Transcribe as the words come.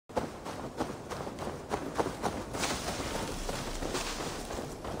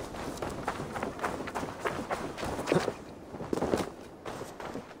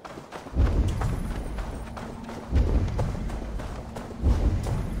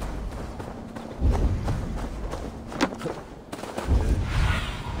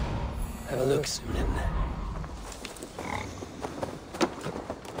look, Sunan.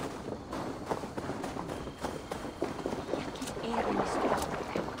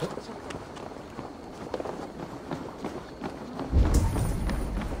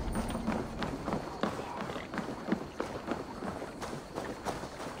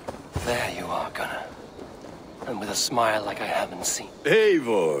 There you are, Gunnar. And with a smile like I haven't seen.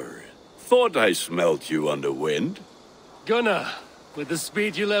 Eivor, thought I smelt you on the wind. Gunnar, with the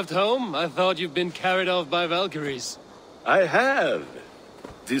speed you left home, I thought you'd been carried off by Valkyries. I have.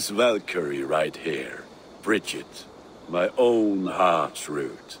 This Valkyrie right here, Bridget, my own heart's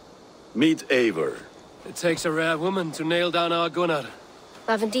root. Meet Eivor. It takes a rare woman to nail down our Gunnar.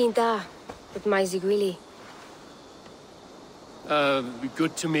 Lavendine da, with Maisy Greeley.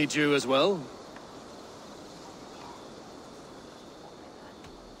 Good to meet you as well.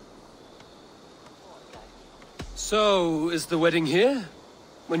 So, is the wedding here?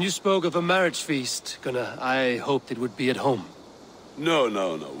 When you spoke of a marriage feast, Gunnar, I hoped it would be at home. No.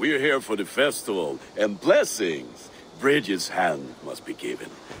 We're here for the festival and blessings. Bridget's hand must be given.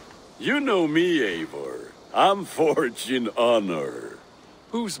 You know me, Eivor. I'm forged in honor.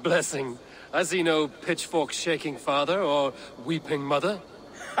 Whose blessing? I see no pitchfork-shaking father or weeping mother.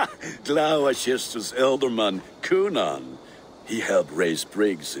 Glauacestus elderman, Kunan. He helped raise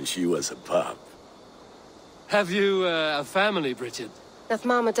Briggs since she was a pup. Have you a family, Bridget? Nath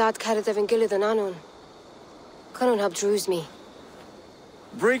Mom and Dad carried Evan Gillid and Anun. Connor helped druise me.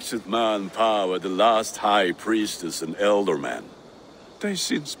 Briggs and Man Pa were the last high priestess and elderman. They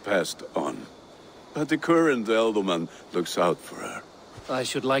since passed on. But the current elderman looks out for her. I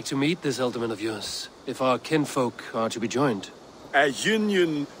should like to meet this elderman of yours, if our kinfolk are to be joined. A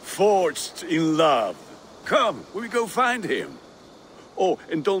union forged in love. Come, we go find him. Oh,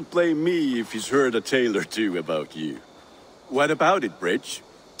 and don't blame me if he's heard a tale or two about you. What about it, Bridge?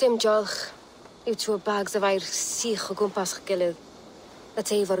 Dim jolch. You two bags of air sich o gwmpas gilydd. Let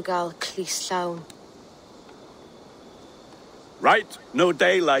Eivor gal clis llawn. Right, no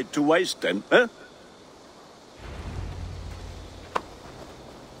daylight to waste then, huh?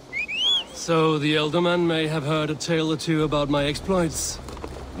 So the elderman may have heard a tale or two about my exploits.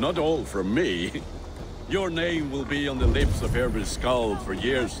 Not all from me. Your name will be on the lips of every skull for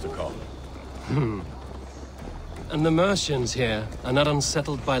years to come. And the Mercians here are not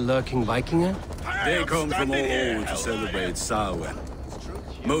unsettled by lurking Vikinger? They come from all over to celebrate Samhain.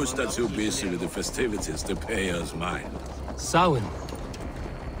 Most are too busy with the festivities to pay us mind. Samhain?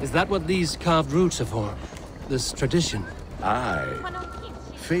 Is that what these carved roots are for? This tradition? Aye.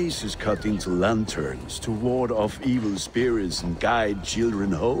 Faces cut into lanterns to ward off evil spirits and guide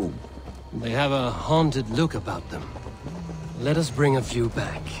children home. They have a haunted look about them. Let us bring a few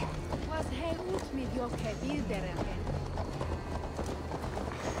back.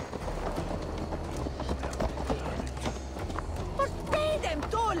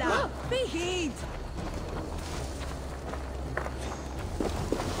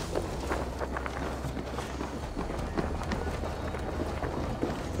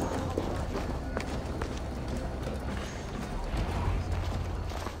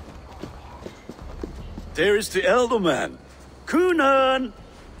 There is the elderman. Kunan!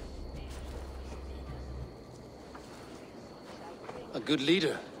 A good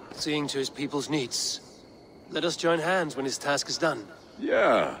leader, seeing to his people's needs. Let us join hands when his task is done.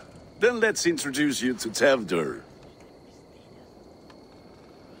 Yeah. Then let's introduce you to Tevdur.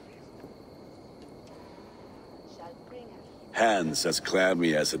 Hands as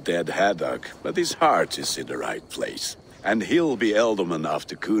clammy as a dead haddock, but his heart is in the right place. And he'll be elderman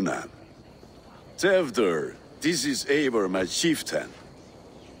after Kunan. Tevdur, this is Eivor, my chieftain.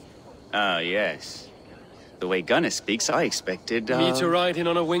 Ah, yes. The way Gunnar speaks, I expected, Me to ride in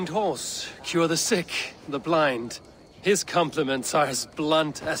on a winged horse, cure the sick, the blind. His compliments are as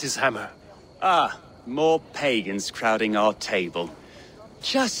blunt as his hammer. Ah, more pagans crowding our table.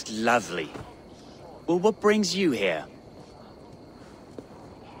 Just lovely. Well, what brings you here?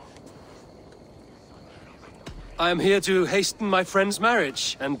 I am here to hasten my friend's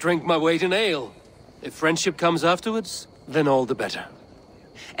marriage and drink my weight in ale. If friendship comes afterwards, then all the better.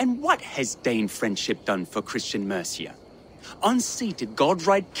 And what has Dane friendship done for Christian Mercia? Unseated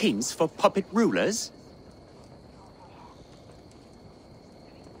godride kings for puppet rulers?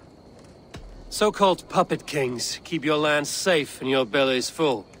 So-called puppet kings keep your lands safe and your bellies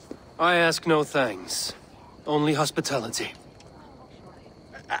full. I ask no thanks, only hospitality.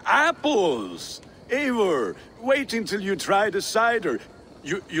 Apples! Eivor, wait until you try the cider.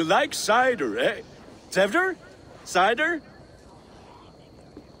 You like cider, eh? Tevdur? Cider?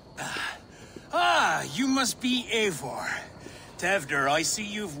 Ah, you must be Eivor. Tevder, I see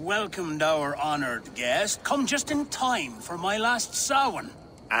you've welcomed our honored guest. Come just in time for my last Samhain.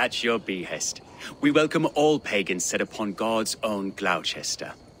 At your behest. We welcome all pagans set upon God's own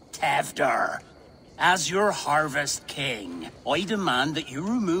Gloucester. Tevder, as your harvest king, I demand that you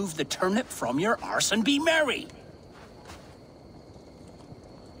remove the turnip from your arse and be merry.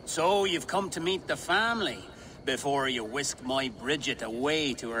 So you've come to meet the family before you whisk my Bridget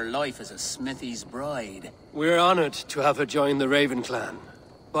away to her life as a smithy's bride. We're honored to have her join the Raven clan,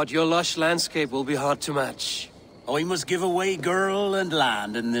 but your lush landscape will be hard to match. I must give away girl and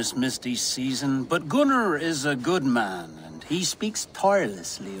land in this misty season, but Gunnar is a good man, and he speaks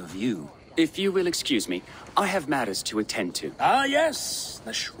tirelessly of you. If you will excuse me, I have matters to attend to. Ah, yes,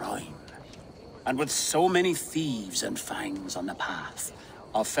 the shrine. And with so many thieves and fangs on the path,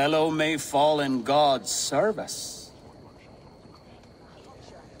 a fellow may fall in God's service.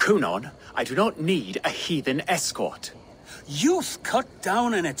 Kunon, I do not need a heathen escort. Youth cut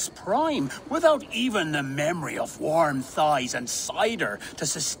down in its prime, without even the memory of warm thighs and cider to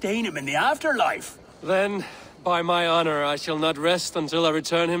sustain him in the afterlife. Then, by my honor, I shall not rest until I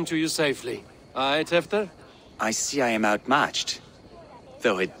return him to you safely. Aye, Tefter? I see I am outmatched.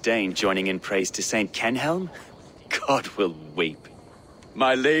 Though a Dane joining in praise to Saint Kenhelm, God will weep.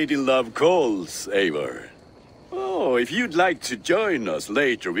 My lady love calls, Eivor. Oh, if you'd like to join us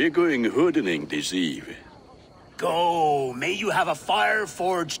later, we're going hoodening this eve. Go, may you have a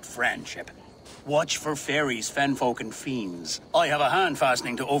fire-forged friendship. Watch for fairies, fenfolk, and fiends. I have a hand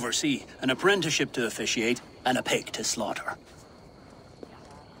fastening to oversee, an apprenticeship to officiate, and a pig to slaughter.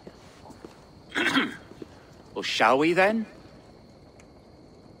 Well, shall we then?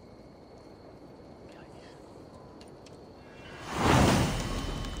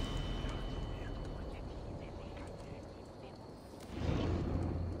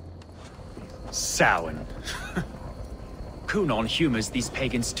 Samhain. Kunon humors these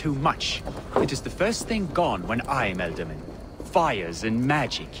pagans too much. It is the first thing gone when I am Elderman. Fires and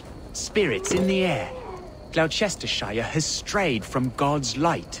magic. Spirits in the air. Gloucestershire has strayed from God's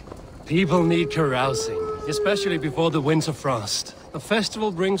light. People need carousing, especially before the winter frost. A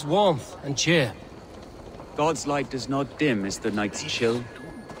festival brings warmth and cheer. God's light does not dim as the nights chill,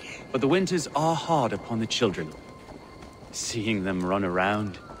 but the winters are hard upon the children. Seeing them run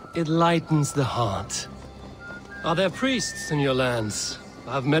around... It lightens the heart. Are there priests in your lands?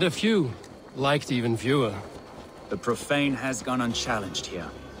 I've met a few, liked even fewer. The profane has gone unchallenged here.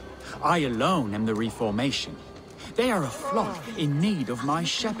 I alone am the Reformation. They are a flock in need of my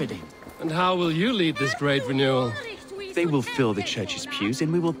shepherding. And how will you lead this great renewal? They will fill the church's pews,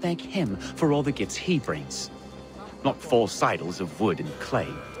 and we will thank him for all the gifts he brings. Not false idols of wood and clay.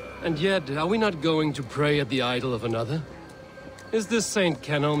 And yet, are we not going to pray at the idol of another? Is this Saint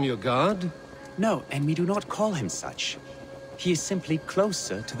Kenelm your god? No, and we do not call him such. He is simply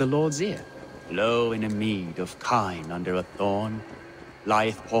closer to the Lord's ear. Low in a mead of kine under a thorn,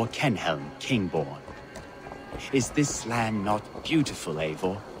 lieth poor Kenhelm, king-born. Is this land not beautiful,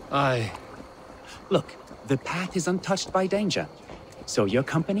 Eivor? Aye. Look, the path is untouched by danger, so your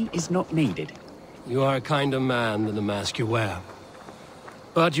company is not needed. You are a kinder man than the mask you wear.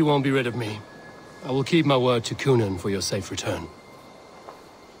 But you won't be rid of me. I will keep my word to Kunan for your safe return.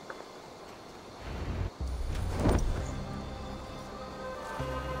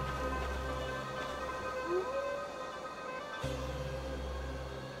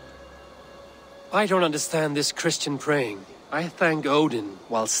 I don't understand this Christian praying. I thank Odin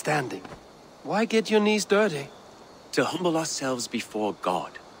while standing. Why get your knees dirty? To humble ourselves before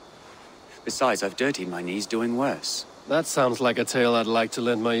God. Besides, I've dirtied my knees doing worse. That sounds like a tale I'd like to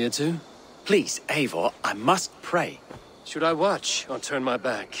lend my ear to. Please, Eivor, I must pray. Should I watch or turn my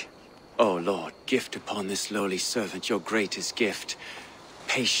back? Oh Lord, gift upon this lowly servant your greatest gift.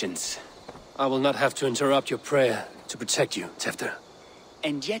 Patience. I will not have to interrupt your prayer to protect you, Tefter.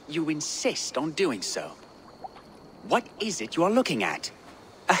 And yet you insist on doing so. What is it you are looking at?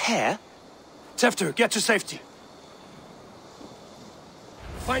 A hare? Tefter, get to safety.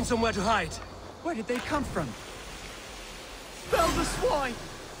 Find somewhere to hide. Where did they come from? Spell the swine!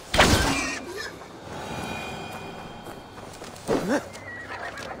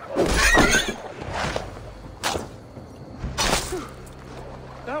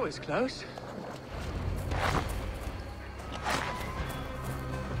 That was close.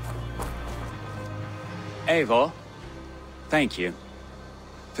 Eivor, thank you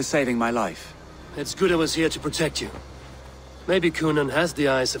for saving my life. It's good I was here to protect you. Maybe Kunan has the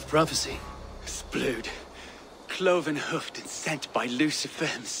eyes of prophecy. Splood, cloven-hoofed and sent by Lucifer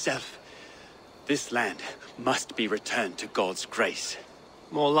himself. This land must be returned to God's grace.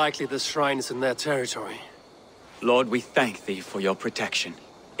 More likely the shrine is in their territory. Lord, we thank thee for your protection.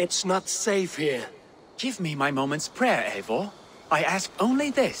 It's not safe here. Give me my moment's prayer, Eivor. I ask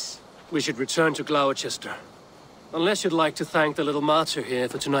only this. We should return to Gloucester. Unless you'd like to thank the little martyr here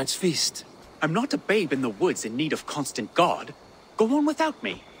for tonight's feast. I'm not a babe in the woods in need of constant guard. Go on without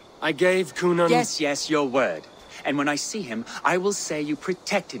me. I gave Cunan... Yes, your word. And when I see him, I will say you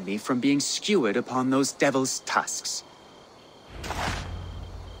protected me from being skewered upon those devil's tusks.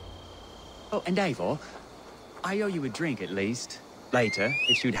 Oh, and Eivor, I owe you a drink at least. Later,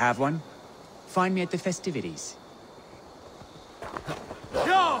 if you'd have one. Find me at the festivities.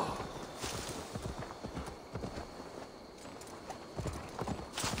 Yeah!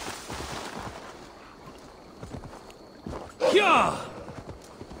 Yeah!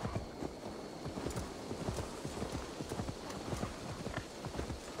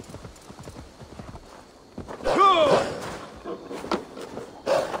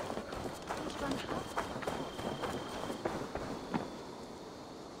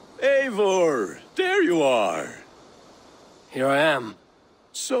 Eivor, there you are. Here I am.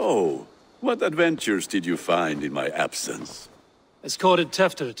 So, what adventures did you find in my absence? Escorted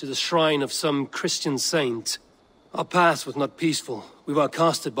Tefter to the shrine of some Christian saint. Our path was not peaceful. We were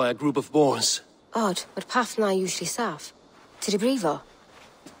accosted by a group of boars. Odd, but path na usually safe. To the Brevo.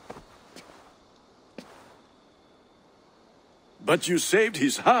 But you saved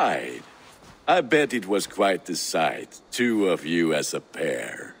his hide. I bet it was quite the sight, two of you as a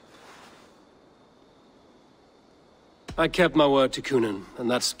pair. I kept my word to Cunan,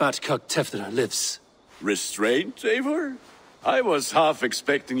 and that spat-cuck Tefter lives. Restraint, Eivor? I was half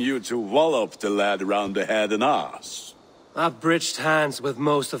expecting you to wallop the lad around the head and ass. I've bridged hands with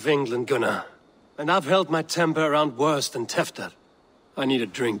most of England, Gunnar. And I've held my temper around worse than Tefter. I need a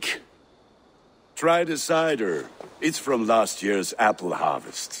drink. Try the cider. It's from last year's apple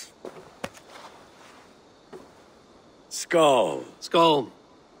harvest. Skull. Skull.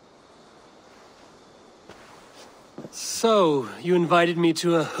 So, you invited me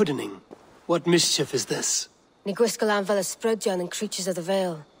to a hoodening. What mischief is this? Ni gwisgalan fel y sprydjan and creatures of the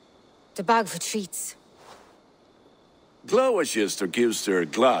Vale. The bag for treats. Gloucester gives their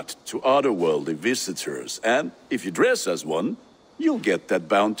glut to otherworldly visitors, and if you dress as one, you'll get that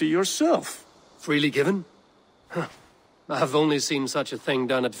bounty yourself. Freely given? Huh. I've only seen such a thing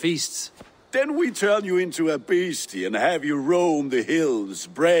done at feasts. Then we turn you into a beastie and have you roam the hills,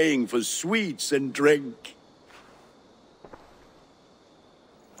 braying for sweets and drink.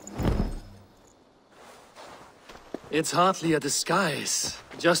 It's hardly a disguise.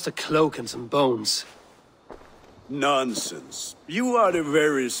 Just a cloak and some bones. Nonsense. You are the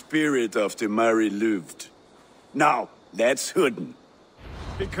very spirit of the Mary Louved. Now, let's hooden.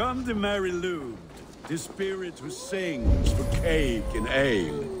 Become the Mary Louved, the spirit who sings for cake and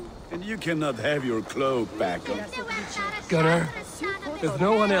ale. And you cannot have your cloak back on. Gunnar, if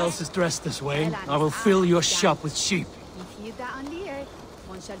no one else is dressed this way, I will fill your shop with sheep.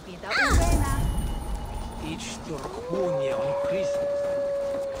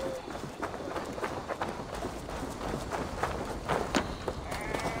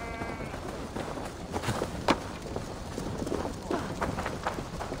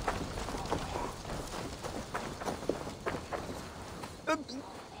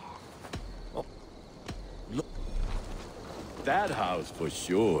 That house for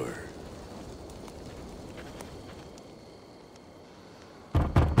sure.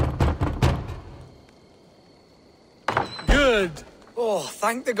 Good. Oh,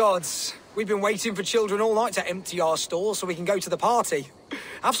 thank the gods. We've been waiting for children all night to empty our stores so we can go to the party.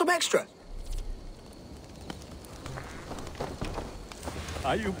 Have some extra.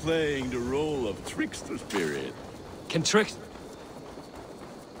 Are you playing the role of trickster spirit? Can trick...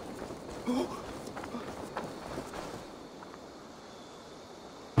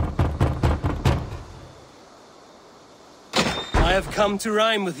 I have come to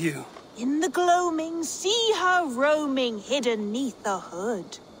rhyme with you. In the gloaming, see her roaming, hidden neath the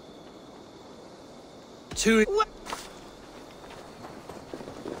hood. To...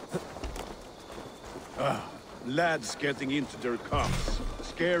 Lads getting into their cups,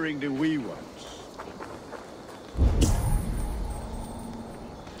 scaring the wee ones.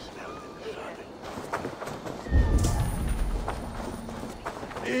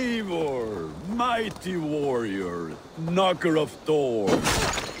 Eivor, mighty warrior, knocker of doors,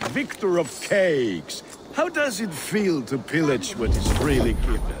 victor of cakes. How does it feel to pillage what is freely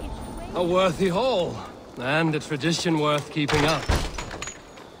given? A worthy haul, and a tradition worth keeping up.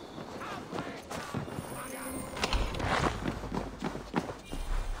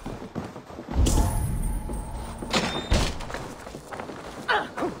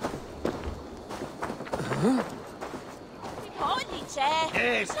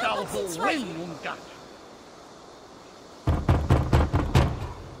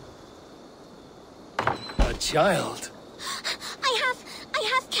 A child.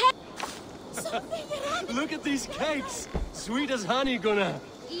 I have cake. Look at these cakes! Sweet as honey, Gunnar.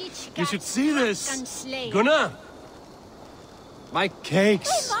 Each You should see this. and slay. Gunnar! My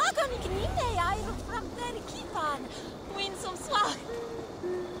cakes! I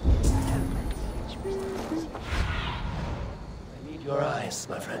need your eyes,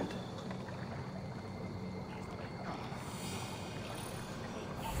 my friend.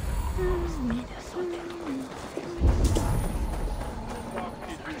 What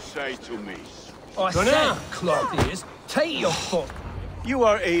did you say to me? I Gunnar! said, clothiers, take your foot. You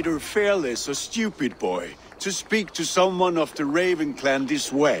are either fearless or stupid, boy, to speak to someone of the Raven clan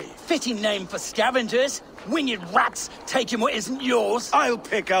this way. Fitting name for scavengers. Winged rats taking what isn't yours. I'll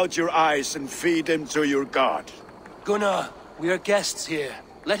pick out your eyes and feed them to your god. Gunnar, we are guests here.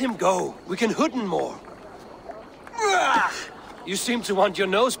 Let him go. We can hooden more. You seem to want your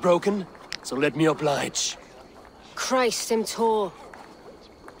nose broken, so let me oblige. Christ him tall.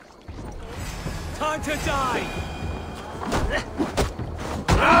 Time to die!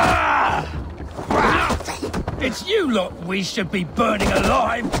 It's you lot we should be burning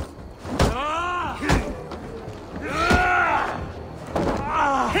alive.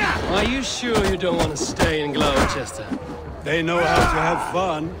 Are you sure you don't want to stay in Gloucester? They know how to have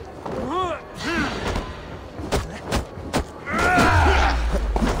fun.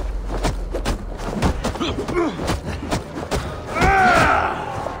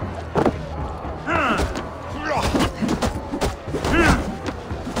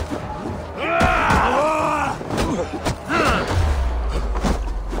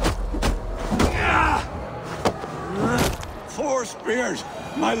 Four spears!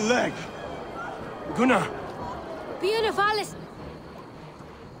 My leg! Gunnar! Beautiful.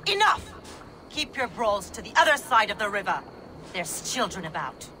 Enough! Keep your brawls to the other side of the river. There's children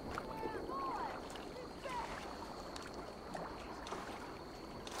about.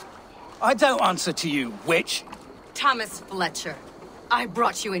 I don't answer to you, witch. Thomas Fletcher, I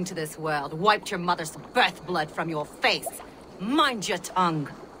brought you into this world, wiped your mother's birth blood from your face. Mind your tongue.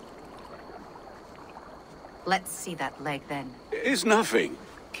 Let's see that leg, then. It's nothing.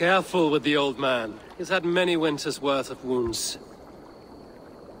 Careful with the old man. He's had many winters' worth of wounds.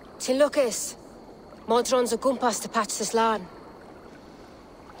 Till Lucas. Modron's a gumpas to patch this land.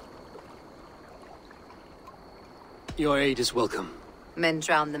 Your aid is welcome. Men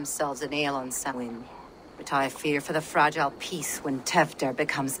drown themselves in ale on Samhain. But I fear for the fragile peace when Tevder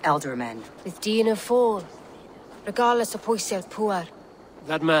becomes eldermen. With Dina fall. Regardless of Poisel Puar.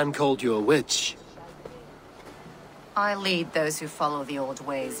 That man called you a witch. I lead those who follow the old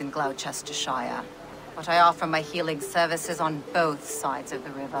ways in Gloucestershire, but I offer my healing services on both sides of the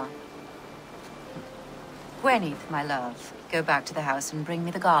river. Gweneth, my love, go back to the house and bring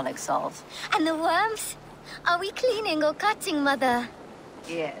me the garlic salve. And the worms? Are we cleaning or cutting, Mother?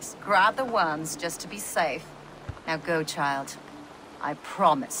 Yes, grab the worms just to be safe. Now go, child. I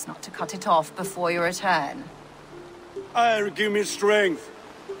promise not to cut it off before your return. Give me strength.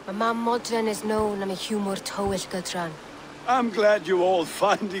 My mam Modron is known am a humor towel Gudran. I'm glad you all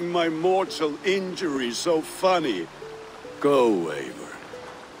finding my mortal injury so funny. Go, Eivor.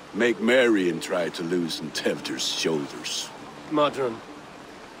 Make merry and try to loosen Tevder's shoulders. Modron,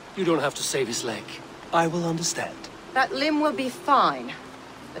 you don't have to save his leg. I will understand. That limb will be fine,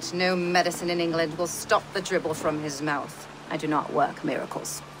 but no medicine in England will stop the dribble from his mouth. I do not work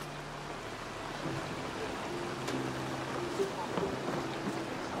miracles.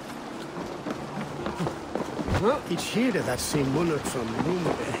 It's here that same mullet from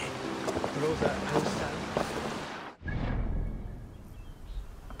Moonbay. Throw that house down.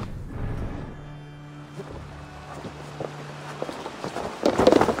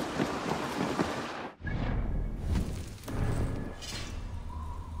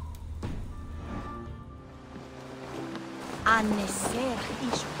 Anneser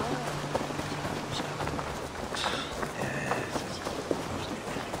is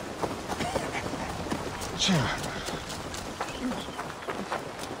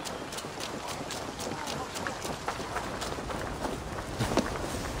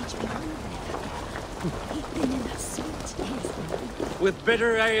With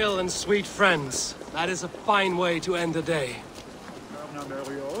bitter ale and sweet friends, that is a fine way to end the day.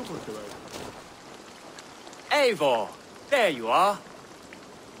 Eivor, there you are.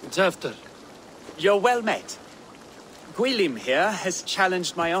 Tevder. You're well met. Gwilym here has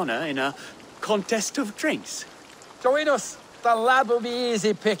challenged my honor in a contest of drinks. Join us. The lad will be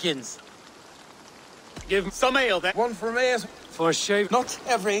easy pickings. Give some ale then. One for me. For shave Not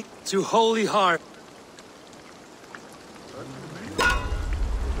every. to Holy Heart.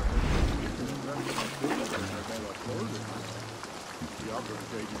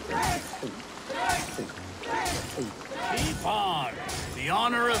 Keep on. The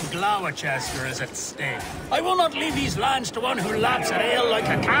honor of Gloucester is at stake. I will not leave these lands to one who laps at ale like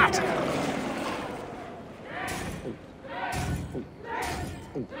a cat.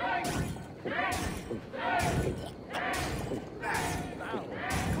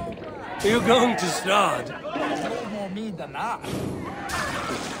 You're going to start. No more mead than that.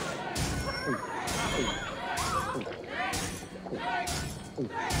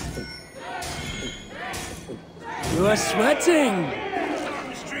 You are sweating.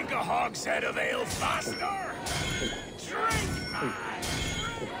 Just drink a hogshead of ale faster. Drink, man.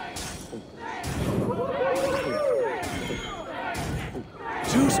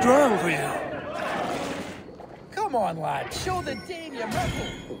 Too strong for you. Come on, lad. Show the Dane your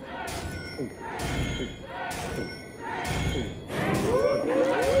mettle.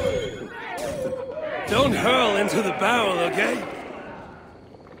 Don't hurl into the barrel, okay?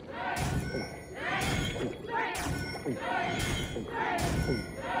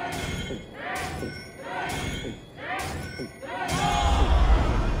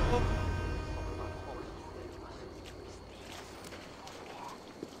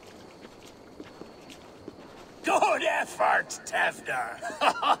 Good effort, Tevder.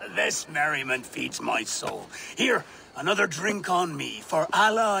 This merriment feeds my soul. Here, another drink on me for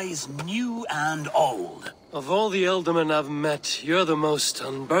allies new and old. Of all the Ealdormen I've met, you're the most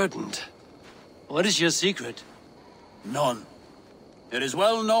unburdened. What is your secret? None. It is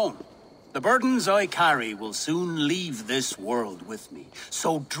well known. The burdens I carry will soon leave this world with me.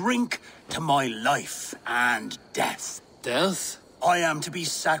 So drink to my life and death. Death? I am to be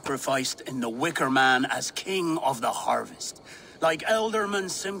sacrificed in the Wicker Man as king of the harvest. Like Elderman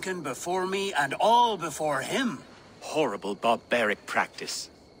Simkin before me and all before him. Horrible barbaric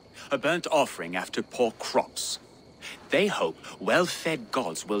practice. A burnt offering after poor crops. They hope well-fed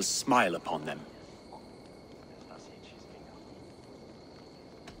gods will smile upon them.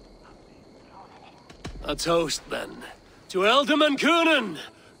 A toast, then. To Ealdorman Coonan,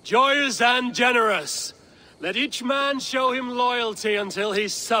 joyous and generous. Let each man show him loyalty until he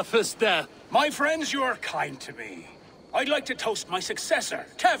suffers death. My friends, you are kind to me. I'd like to toast my successor,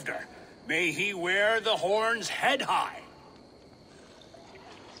 Tevder. May he wear the horns head high.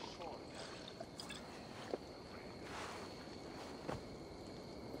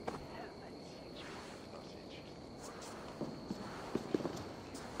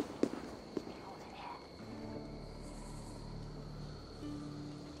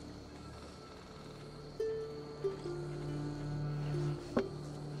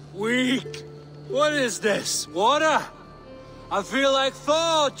 Weak. What is this? Water? I feel like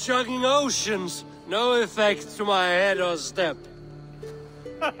Thor chugging oceans. No effect to my head or step.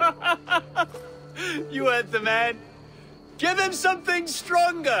 You heard the man. Give him something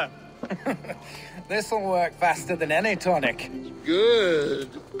stronger. This'll work faster than any tonic. Good.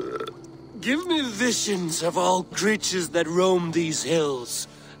 Give me visions of all creatures that roam these hills,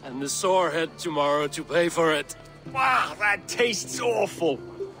 and the sorehead tomorrow to pay for it. Wow, that tastes awful.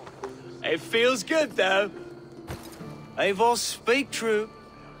 It feels good, though. Eivor, speak true.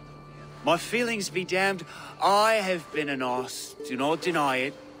 My feelings be damned. I have been an arse, do not deny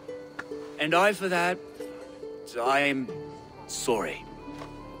it. And I, for that, I am sorry.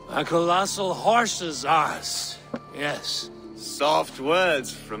 A colossal horse's arse, yes. Soft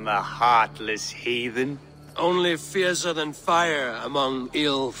words from a heartless heathen. Only fiercer than fire among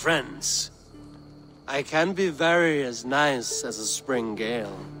ill friends. I can be very as nice as a spring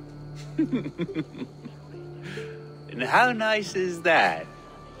gale. And how nice is that?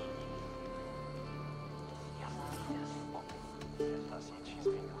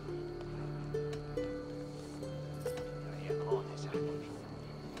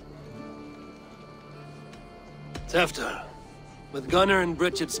 Tefter, with Gunnar and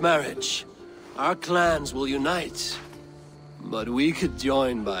Bridget's marriage, our clans will unite. But we could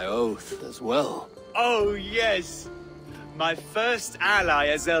join by oath as well. Oh, yes. My first ally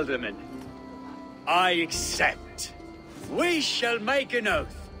as Ealdorman. I accept. We shall make an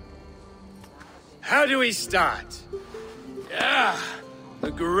oath. How do we start? Yeah,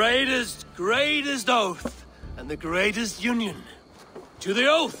 the greatest oath, and the greatest union. To the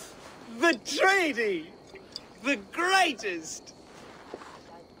oath! The treaty! The greatest!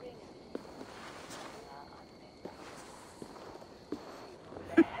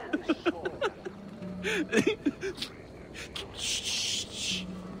 Shh.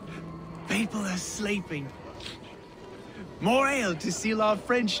 People are sleeping. More ale to seal our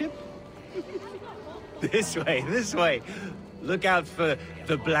friendship? This way, this way. Look out for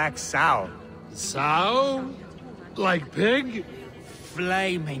the black sow. Sow? Like pig?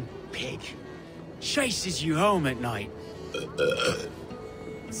 Flaming pig. Chases you home at night.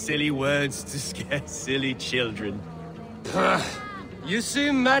 Silly words to scare silly children. You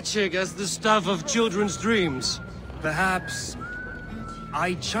see magic as the stuff of children's dreams. Perhaps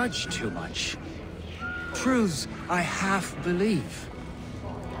I judge too much. Truths I half believe.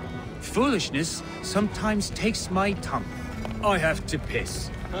 Foolishness sometimes takes my tongue. I have to piss.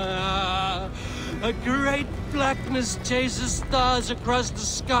 A great blackness chases stars across the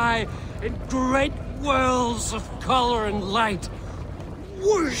sky in great whirls of color and light.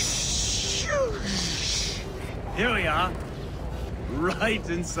 Whoosh! Here we are. Right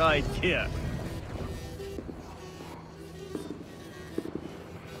inside here.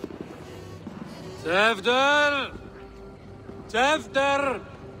 Tevder! Tevder!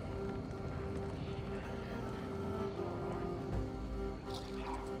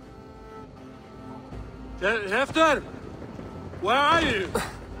 Tevder! Where are you?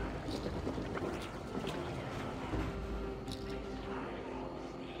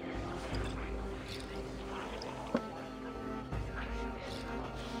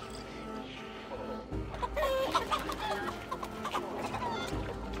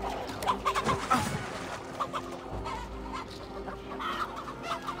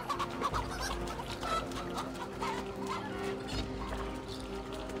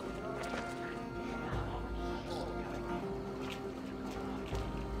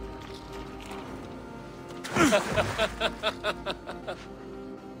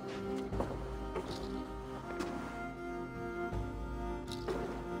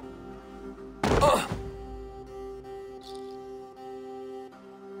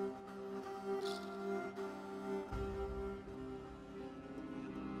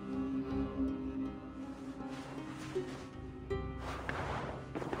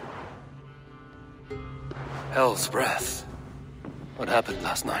 Hell's breath. What happened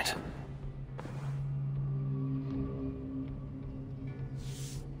last night?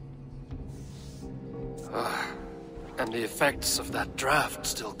 And the effects of that draft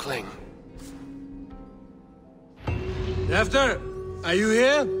still cling. Tefter, are you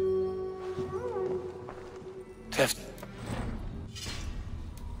here? Tefter.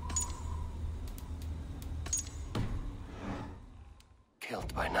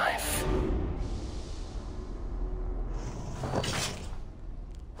 Killed by knife.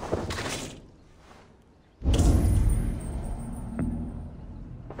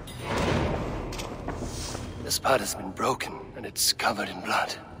 The spud has been broken, and it's covered in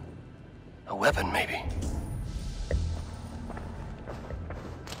blood. A weapon, maybe.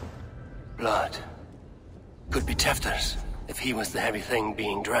 Blood. Could be Tefter's, if he was the heavy thing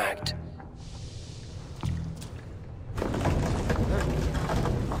being dragged.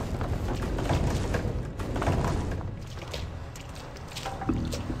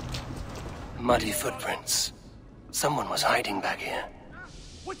 Muddy footprints. Someone was hiding back here.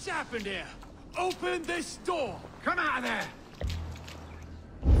 What's happened here? Open this door! Come out of there!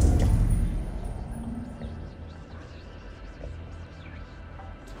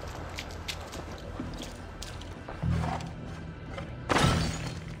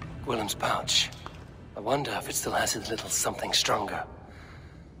 Willem's pouch. I wonder if it still has his little something stronger.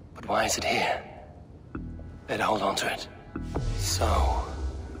 But why is it here? Better hold on to it. So,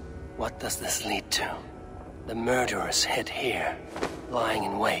 what does this lead to? The murderers hid here, lying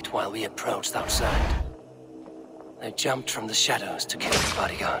in wait while we approached outside. They jumped from the shadows to kill the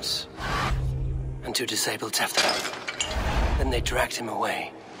bodyguards. And to disable Tefter. Then they dragged him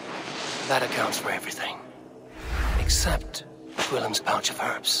away. That accounts for everything. Except Gwillem's pouch of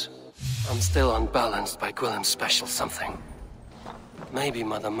herbs. I'm still unbalanced by Gwillem's special something. Maybe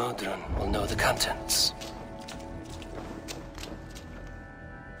Mother Modron will know the contents.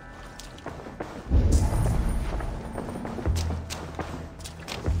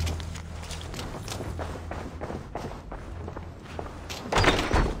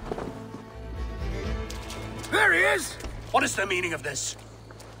 There he is! What is the meaning of this?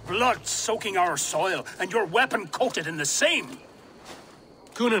 Blood soaking our soil, and your weapon coated in the same!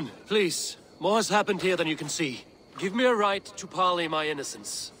 Kunin, please. More has happened here than you can see. Give me a right to parley my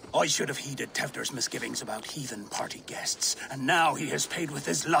innocence. I should have heeded Tevder's misgivings about heathen party guests, and now he has paid with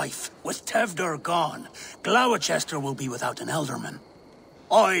his life. With Tevder gone, Gloucester will be without an elderman.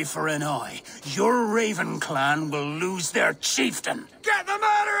 Eye for an eye. Your Raven clan will lose their chieftain. Get the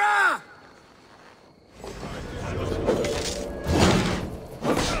murderer!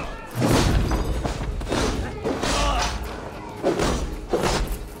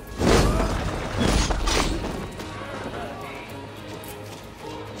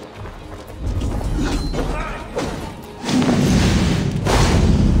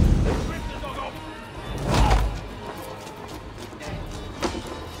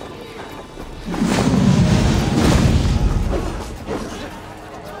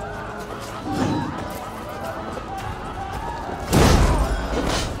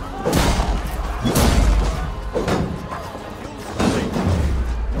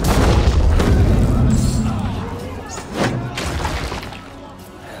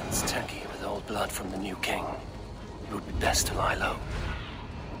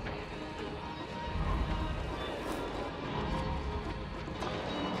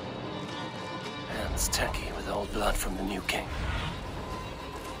 Hands tacky with old blood from the new king.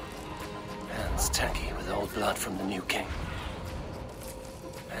 Hands tacky with old blood from the new king.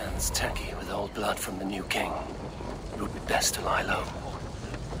 Hands tacky with old blood from the new king. It would be best to lie low.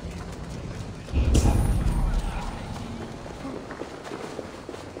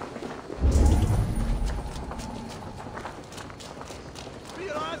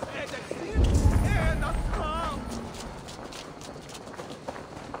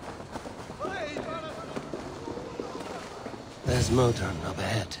 There's Modron up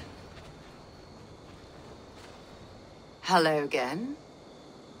ahead. Hello again.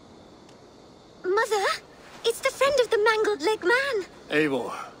 Mother, it's the friend of the mangled leg man.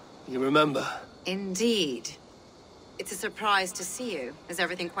 Eivor, you remember? Indeed. It's a surprise to see you. Is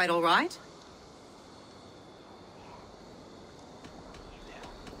everything quite all right?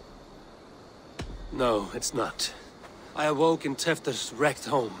 No, it's not. I awoke in Tefter's wrecked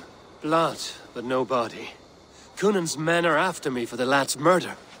home. Blood, but no body. Cunan's men are after me for the lad's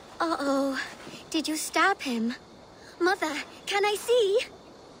murder. Uh-oh. Did you stab him? Mother, can I see?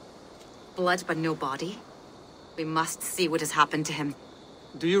 Blood but no body? We must see what has happened to him.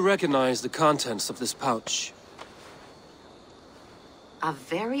 Do you recognize the contents of this pouch? A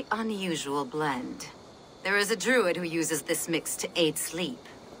very unusual blend. There is a druid who uses this mix to aid sleep.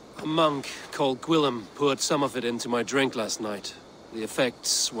 A monk called Gwillem poured some of it into my drink last night. The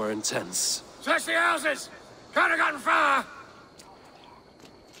effects were intense. Search the houses! Can't have gotten far!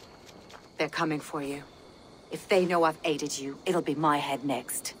 They're coming for you. If they know I've aided you, it'll be my head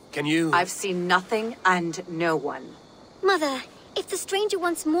next. Can you... I've seen nothing and no one. Mother, if the stranger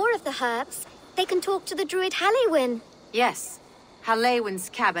wants more of the herbs, they can talk to the druid Halewyn. Yes. Halewyn's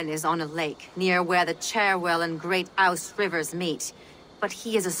cabin is on a lake, near where the Cherwell and Great Ouse rivers meet. But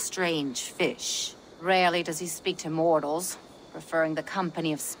he is a strange fish. Rarely does he speak to mortals, preferring the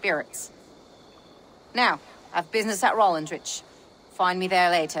company of spirits. Now, I've business at Rollindrich. Find me there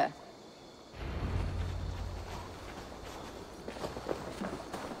later.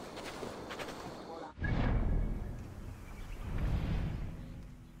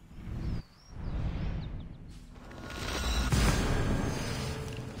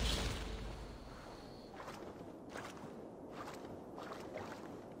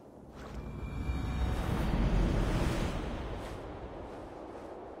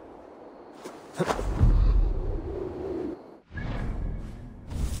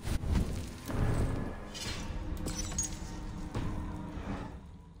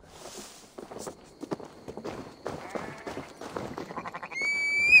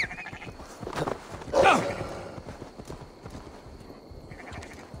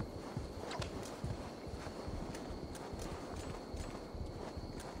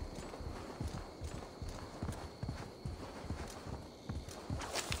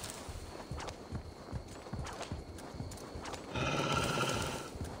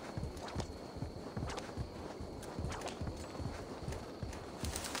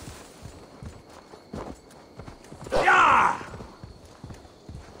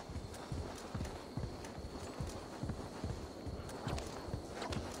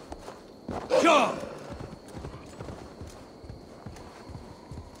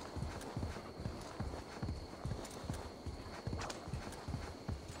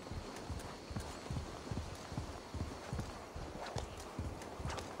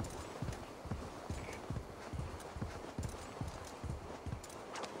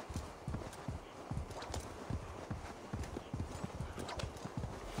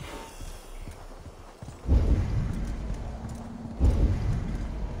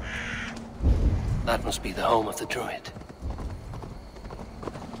 That must be the home of the druid.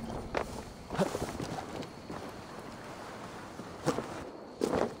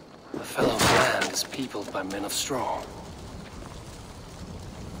 The fellow's land is peopled by men of straw.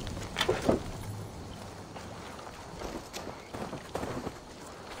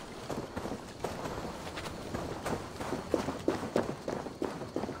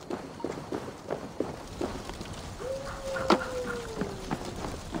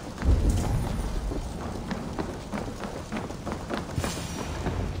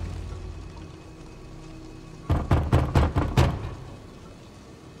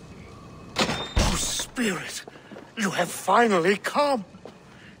 Spirit, you have finally come.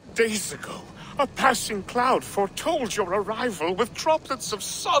 Days ago, a passing cloud foretold your arrival with droplets of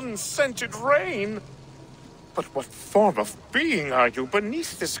sun-scented rain. But what form of being are you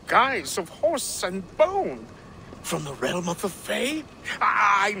beneath this guise of horse and bone? From the realm of the Fae?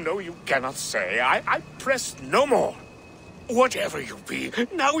 I know you cannot say. I press no more. Whatever you be,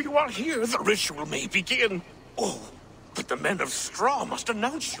 now you are here, the ritual may begin. Oh, but the men of straw must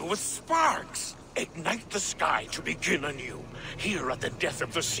announce you with sparks. Ignite the sky to begin anew, here at the death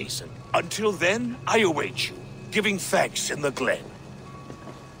of the season. Until then, I await you, giving thanks in the glen.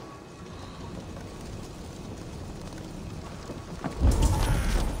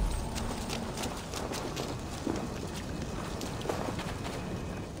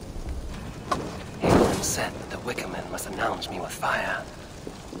 England said that the Wicker Men must announce me with fire.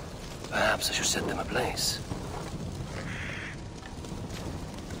 Perhaps I should set them ablaze.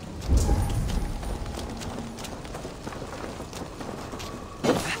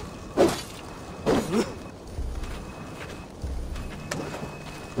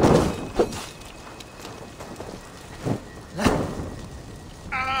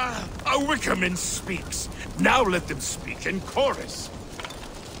 A Wickerman speaks. Now let them speak in chorus.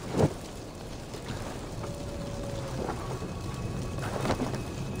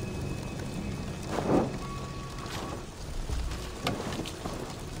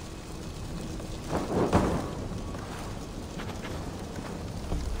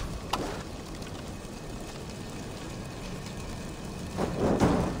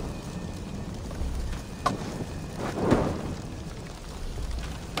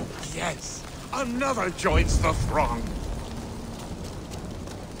 Yes, another joins the throng.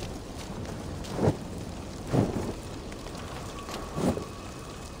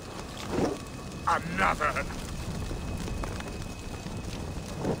 Another.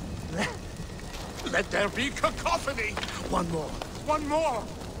 Let there be cacophony. One more. One more.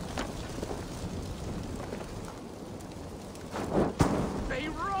 They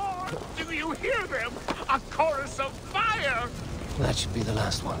roar. Do you hear them? A chorus of fire. That should be the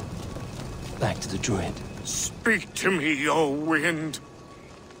last one. Back to the druid. Speak to me, O wind.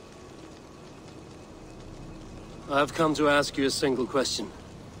 I've come to ask you a single question.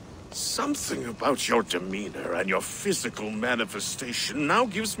 Something about your demeanor and your physical manifestation now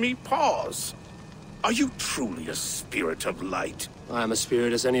gives me pause. Are you truly a spirit of light? I am a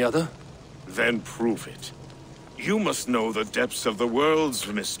spirit as any other. Then prove it. You must know the depths of the world's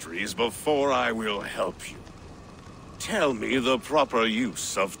mysteries before I will help you. Tell me the proper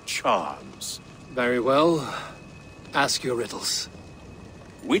use of charms. Very well. Ask your riddles.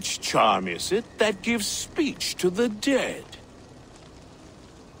 Which charm is it that gives speech to the dead?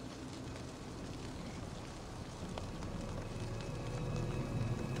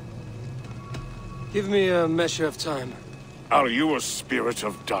 Give me a measure of time. Are you a spirit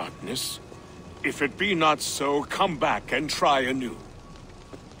of darkness? If it be not so, come back and try anew.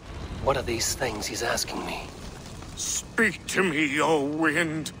 What are these things he's asking me? Speak to me, O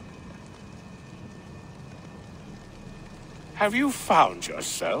wind. Have you found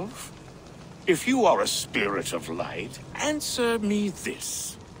yourself? If you are a spirit of light, answer me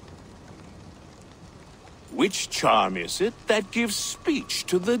this. Which charm is it that gives speech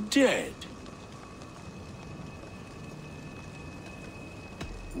to the dead?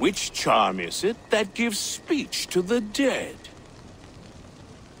 Which charm is it that gives speech to the dead?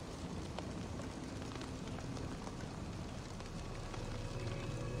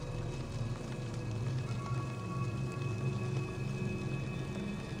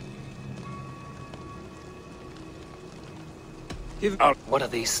 What are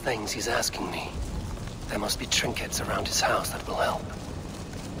these things he's asking me? There must be trinkets around his house that will help.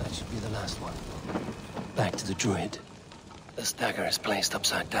 That should be the last one. Back to the druid. This dagger is placed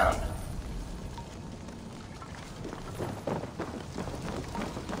upside down.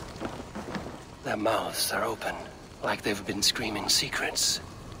 Their mouths are open, like they've been screaming secrets.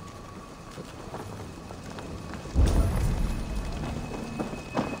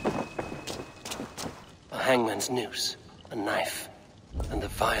 A hangman's noose, a knife, and the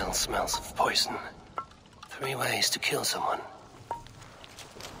vile smells of poison. 3 ways to kill someone.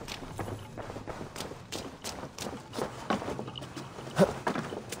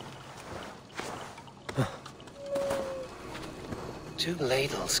 Two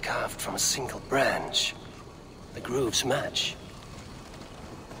ladles carved from a single branch. The grooves match.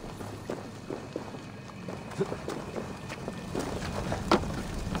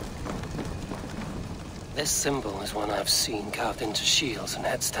 This symbol is one I've seen carved into shields and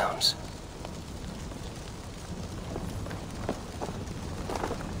headstones.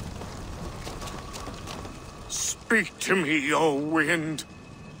 Speak to me, O wind.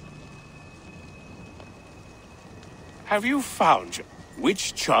 Have you found your...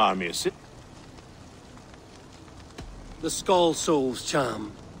 Which charm is it? The Skull Soul's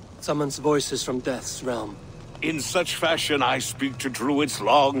charm summons voices from Death's realm. In such fashion, I speak to druids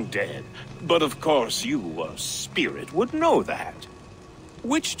long dead. But of course, you, a spirit, would know that.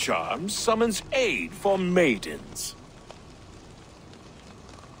 Which charm summons aid for maidens?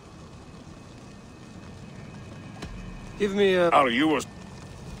 Give me a... Are you a...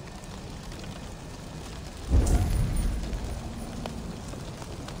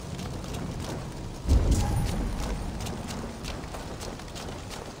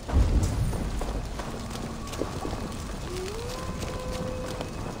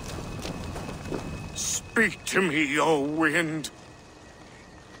 Speak to me, O wind.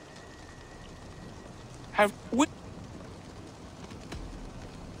 Have we...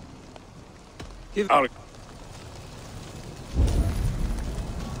 Give... Are...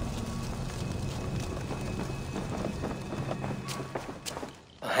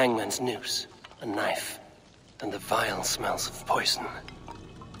 A hangman's noose, a knife, and the vile smells of poison.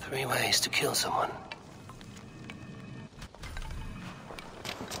 3 ways to kill someone.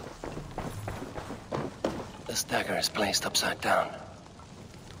 This dagger is placed upside down.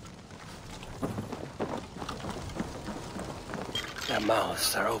 Their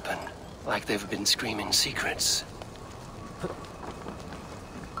mouths are open, like they've been screaming secrets.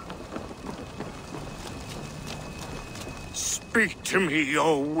 Speak to me,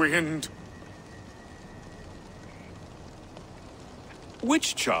 O wind.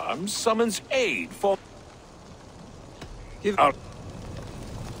 Which charm summons aid for... Give... Are...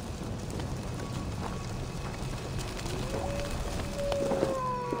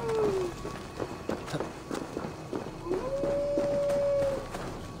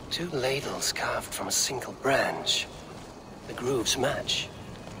 Two ladles carved from a single branch. The grooves match.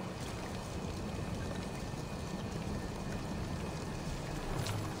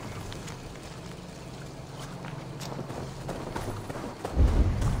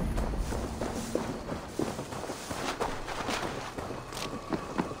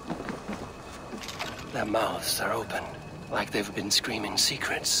 Their mouths are open, like they've been screaming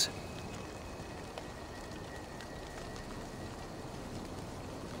secrets.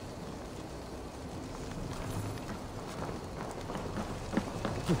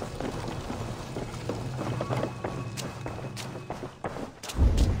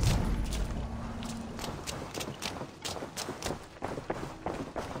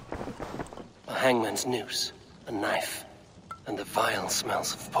 A hangman's noose, a knife, and the vile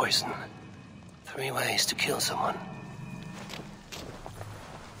smells of poison. 3 ways to kill someone.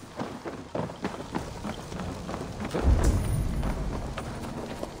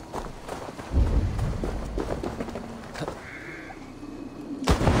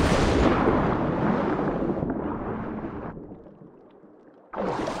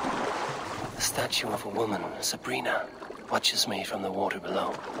 The statue of a woman, Sabrina, watches me from the water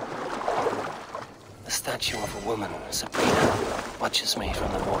below. The statue of a woman, Sabrina, watches me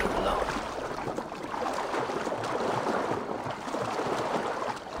from the water below.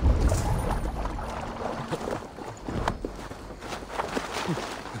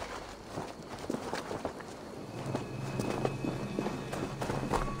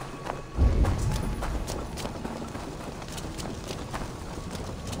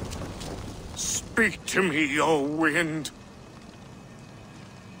 Speak to me, O wind.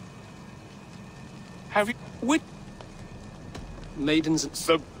 Have you... Which... Maidens...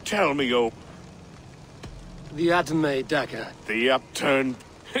 So tell me, O... The Adame dagger. The upturned...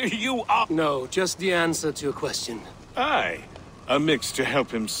 You are... No, just the answer to your question. Aye. A mix to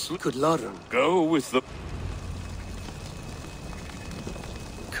help him sleep. Good Ladron. Go with the...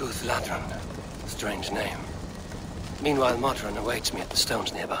 Kuth Ladron. Strange name. Meanwhile, Modron awaits me at the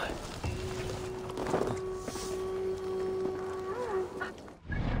stones nearby.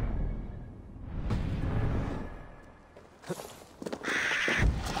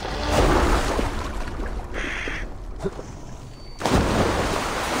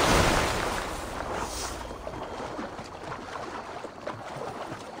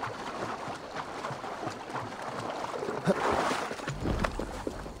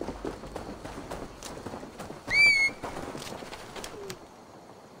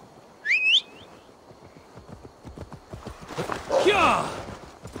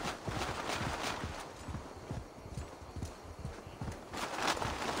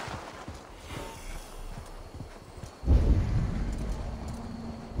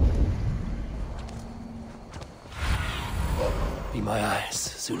 Be my eyes,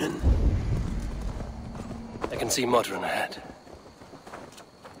 Sunan. I can see Modron ahead.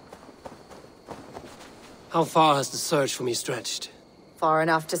 How far has the search for me stretched? Far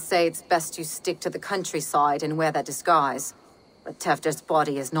enough to say it's best you stick to the countryside and wear that disguise. But Tefter's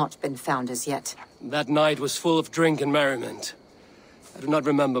body has not been found as yet. That night was full of drink and merriment. I do not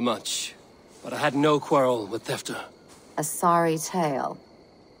remember much, but I had no quarrel with Tefter. A sorry tale.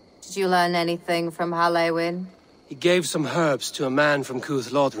 Did you learn anything from Halewin? He gave some herbs to a man from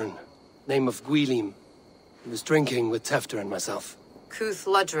Kuth Lodren, name of Gwilim. He was drinking with Tefter and myself. Cúth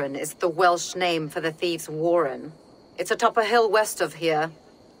Ludren is the Welsh name for the thieves' warren. It's atop a hill west of here.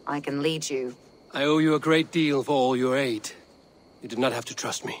 I can lead you. I owe you a great deal for all your aid. You did not have to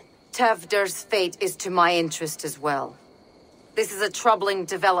trust me. Tevder's fate is to my interest as well. This is a troubling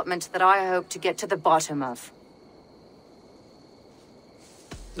development that I hope to get to the bottom of.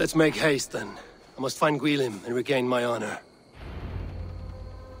 Let's make haste, then. I must find Gwilym and regain my honor.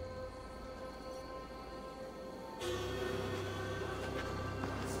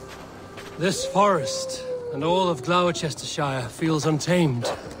 This forest, and all of Gloucestershire, feels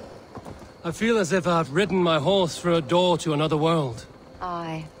untamed. I feel as if I've ridden my horse through a door to another world.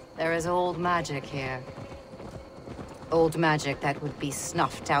 Aye, there is old magic here. Old magic that would be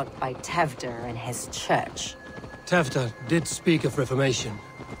snuffed out by Tevder and his church. Tefter did speak of reformation.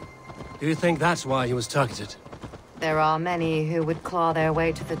 Do you think that's why he was targeted? There are many who would claw their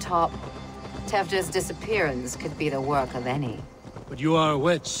way to the top. Tevder's disappearance could be the work of any. But you are a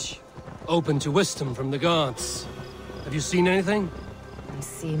witch, open to wisdom from the gods. Have you seen anything? I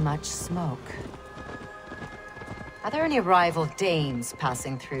see much smoke. Are there any rival Danes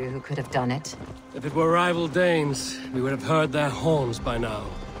passing through who could have done it? If it were rival Danes, we would have heard their horns by now.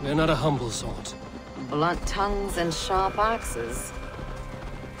 We are not a humble sort. Blunt tongues and sharp axes.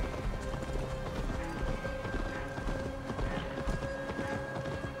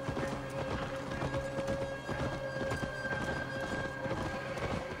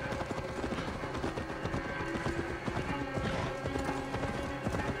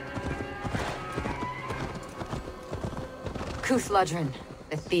 Cúth Ludren,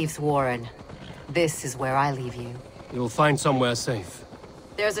 the thieves' warren. This is where I leave you. You'll find somewhere safe.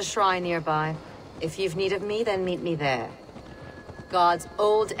 There's a shrine nearby. If you've need of me, then meet me there. Gods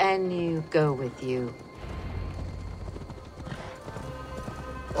old and new go with you.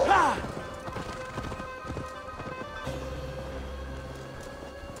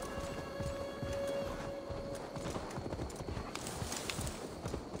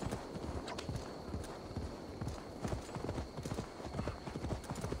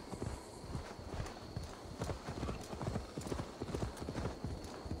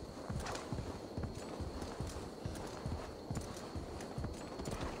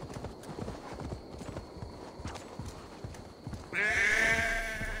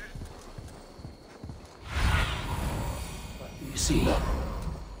 You see?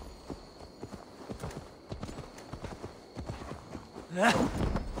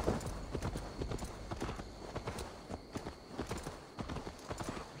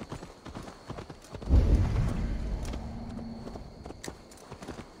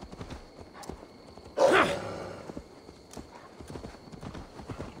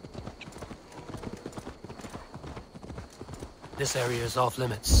 This area is off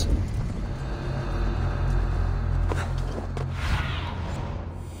limits.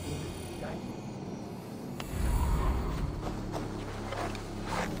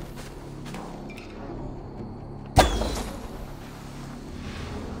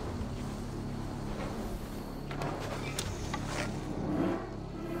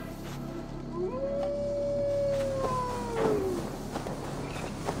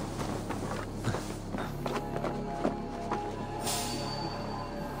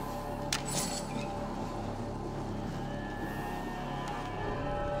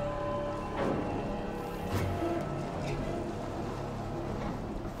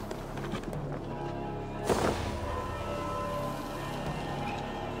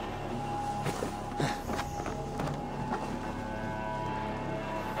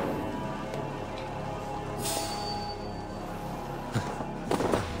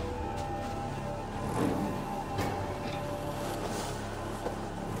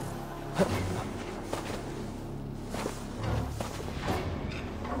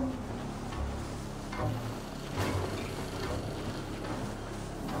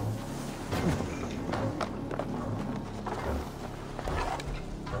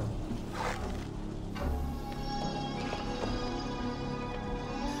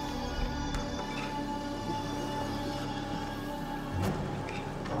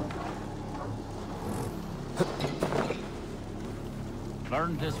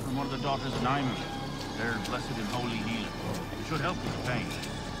 Learned this from one of the daughters of Nyman. They're blessed and holy healer. It should help with the pain.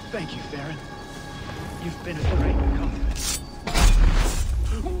 Thank you, Farron. You've been a great comfort.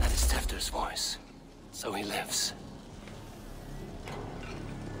 That is Tefter's voice. So he lives.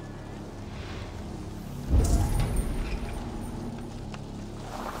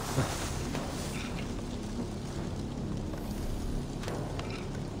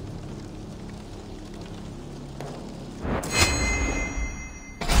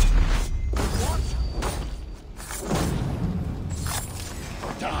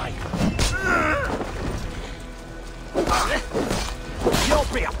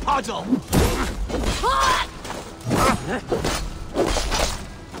 must be a puddle!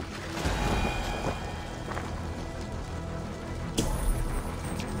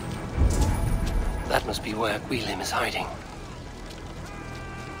 That must be where Gwilym is hiding.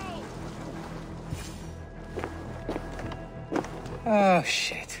 Oh,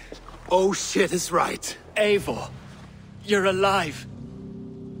 shit. Oh shit is right. Eivor, you're alive.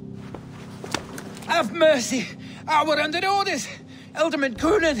 Have mercy! We're under orders! Alderman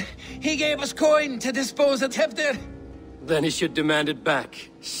Coonan, he gave us coin to dispose of Tevdir. Then he should demand it back.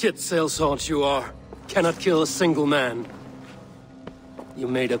 Shit sellsalt you are. Cannot kill a single man. You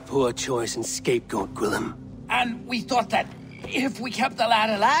made a poor choice in scapegoat, Gwilym. And we thought that if we kept the lad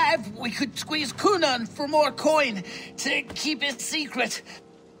alive, we could squeeze Coonan for more coin to keep it secret.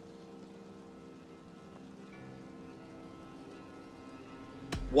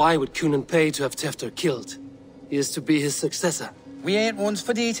 Why would Coonan pay to have Tevdir killed? He is to be his successor. We ain't ones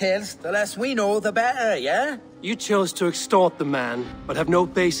for details. The less we know, the better, yeah? You chose to extort the man, but have no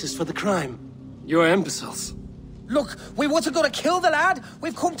basis for the crime. You're imbeciles. Look, we wasn't gonna kill the lad.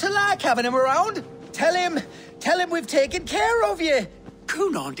 We've come to like having him around. Tell him we've taken care of you.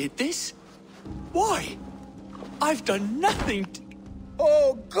 Coonan did this? Why? I've done nothing to...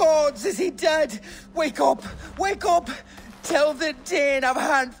 Oh, gods, is he dead? Wake up! Wake up! Tell the Dane I've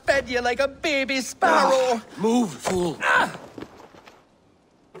hand-fed you like a baby sparrow. Move, fool.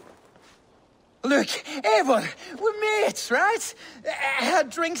 Look, Eivor, we're mates, right?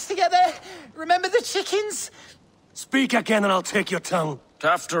 Had drinks together. Remember the chickens? Speak again and I'll take your tongue.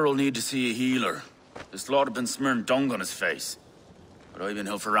 Tafter will need to see a healer. This lord have been smearing dung on his face. But I've been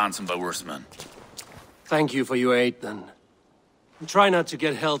held for ransom by worse men. Thank you for your aid, then. And try not to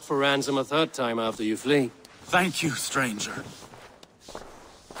get held for ransom a third time after you flee. Thank you, stranger.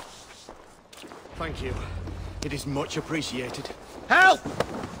 Thank you. It is much appreciated. Help!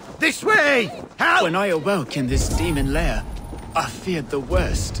 This way! Help! When I awoke in this demon lair, I feared the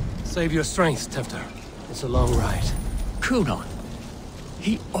worst. Save your strength, Tefter. It's a long ride. Coonan,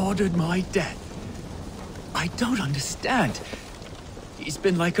 he ordered my death. I don't understand. He's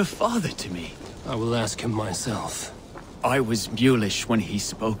been like a father to me. I will ask him myself. I was mulish when he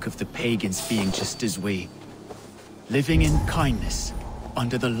spoke of the pagans being just as we. Living in kindness,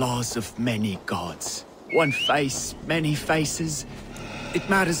 under the laws of many gods. One face, many faces. It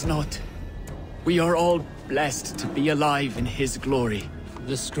matters not. We are all blessed to be alive in his glory.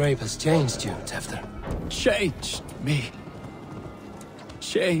 This scrape has changed you, Tefter. Changed me.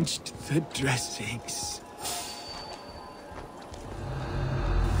 Changed the dressings.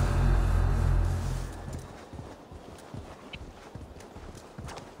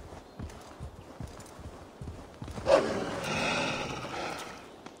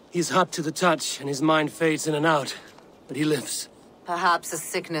 He's hot to the touch, and his mind fades in and out. But he lives. Perhaps a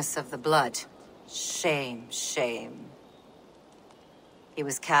sickness of the blood. Shame, shame. He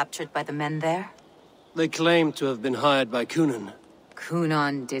was captured by the men there? They claim to have been hired by Coonan.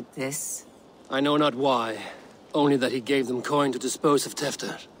 Coonan did this? I know not why. Only that he gave them coin to dispose of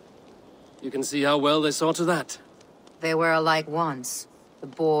Tefter. You can see how well they saw to that. They were alike once, the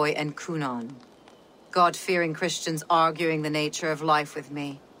boy and Coonan. God-fearing Christians arguing the nature of life with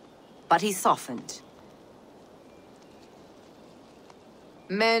me. But he softened.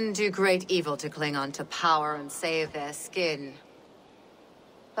 Men do great evil to cling on to power and save their skin.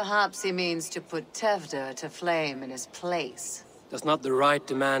 Perhaps he means to put Tevdir to flame in his place. Does not the right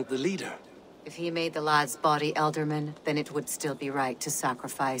demand the leader? If he made the lad's body Elderman, then it would still be right to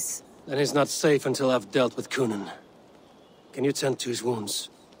sacrifice. Then he's not safe until I've dealt with Coonan. Can you tend to his wounds?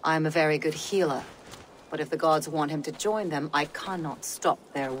 I'm a very good healer. But if the gods want him to join them, I cannot stop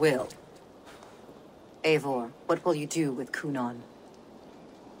their will. Eivor, what will you do with Coonan?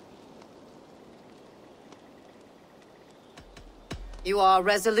 You are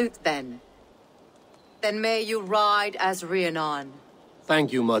resolute, then. Then may you ride as Rhiannon.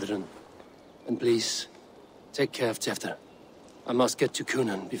 Thank you, Modron. And please, take care of Tefter. I must get to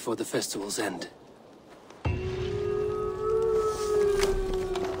Coonan before the festival's end.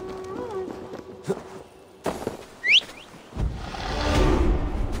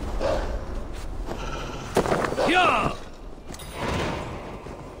 Yeah!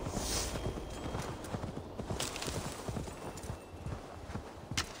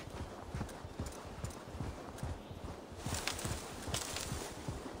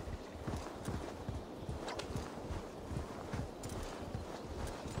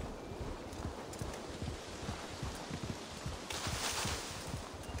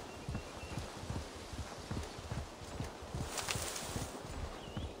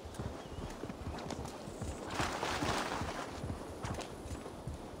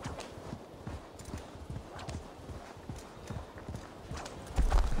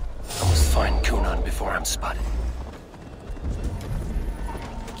 before I'm spotted.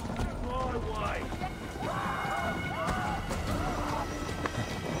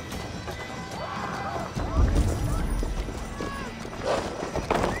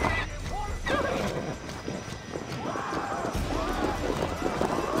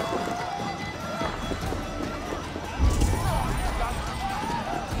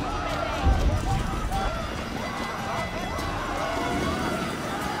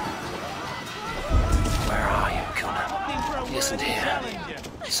 Isn't here.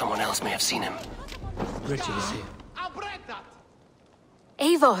 Someone else may have seen him. Richard is here.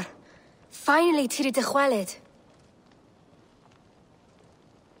 Eivor! Finally, Tiri de Chwaled.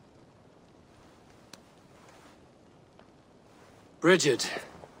 Bridget,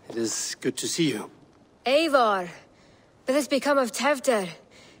 it is good to see you. Eivor! But this become of Tevder.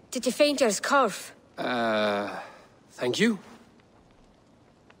 Did you faint your scarf? Thank you.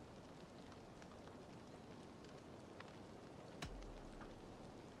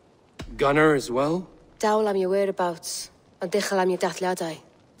 Gunner as well? Dawl am your whereabouts. And dichel am your dathliadai.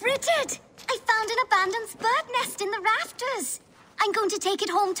 Bridget! I found an abandoned bird nest in the rafters. I'm going to take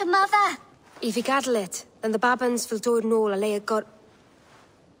it home to Mother. If you gaddle it, then the babans will do no a lay it got.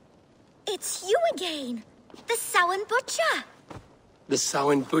 It's you again. The Samhain Butcher. The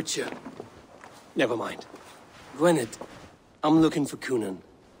Samhain Butcher. Never mind. Gwynedd, I'm looking for Coonan.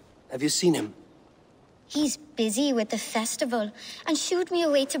 Have you seen him? He's busy with the festival and shooed me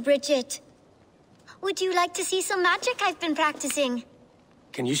away to Bridget. Would you like to see some magic I've been practicing?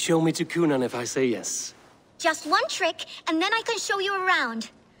 Can you show me to Coonan if I say yes? Just one trick, and then I can show you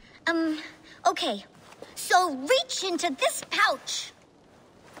around. Okay. So reach into this pouch.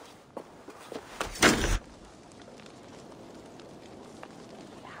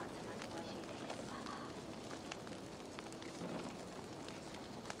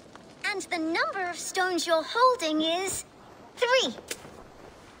 And the number of stones you're holding is 3.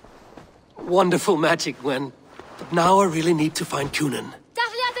 Wonderful magic, Gwen. But now I really need to find Coonan.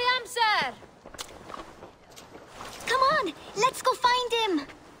 Dathliadai am, sir! Come on, let's go find him.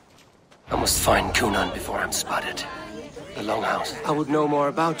 I must find Coonan before I'm spotted. The Longhouse. I would know more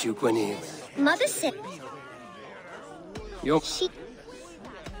about you, Gwenny. Mother said... You're... She...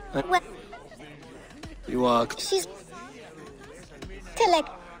 Well... You are... She's... Collect...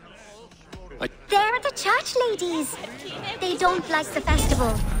 They're the church ladies. They don't like the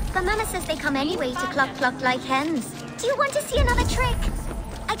festival. But Mama says they come anyway to cluck like hens. Do you want to see another trick?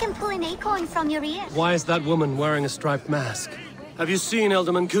 I can pull an acorn from your ear. Why is that woman wearing a striped mask? Have you seen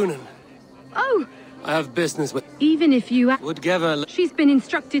Elderman Coonan? Oh! I have business with... Even if you... Would Geva... She's been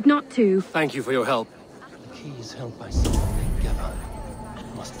instructed not to. Thank you for your help. The key is held by someone named Geva.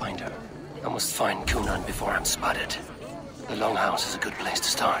 I must find her. I must find Coonan before I'm spotted. The Longhouse is a good place to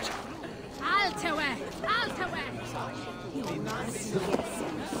start.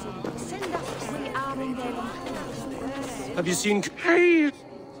 Have you seen... Hey!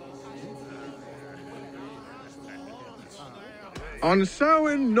 On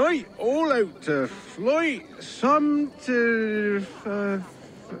Samhain night, all out to fly, some to...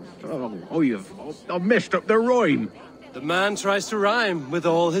 I've messed up the rhyme. The man tries to rhyme with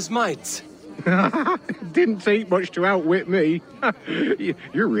all his might. Didn't take much to outwit me.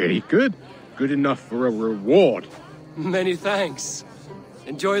 You're really good. Good enough for a reward. Many thanks.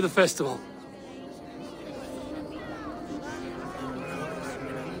 Enjoy the festival.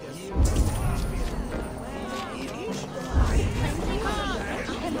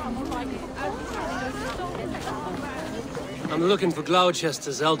 I'm looking for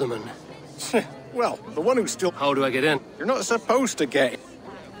Gloucester's Elderman. Well, the one who's still... How do I get in? You're not supposed to get...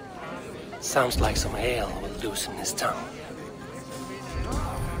 Sounds like some ale will loosen his tongue.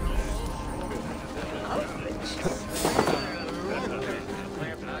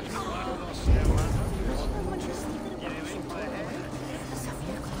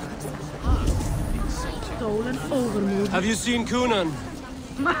 Stolen overmood. Have you seen Coonan?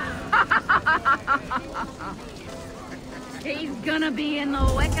 He's gonna be in the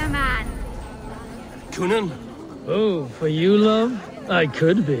Wicker Man. Coonan? Oh, for you, love? I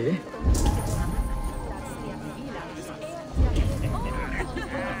could be.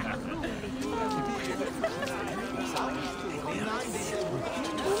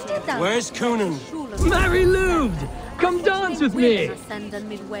 Where's Coonan? Mary Lubed! Come dance with me!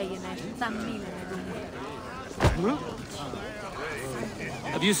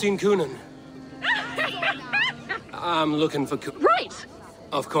 Have you seen Coonan? I'm looking for Coonan. Right!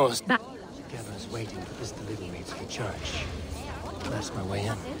 Of course. Geva's waiting for this delivery to the church. That's my way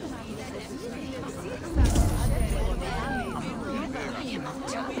in.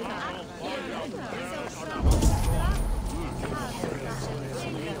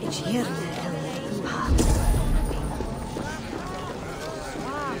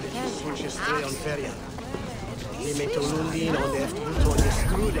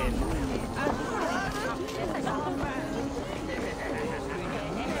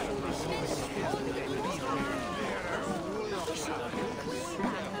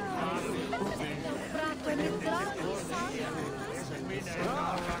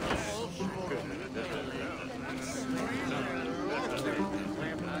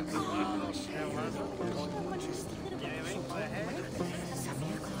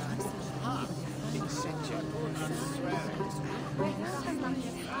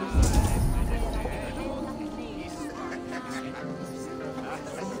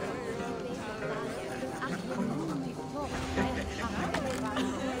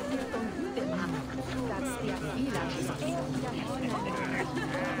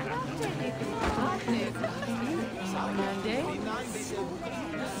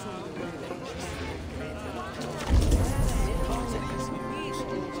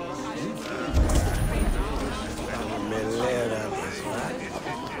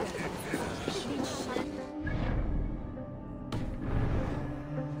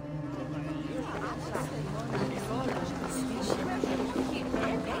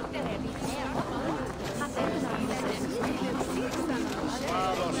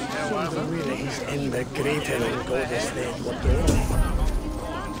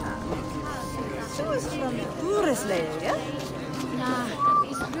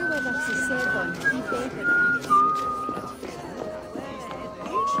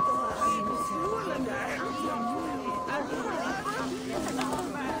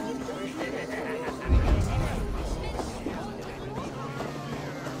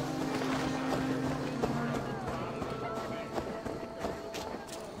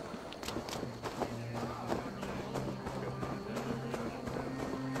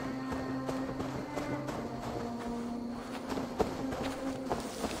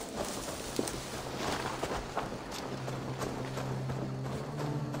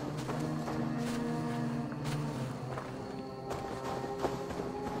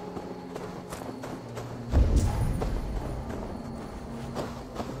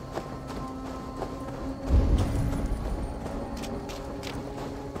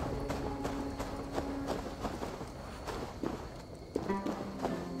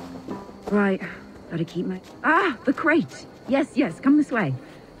 Right. Gotta keep my... Ah! The crate! Yes, yes, come this way.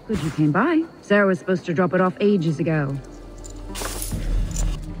 Good you came by. Sarah was supposed to drop it off ages ago.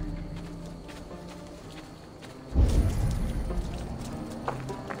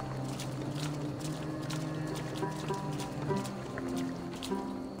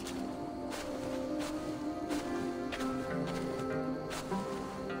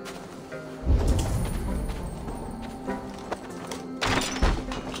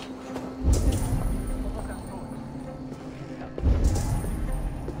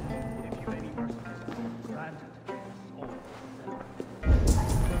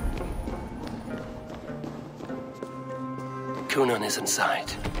 Kunan is inside.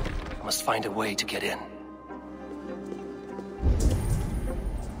 I must find a way to get in.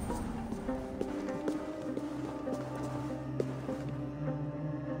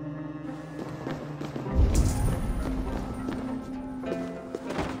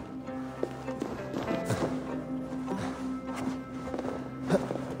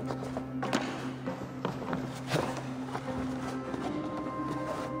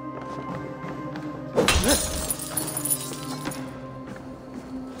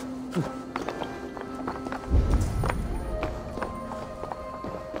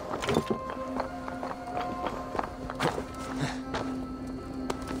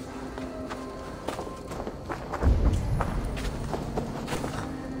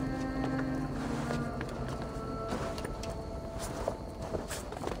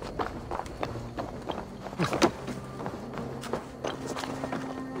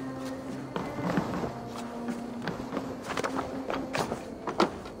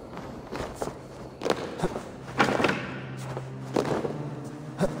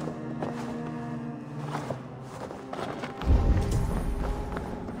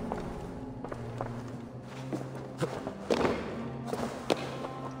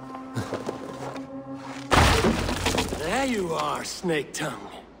 There you are, Snake Tongue.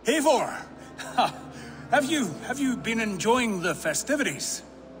 Eivor! Have you been enjoying the festivities?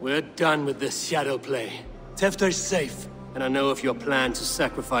 We're done with this shadow play. Tefter's safe, and I know of your plan to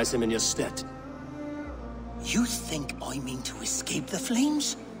sacrifice him in your stead. You think I mean to escape the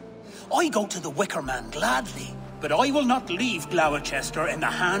flames? I go to the Wicker Man gladly. But I will not leave Gloucester in the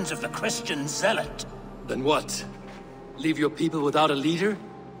hands of the Christian zealot. Then what? Leave your people without a leader?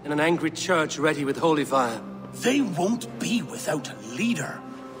 And an angry church ready with holy fire? They won't be without a leader.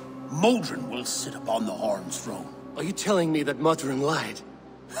 Modron will sit upon the Horn's throne. Are you telling me that Modron lied?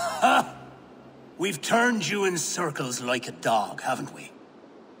 Ha! We've turned you in circles like a dog, haven't we?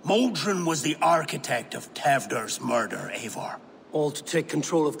 Modron was the architect of Tevder's murder, Eivor. All to take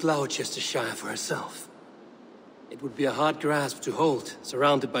control of Gloucestershire for herself. It would be a hard grasp to hold,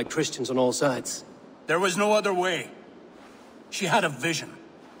 surrounded by Christians on all sides. There was no other way. She had a vision.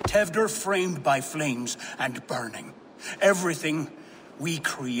 Tevder framed by flames and burning. Everything we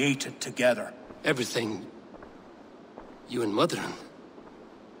created together. Everything? You and Modron?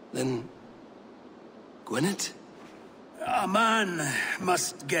 Then... Gwynedd? A man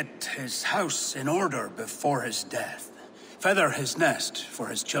must get his house in order before his death. Feather his nest for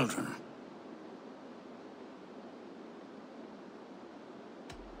his children.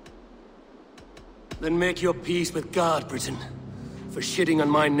 Then make your peace with God, Britain. For shitting on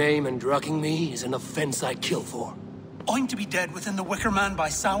my name and drugging me is an offense I kill for. I'm to be dead within the Wicker Man by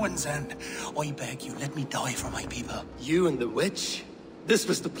Samhain's end. I beg you, let me die for my people. You and the witch? This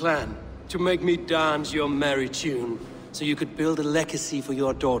was the plan. To make me dance your merry tune, so you could build a legacy for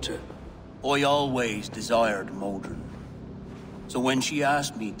your daughter. I always desired Modron. So when she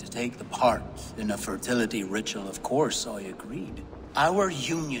asked me to take the part in a fertility ritual, of course I agreed. Our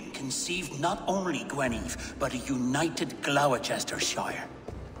union conceived not only Gweneve, but a united Gloucestershire.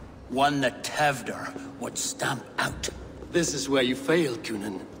 One that Tevder would stamp out. This is where you failed,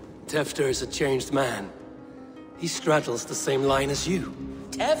 Cunan. Tevder is a changed man. He straddles the same line as you.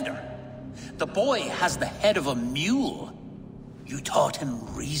 Tevder? The boy has the head of a mule. You taught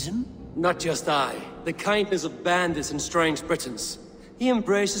him reason? Not just I. The kindness of bandits and strange Britons. He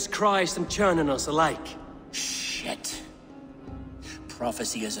embraces Christ and churning us alike. Shit.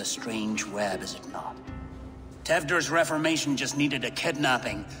 Prophecy is a strange web, is it not? Tevder's reformation just needed a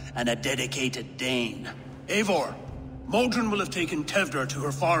kidnapping and a dedicated Dane. Eivor, Modron will have taken Tevder to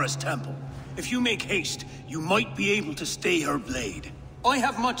her forest temple. If you make haste, you might be able to stay her blade. I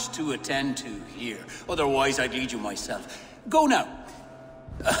have much to attend to here, otherwise I'd lead you myself. Go now.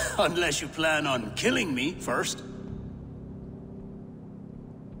 Unless you plan on killing me first.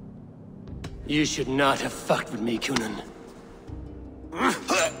 You should not have fucked with me, Cunan.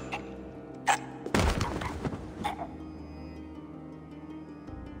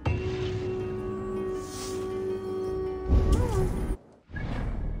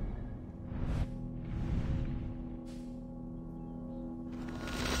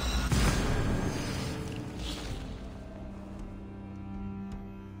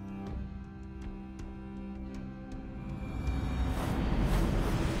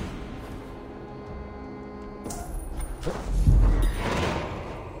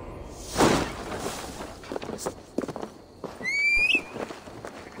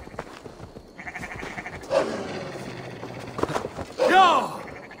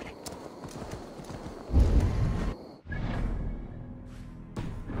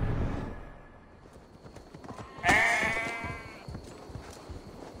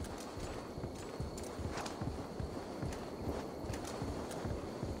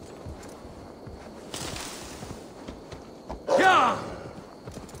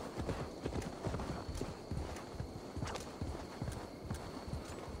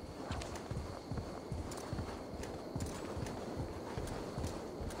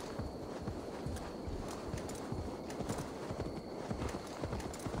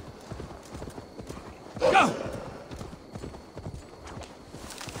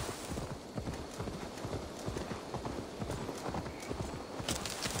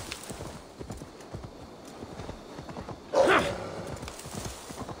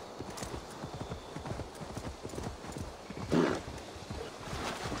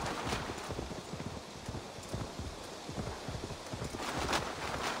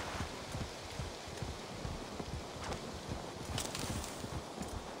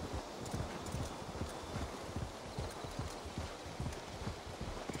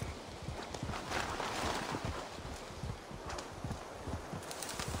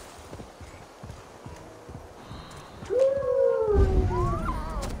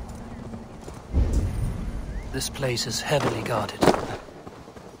 This place is heavily guarded.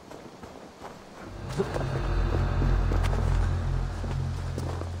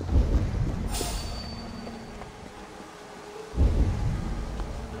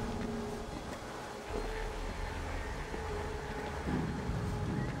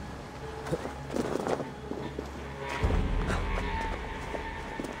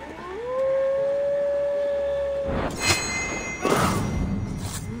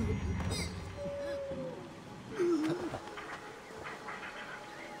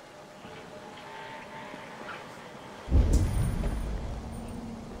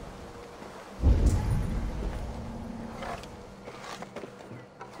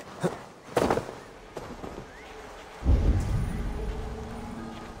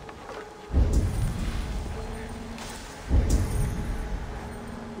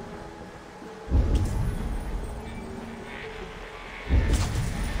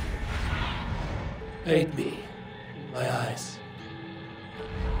 Aid me. My eyes.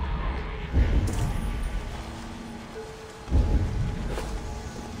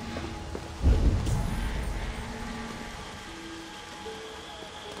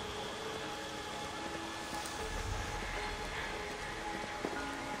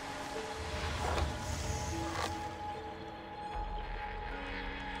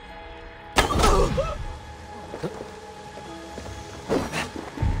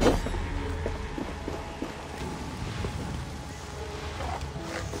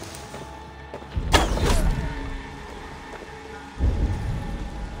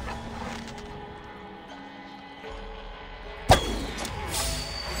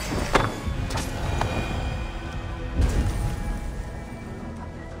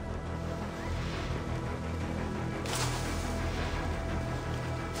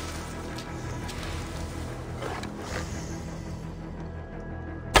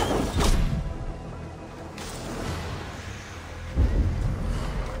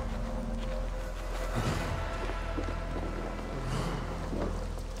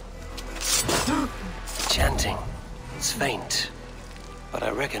 Chanting. It's faint, but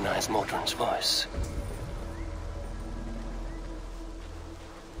I recognize Mordrin's voice.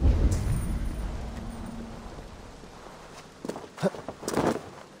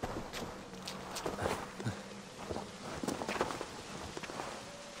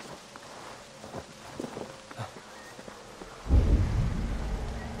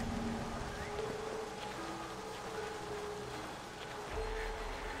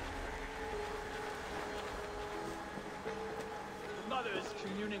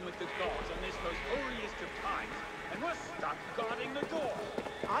 Communing with the gods on this most holiest of times, and we're stuck guarding the door.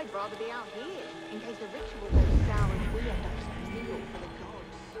 I'd rather be out here, in case the ritual goes sour and we end up as a meal for the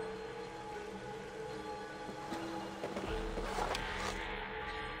gods.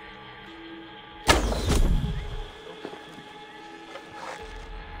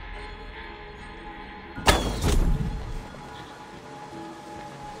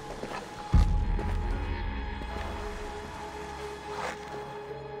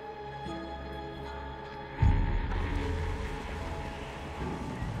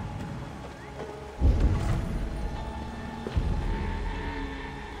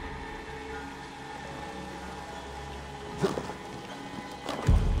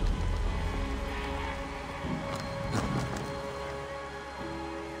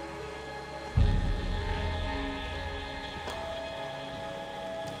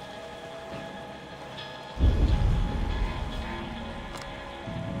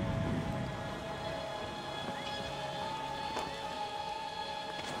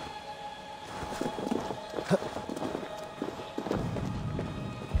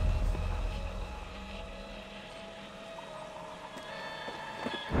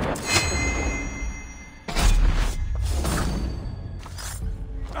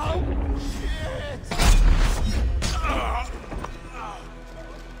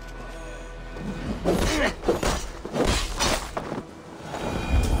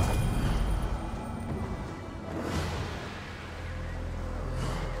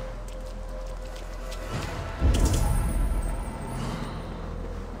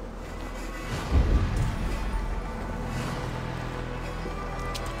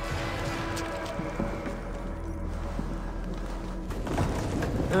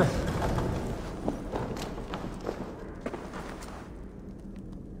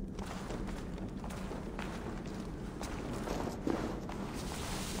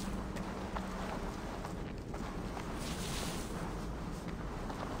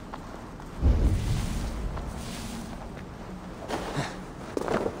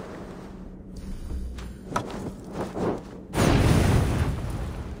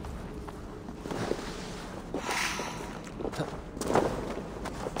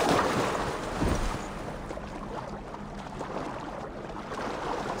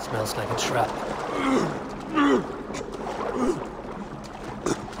 Smells like a trap.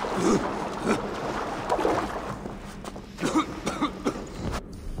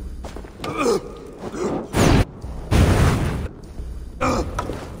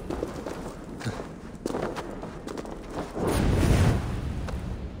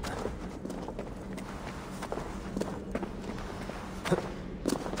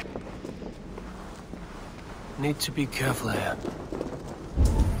 Need to be careful here.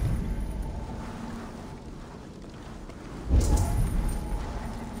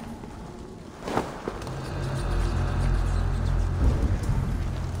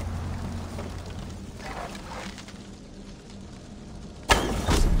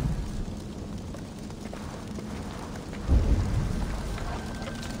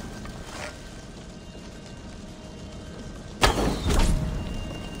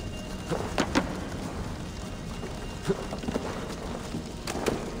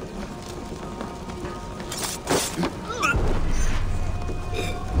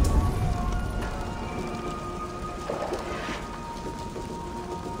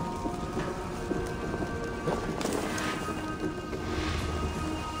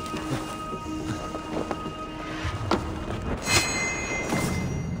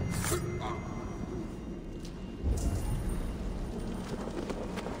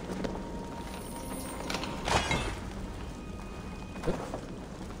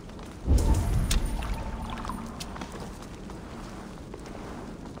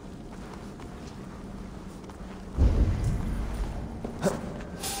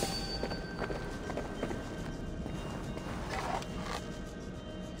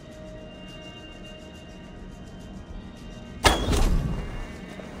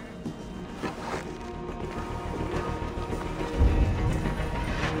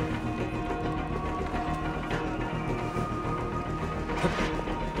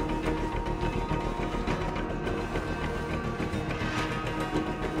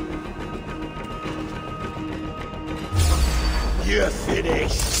 You're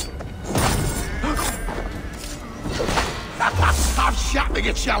finished. I've shot me,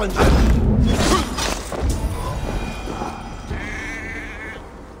 your challenger.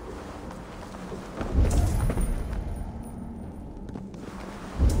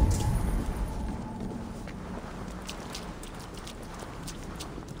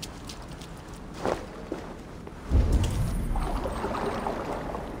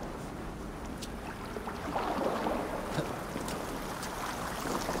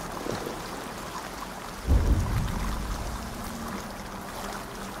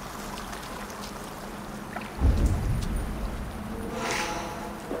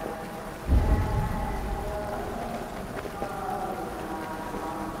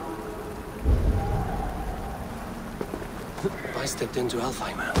 I stepped into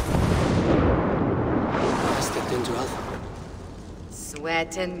Alfheim. I stepped into Alfheim.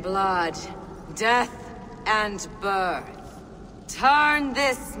 Sweat and blood, death and birth. Turn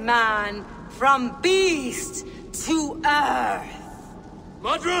this man from beast to earth.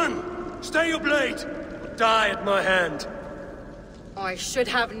 Modron! Stay your blade! Or die at my hand. I should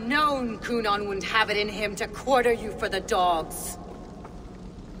have known Kunon wouldn't have it in him to quarter you for the dogs.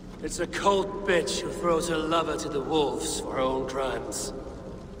 It's a cold bitch who throws her lover to the wolves for her own crimes.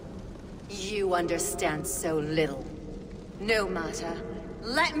 You understand so little. No matter.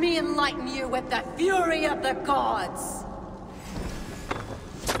 Let me enlighten you with the fury of the gods!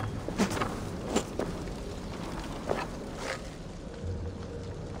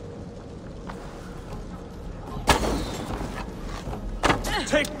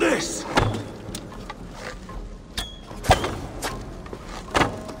 Take this!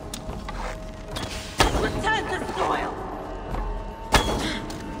 Return the soil!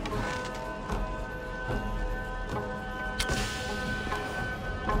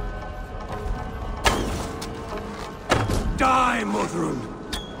 Die, Modron!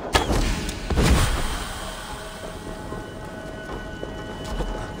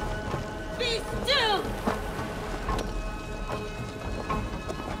 Be still!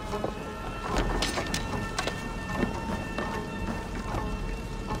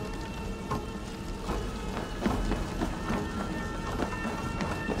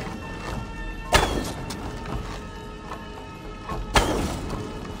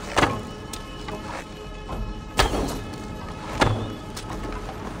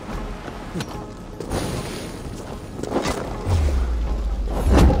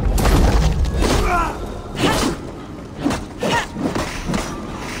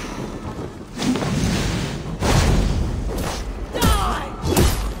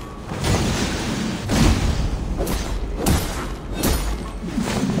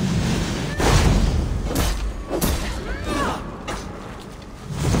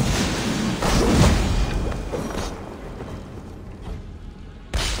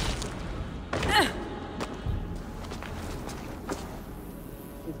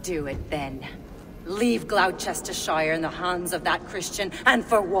 Do it then. Leave Gloucestershire in the hands of that Christian, and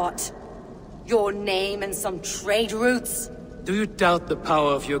for what? Your name and some trade routes? Do you doubt the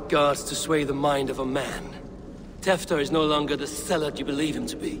power of your gods to sway the mind of a man? Tefter is no longer the zealot you believe him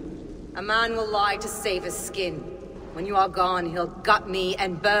to be. A man will lie to save his skin. When you are gone, he'll gut me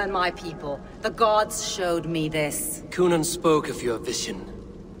and burn my people. The gods showed me this. Kunon spoke of your vision.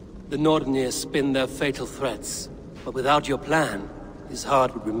 The Nordenir spin their fatal threats, but without your plan, his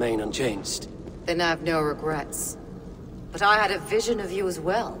heart would remain unchanged. Then I have no regrets. But I had a vision of you as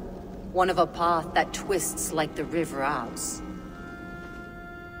well. One of a path that twists like the river Ouse.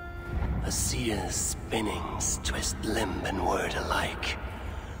 A seer's spinnings twist limb and word alike.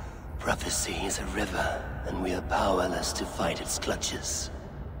 Prophecy is a river, and we are powerless to fight its clutches.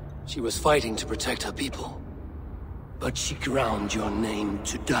 She was fighting to protect her people. But she ground your name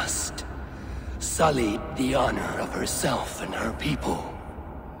to dust. Sullied the honor of herself and her people.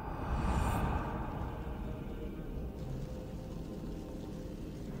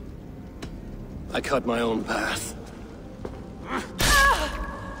 I cut my own path.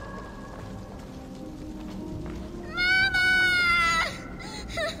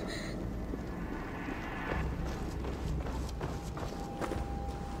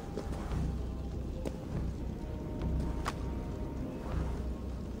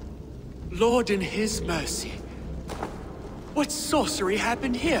 Lord in his mercy. What sorcery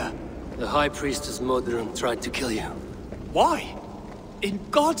happened here? The High Priestess Modron tried to kill you. Why? In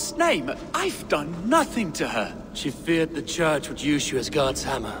God's name, I've done nothing to her. She feared the Church would use you as God's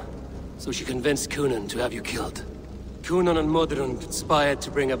hammer, so she convinced Kunon to have you killed. Kunon and Modron conspired to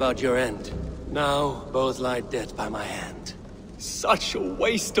bring about your end. Now, both lie dead by my hand. Such a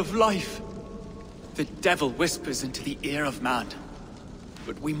waste of life. The devil whispers into the ear of man.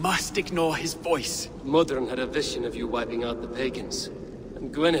 But we must ignore his voice. Modron had a vision of you wiping out the pagans.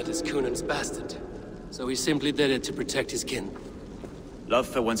 And Gwynedd is Cunan's bastard. So he simply did it to protect his kin. Love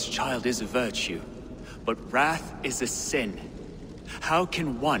for one's child is a virtue, but wrath is a sin. How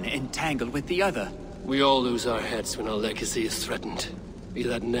can one entangle with the other? We all lose our heads when our legacy is threatened. Be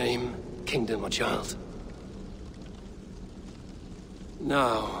that name, kingdom, or child.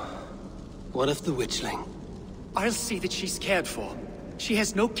 Now, what of the witchling? I'll see that she's cared for. She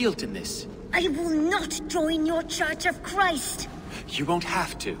has no guilt in this. I will not join your Church of Christ. You won't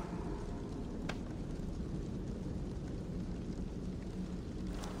have to.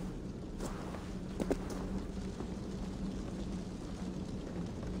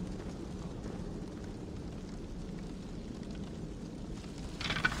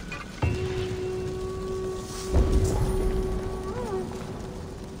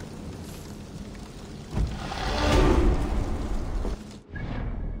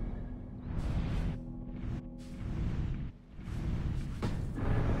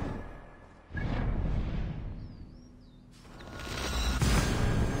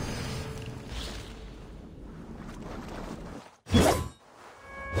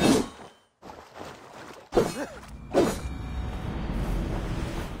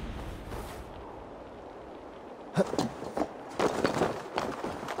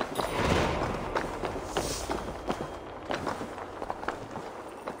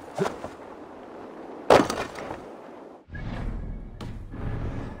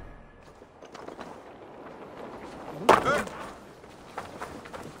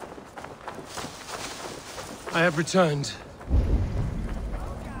 I have returned.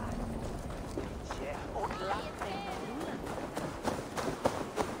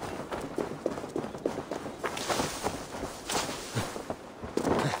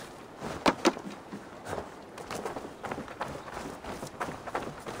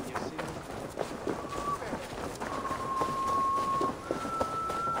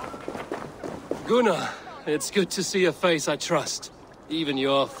 Gunnar, it's good to see a face I trust. Even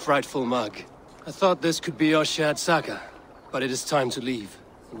your frightful mug. I thought this could be our shared saga, but it is time to leave.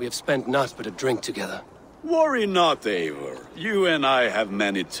 We have spent naught but a drink together. Worry not, Eivor. You and I have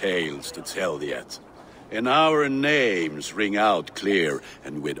many tales to tell yet. And our names ring out clear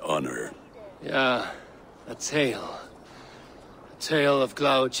and with honor. Yeah, a tale. A tale of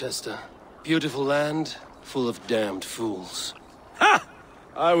Gloucester. Beautiful land, full of damned fools. Ha!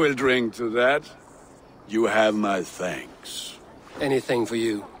 I will drink to that. You have my thanks. Anything for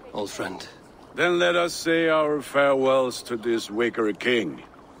you, old friend. Then let us say our farewells to this wicker king,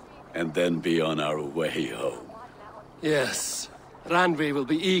 and then be on our way home. Yes, Randvi will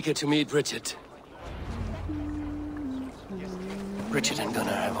be eager to meet Richard. Richard and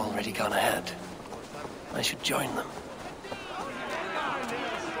Gunnar have already gone ahead. I should join them.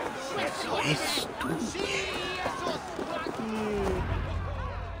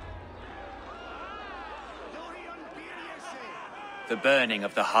 The burning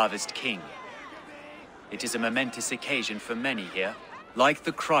of the Harvest King. It is a momentous occasion for many here. Like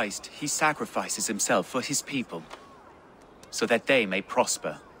the Christ, he sacrifices himself for his people, so that they may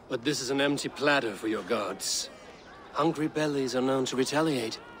prosper. But this is an empty platter for your gods. Hungry bellies are known to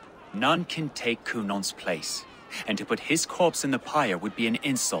retaliate. None can take Cunan's place, and to put his corpse in the pyre would be an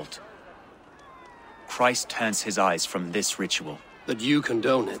insult. Christ turns his eyes from this ritual. But you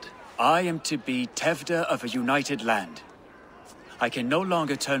condone it. I am to be Tevda of a united land. I can no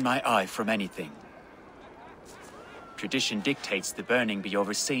longer turn my eye from anything. Tradition dictates the burning be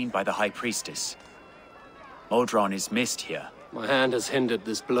overseen by the High Priestess. Modron is missed here. My hand has hindered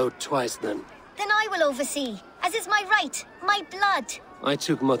this blow twice, then. Then I will oversee, as is my right, my blood. I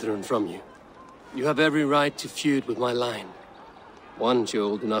took Modron from you. You have every right to feud with my line. Once you're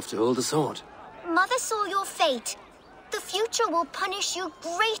old enough to hold a sword. Mother saw your fate. The future will punish you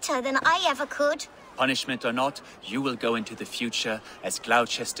greater than I ever could. Punishment or not, you will go into the future as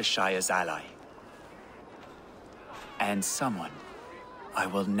Gloucestershire's ally. And someone I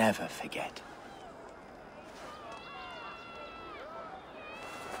will never forget.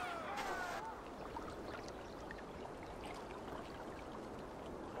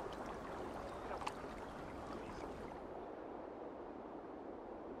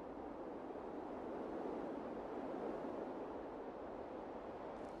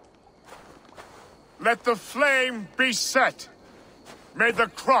 Let the flame be set. May the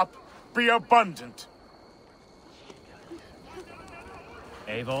crop be abundant.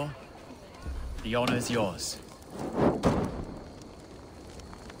 Eivor, the honor is yours.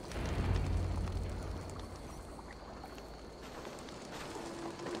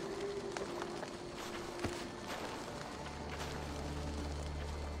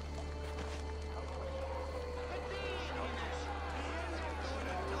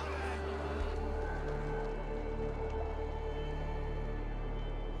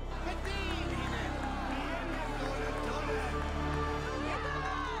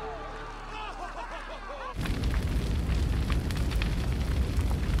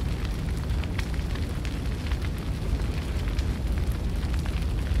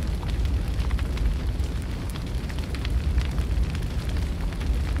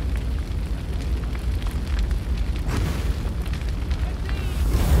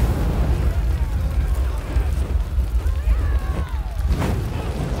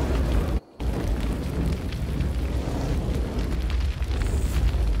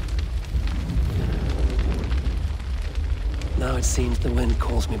 it seems the wind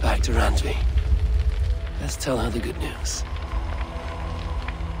calls me back to Randvi. Let's tell her the good news.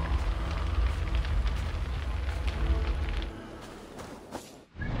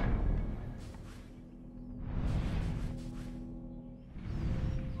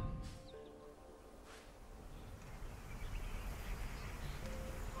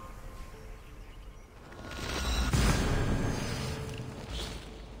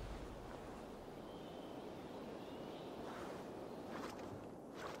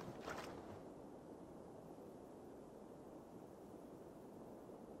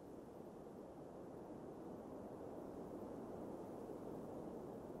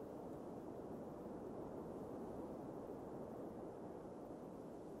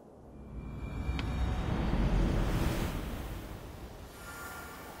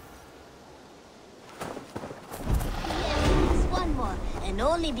 And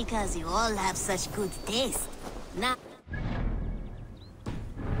only because you all have such good taste. Now,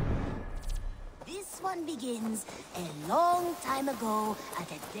 this one begins a long time ago at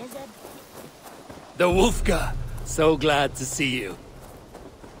a desert. The Wolfka! So glad to see you.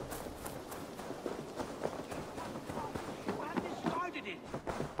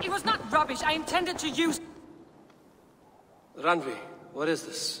 It was not rubbish. I intended to use... Randvi, what is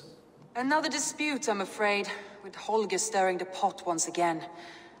this? Another dispute, I'm afraid, with Holger stirring the pot once again.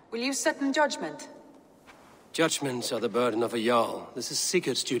 Will you set in judgment? Judgments are the burden of a Jarl. This is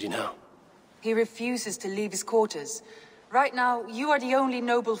Sigurd's duty now. He refuses to leave his quarters. Right now, you are the only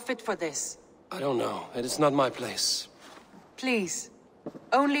noble fit for this. I don't know. It is not my place. Please.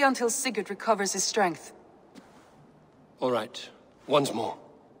 Only until Sigurd recovers his strength. All right. Once more.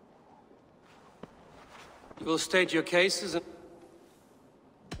 You will state your cases and...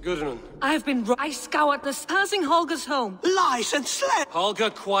 Gudrun. I have been I scoured the passing Holger's home. Lies and slander!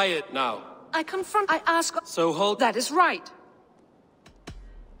 Holger, quiet now. I ask... So Holger... That is right.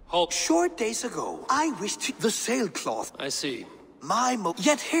 Holger... Short days ago, I wished the sailcloth. I see.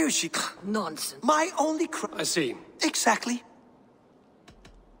 Yet here she... Nonsense. My only I see. Exactly.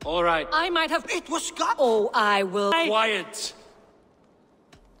 All right. I might have... It was God... Oh, I will... Quiet!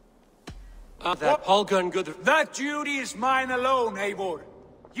 That Holger and Gudrun... That duty is mine alone, Eivor.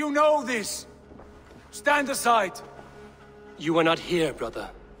 You know this. Stand aside. You were not here, brother.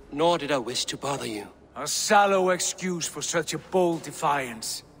 Nor did I wish to bother you. A sallow excuse for such a bold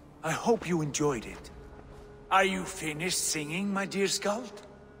defiance. I hope you enjoyed it. Are you finished singing, my dear Skald?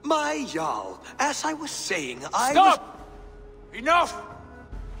 My Jarl, as I was saying, Stop! Enough!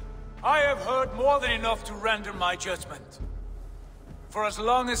 I have heard more than enough to render my judgment. For as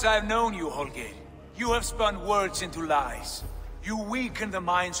long as I've known you, Holger, you have spun words into lies. You weaken the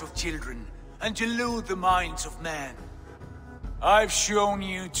minds of children, and delude the minds of men. I've shown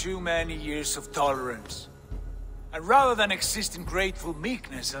you too many years of tolerance. And rather than exist in grateful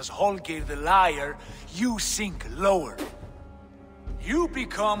meekness as Holger the liar, you sink lower. You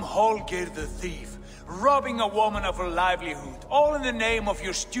become Holger the thief, robbing a woman of her livelihood, all in the name of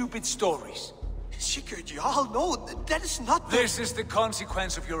your stupid stories. Sigurd, you all know that is not the... This is the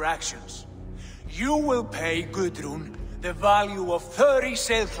consequence of your actions. You will pay Gudrun the value of 30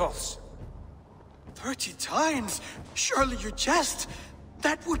 sailcloths. 30 times? Surely you jest.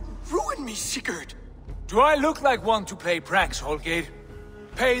 That would ruin me, Sigurd. Do I look like one to play pranks, Holger?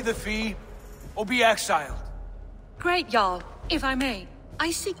 Pay the fee, or be exiled. Great, Jarl. If I may,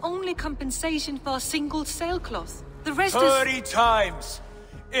 I seek only compensation for a single sailcloth. The rest 30 times!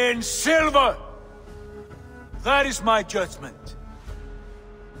 In silver! That is my judgment.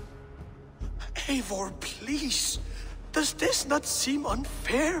 Eivor, please. Does this not seem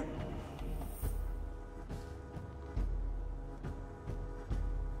unfair?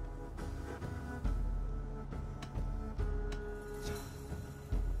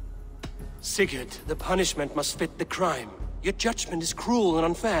 Sigurd, the punishment must fit the crime. Your judgment is cruel and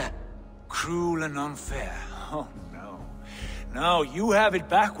unfair. Cruel and unfair? Oh, no. No, you have it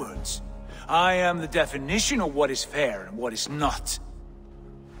backwards. I am the definition of what is fair and what is not.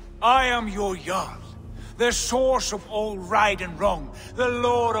 I am your Jarl, the source of all right and wrong, the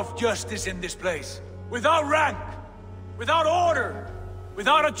lord of justice in this place. Without rank, without order,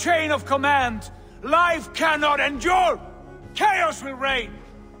 without a chain of command, life cannot endure. Chaos will reign.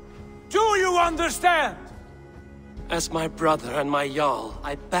 Do you understand? As my brother and my Jarl,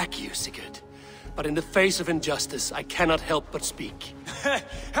 I back you, Sigurd. But in the face of injustice, I cannot help but speak.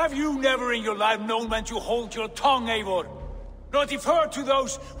 Have you never in your life known when to hold your tongue, Eivor? Not defer to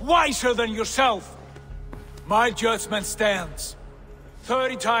those wiser than yourself. My judgment stands.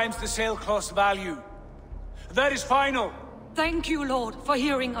 30 times the sailcloth's value. That is final. Thank you, Lord, for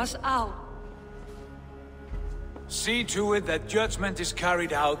hearing us out. See to it that judgment is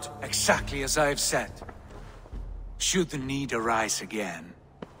carried out exactly as I have said. Should the need arise again,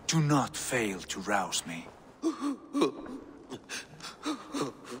 do not fail to rouse me.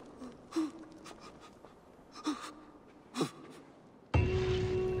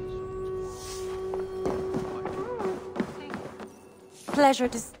 Pleasure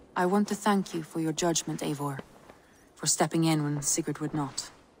to... I want to thank you for your judgment, Eivor. For stepping in when Sigurd would not,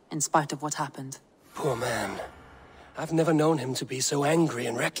 in spite of what happened. Poor man. I've never known him to be so angry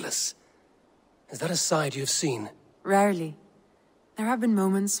and reckless. Is that a side you've seen? Rarely. There have been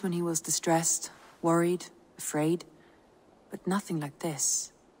moments when he was distressed, worried, afraid. But nothing like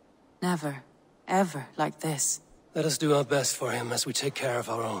this. Never, ever like this. Let us do our best for him as we take care of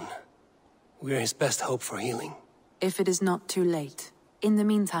our own. We're his best hope for healing. If it is not too late. In the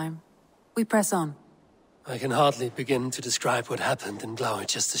meantime, we press on. I can hardly begin to describe what happened in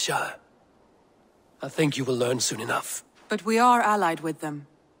Gloucestershire. I think you will learn soon enough. But we are allied with them.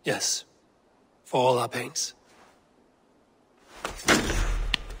 Yes. For all our pains.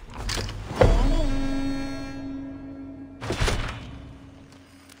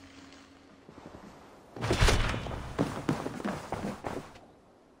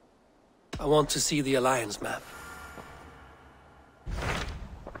 I want to see the Alliance map.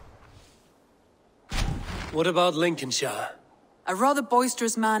 What about Lincolnshire? A rather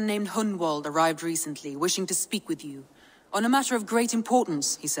boisterous man named Hunwald arrived recently, wishing to speak with you. On a matter of great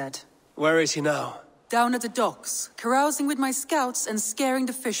importance, he said. Where is he now? Down at the docks, carousing with my scouts and scaring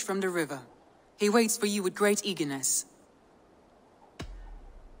the fish from the river. He waits for you with great eagerness.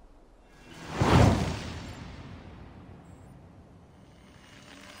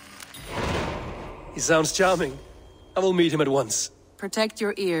 He sounds charming. I will meet him at once. Protect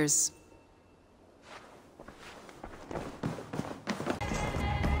your ears.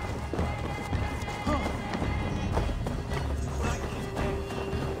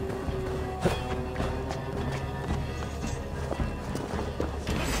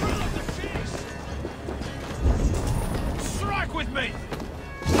 Strike with me!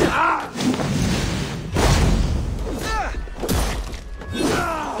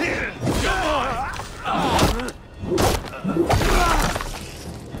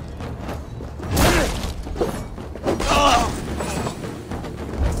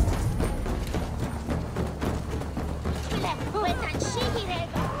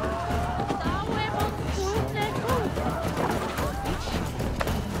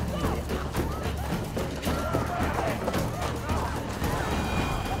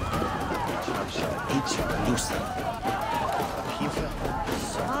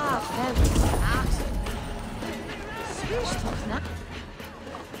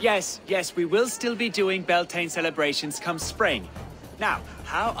 Yes, we will still be doing Beltane celebrations come spring. Now,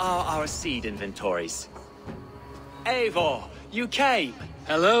 how are our seed inventories? Eivor, you came!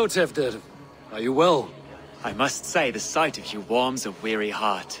 Hello, Tefder. Are you well? I must say, the sight of you warms a weary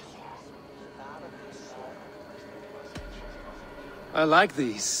heart. I like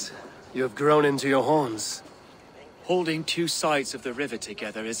these. You have grown into your horns. Holding two sides of the river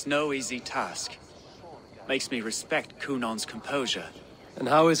together is no easy task. Makes me respect Cunon's composure. And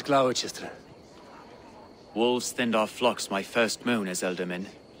how is Gloucester? Wolves thinned our flocks my first moon as Elderman.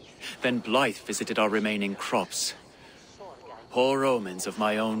 Then Blythe visited our remaining crops. Poor omens of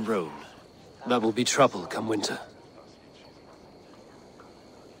my own rule. That will be trouble come winter.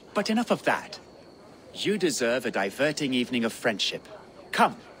 But enough of that. You deserve a diverting evening of friendship.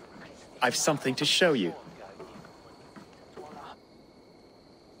 Come, I've something to show you.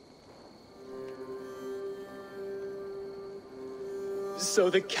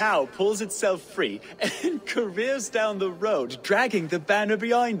 So the cow pulls itself free and careers down the road, dragging the banner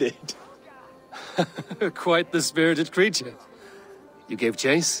behind it. Quite the spirited creature. You gave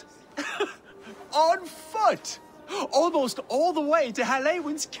chase? On foot! Almost all the way to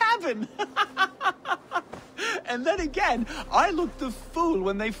Halewin's cabin! And then again, I looked the fool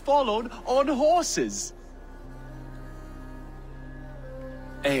when they followed on horses.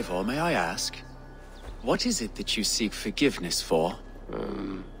 Eivor, may I ask, what is it that you seek forgiveness for?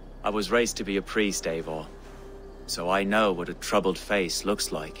 I was raised to be a priest, Eivor, so I know what a troubled face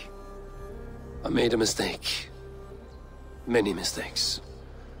looks like. I made a mistake. Many mistakes.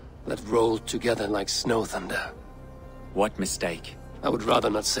 That rolled together like snow thunder. What mistake? I would rather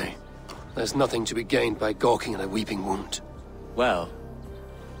not say. There's nothing to be gained by gawking at a weeping wound. Well,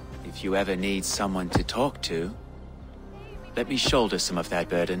 if you ever need someone to talk to, let me shoulder some of that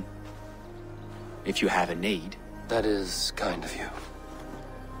burden. If you have a need. That is kind of you.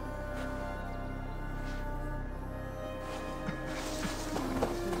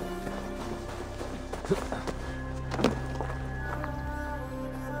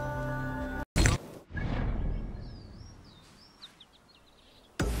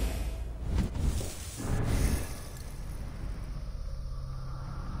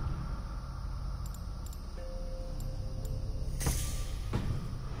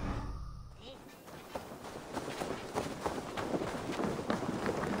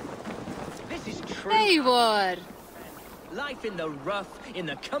 Eivor! Life in the rough, in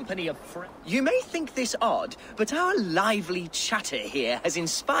the company of friends. You may think this odd, but our lively chatter here has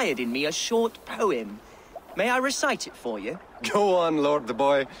inspired in me a short poem. May I recite it for you? Go on, Lord the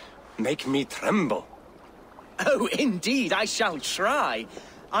Boy. Make me tremble. Oh, indeed, I shall try.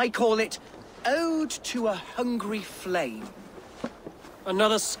 I call it Ode to a Hungry Flame.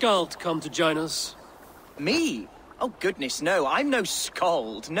 Another skald come to join us? Me? Oh, goodness, no. I'm no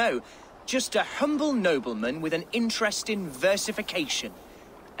skald, no. Just a humble nobleman with an interest in versification.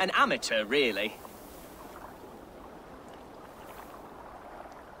 An amateur, really.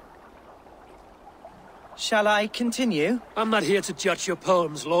 Shall I continue? I'm not here to judge your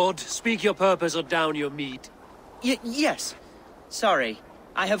poems, Lord. Speak your purpose or down your meat. Yes. Sorry.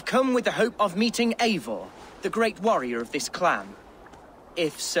 I have come with the hope of meeting Eivor, the great warrior of this clan.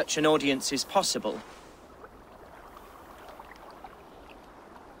 If such an audience is possible.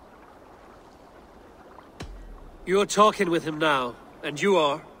 You're talking with him now, and you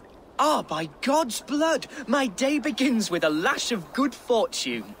are? Ah, by God's blood! My day begins with a lash of good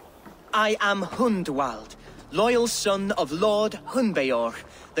fortune. I am Hundwald, loyal son of Lord Hunbeor,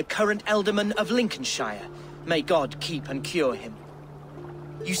 the current Ealdorman of Lincolnshire. May God keep and cure him.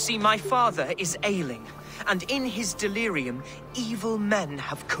 You see, my father is ailing, and in his delirium, evil men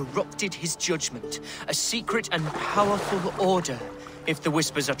have corrupted his judgment. A secret and powerful order, if the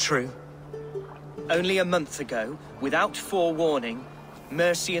whispers are true. Only a month ago, without forewarning,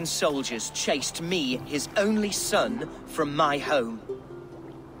 Mercian soldiers chased me, his only son, from my home.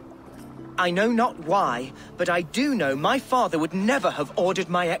 I know not why, but I do know my father would never have ordered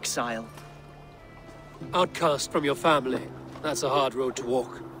my exile. Outcast from your family. That's a hard road to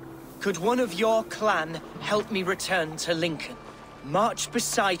walk. Could one of your clan help me return to Lincoln? March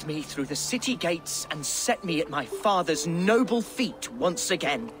beside me through the city gates and set me at my father's noble feet once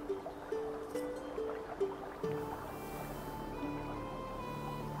again.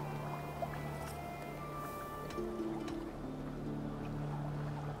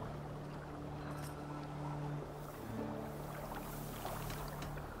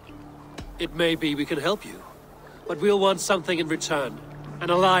 It may be we can help you, but we'll want something in return.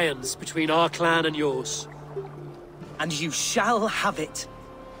 An alliance between our clan and yours. And you shall have it.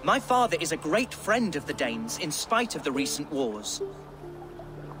 My father is a great friend of the Danes, in spite of the recent wars.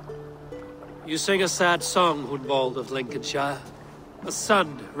 You sing a sad song, Hundwald of Lincolnshire. A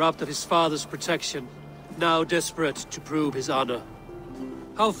son robbed of his father's protection, now desperate to prove his honor.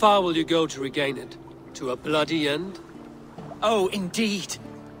 How far will you go to regain it? To a bloody end? Oh, indeed.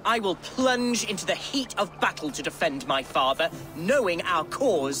 I will plunge into the heat of battle to defend my father, knowing our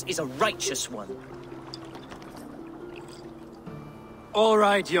cause is a righteous one. All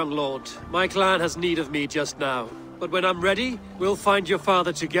right, young lord. My clan has need of me just now. But when I'm ready, we'll find your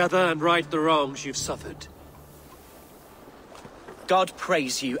father together and right the wrongs you've suffered. God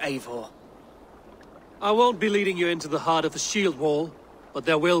praise you, Eivor. I won't be leading you into the heart of the shield wall, but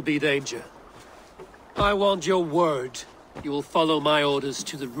there will be danger. I want your word. You will follow my orders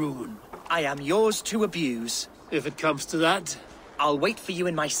to the ruin. I am yours to abuse. If it comes to that. I'll wait for you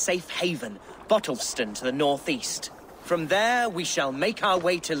in my safe haven, Bottleston to the northeast. From there, we shall make our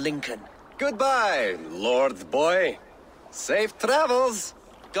way to Lincoln. Goodbye, Lord Boy. Safe travels.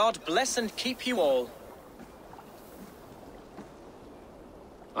 God bless and keep you all.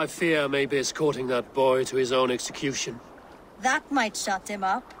 I fear I may be escorting that boy to his own execution. That might shut him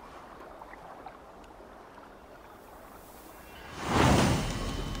up.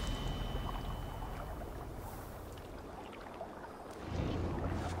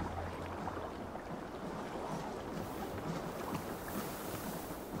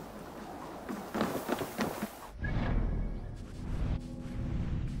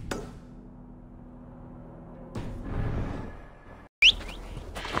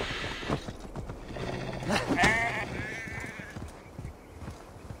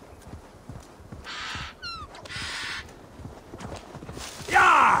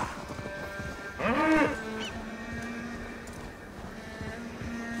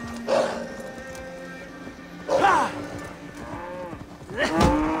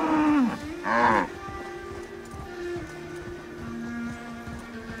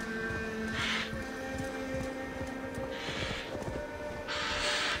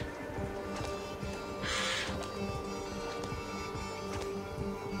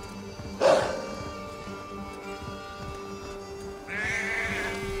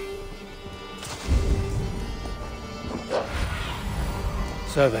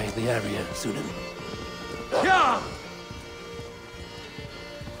 Survey the area, Sunan. Yeah!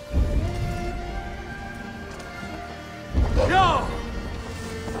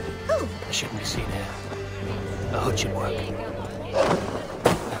 shouldn't be seen here. A hood should work.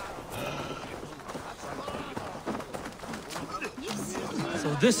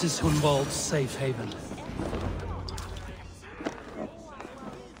 So this is Hunwald's safe haven.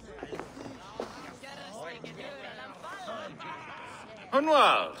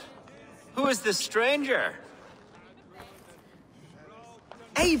 Hunwald, who is this stranger?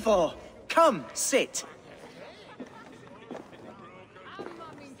 Eivor, come, sit.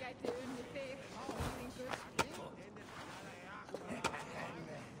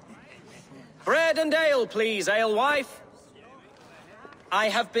 Bread and ale, please, alewife. I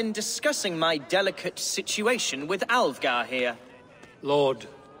have been discussing my delicate situation with Alvgar here. Lord.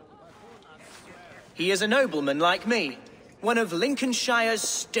 He is a nobleman like me, one of Lincolnshire's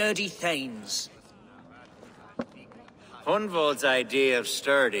sturdy thanes. Hunwald's idea of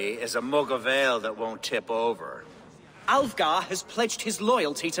sturdy is a mug of ale that won't tip over. Alvgar has pledged his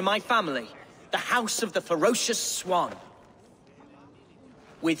loyalty to my family, the House of the Ferocious Swan.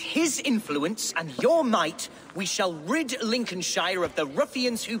 With his influence and your might, we shall rid Lincolnshire of the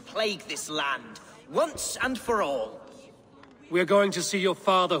ruffians who plague this land, once and for all. We're going to see your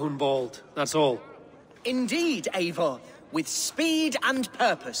father, Hunwald. That's all. Indeed, Eivor. With speed and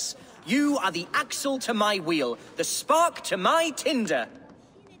purpose. You are the axle to my wheel, the spark to my tinder.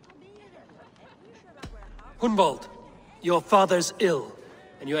 Hunwald, your father's ill,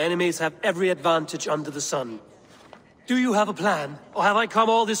 and your enemies have every advantage under the sun. Do you have a plan, or have I come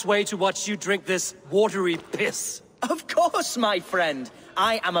all this way to watch you drink this watery piss? Of course, my friend.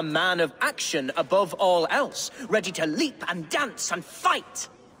 I am a man of action above all else, ready to leap and dance and fight.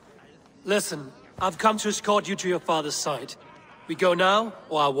 Listen, I've come to escort you to your father's side. We go now,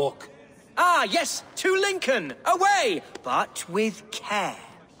 or I walk? Ah, yes, to Lincoln! Away! But with care.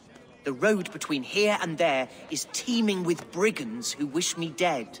 The road between here and there is teeming with brigands who wish me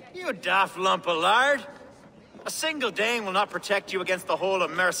dead. You daft lump of lard! A single Dane will not protect you against the whole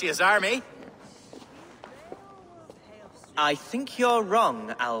of Mercia's army. I think you're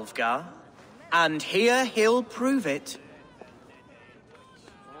wrong, Alvgar. And here he'll prove it.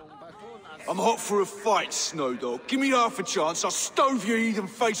 I'm hot for a fight, Snowdog. Give me half a chance, I'll stove your heathen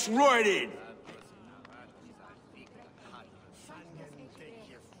face right in!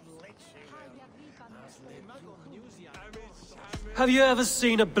 Have you ever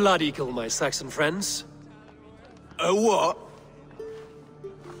seen a blood eagle, my Saxon friends? A what?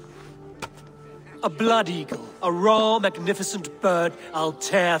 A blood eagle. A raw, magnificent bird I'll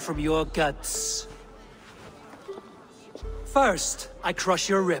tear from your guts. First, I crush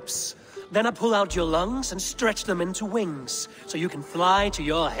your ribs. Then I pull out your lungs and stretch them into wings, so you can fly to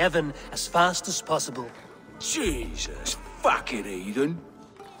your heaven as fast as possible. Jesus fucking heathen.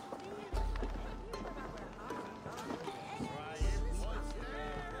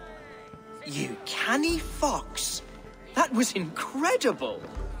 You canny fox. That was incredible.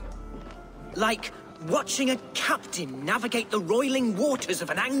 Like watching a captain navigate the roiling waters of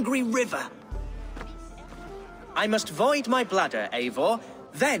an angry river. I must void my bladder, Eivor.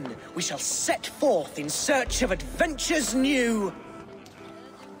 Then we shall set forth in search of adventures new.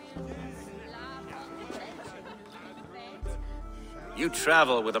 You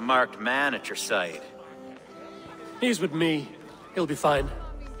travel with a marked man at your side. He's with me. He'll be fine.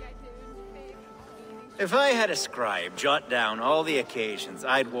 If I had a scribe jot down all the occasions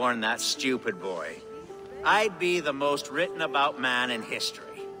I'd warn that stupid boy, I'd be the most written about man in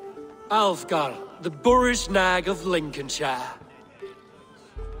history. Alvgar, the boorish nag of Lincolnshire.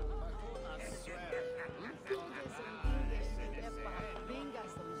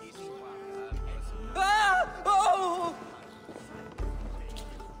 Ah! Oh!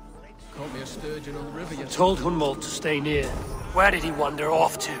 Caught me a sturgeon on the river. You told Hunwald to stay near. Where did he wander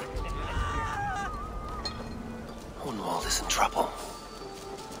off to? Hunwald is in trouble.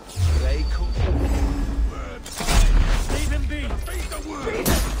 They come. Leave him be! Feed the word!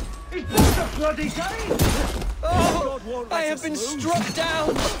 He's the bloody game! Oh! I have been struck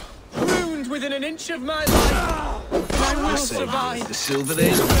down! Ruined within an inch of my life! But I will survive! The silver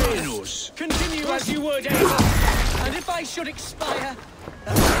there's paying us. Continue as you would, Eivor! And if I should expire,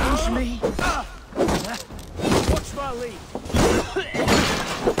 avenge me! Watch my lead!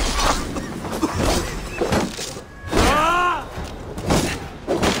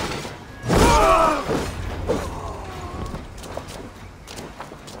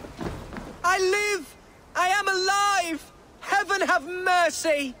 I live! I am alive! Heaven have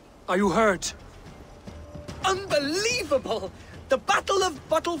mercy! Are you hurt? Unbelievable! The Battle of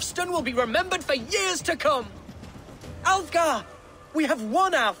Bottleston will be remembered for years to come! Alvgar, we have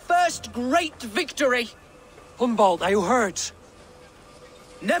won our first great victory! Hunwald, are you hurt?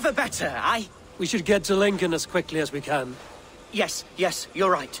 Never better, aye? We should get to Lincoln as quickly as we can. Yes,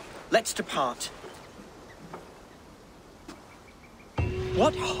 you're right. Let's depart.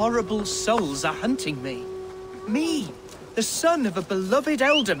 What horrible souls are hunting me? Me, the son of a beloved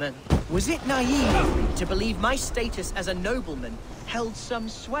elderman. Was it naive to believe my status as a nobleman held some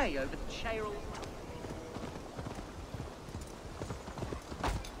sway over the Cheryl?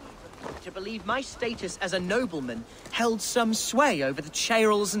 To believe my status as a nobleman held some sway over the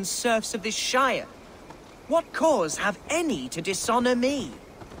Cheryls and serfs of this shire? What cause have any to dishonor me?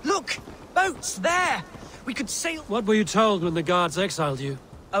 Look! Boats there! We could sail— What were you told when the guards exiled you?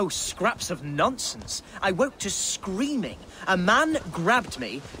 Oh, scraps of nonsense. I woke to screaming. A man grabbed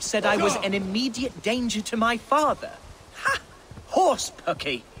me, said I was an immediate danger to my father. Ha!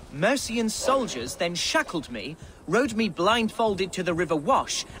 Horse-pucky! Mercian soldiers then shackled me, rode me blindfolded to the River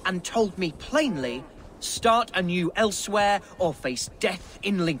Wash, and told me plainly, start anew elsewhere or face death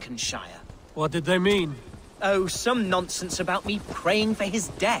in Lincolnshire. What did they mean? Oh, some nonsense about me praying for his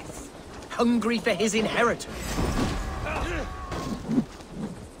death. Hungry for his inheritance.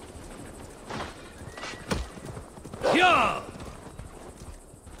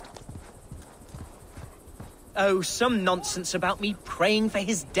 Oh, some nonsense about me praying for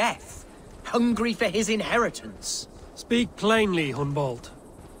his death. Hungry for his inheritance. Speak plainly, Hunbolt.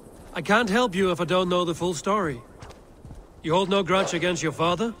 I can't help you if I don't know the full story. You hold no grudge against your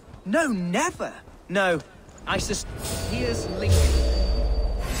father? No, never. No, here's Lincoln.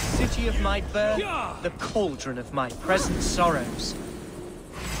 The city of my birth, the cauldron of my present sorrows.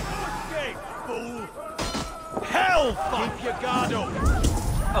 Hell! Keep your guard up!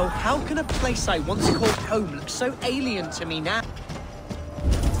 Oh, how can a place I once called home look so alien to me now?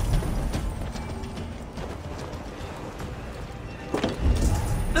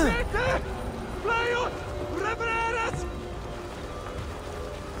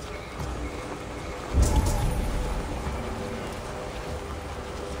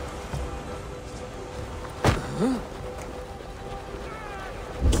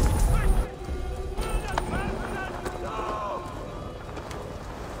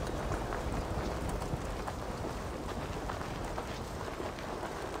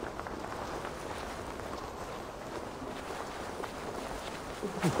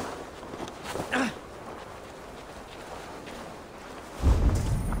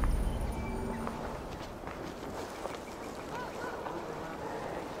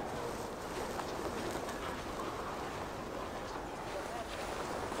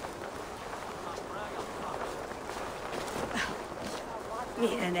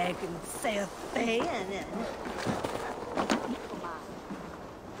 And I can say a thing.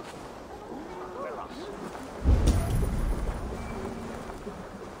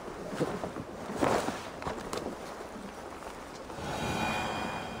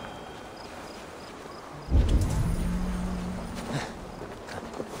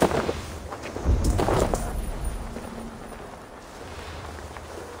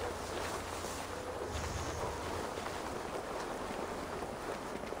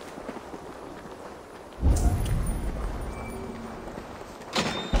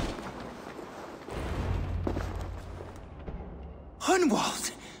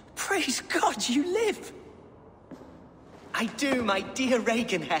 Hunwald! Praise God you live! I do, my dear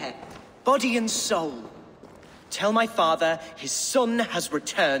Reaganhair. Body and soul. Tell my father his son has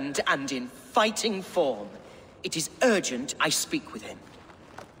returned and in fighting form. It is urgent I speak with him.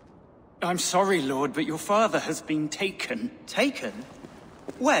 I'm sorry, Lord, but your father has been taken. Taken?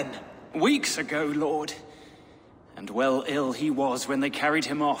 When? Weeks ago, Lord. And well ill he was when they carried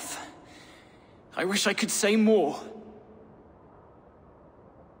him off. I wish I could say more.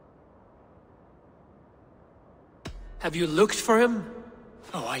 Have you looked for him?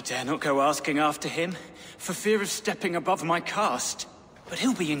 Oh, I dare not go asking after him, for fear of stepping above my caste. But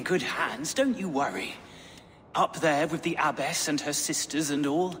he'll be in good hands, don't you worry. Up there with the abbess and her sisters and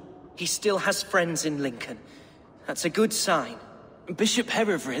all. He still has friends in Lincoln. That's a good sign. Bishop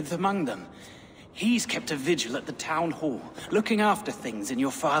Herefrith among them. He's kept a vigil at the town hall, looking after things in your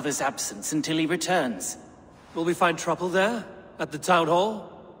father's absence until he returns. Will we find trouble there? At the town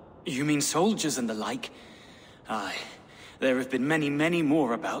hall? You mean soldiers and the like? Aye. There have been many, many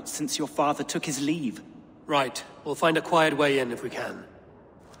more about since your father took his leave. Right. We'll find a quiet way in if we can.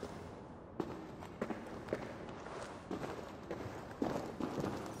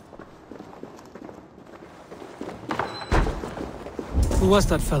 Who was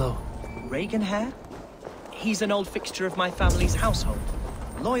that fellow? Reaganhair? He's an old fixture of my family's household.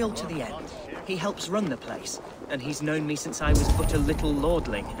 Loyal to the end. He helps run the place, and he's known me since I was but a little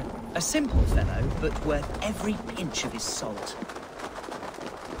lordling. A simple fellow, but worth every pinch of his salt.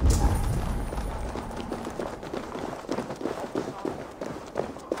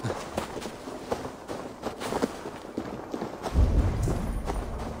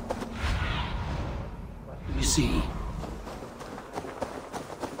 see.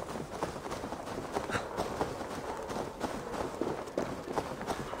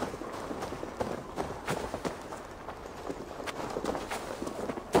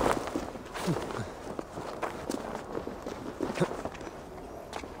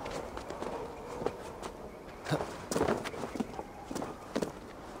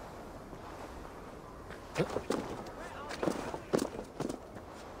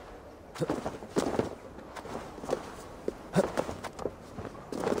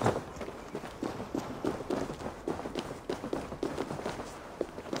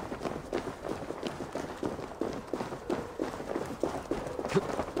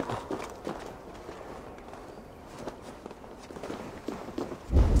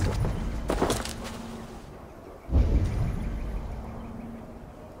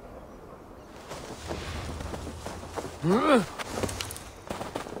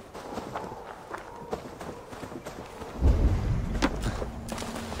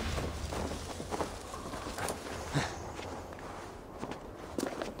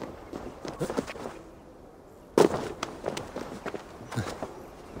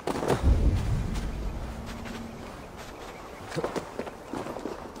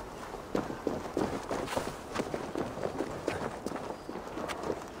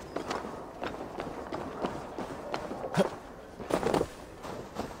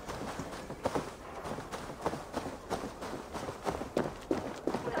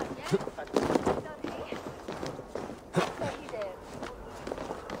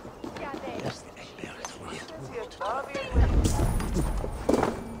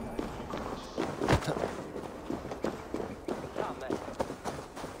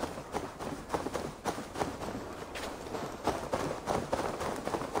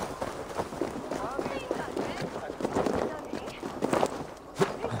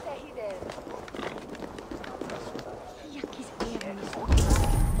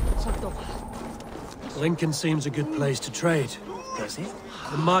 Lincoln seems a good place to trade. Does it?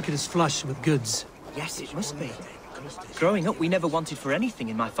 The market is flush with goods. Yes, it must be. Growing up, we never wanted for anything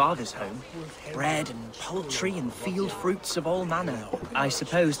in my father's home. Bread and poultry and field fruits of all manner. I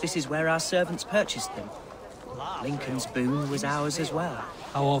suppose this is where our servants purchased them. Lincoln's boon was ours as well.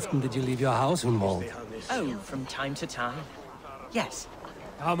 How often did you leave your house, Hunwald? Oh, from time to time. Yes.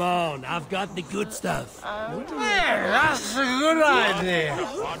 Come on, I've got the good stuff. That's a good idea.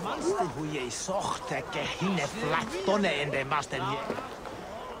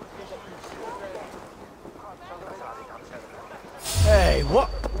 Hey, what?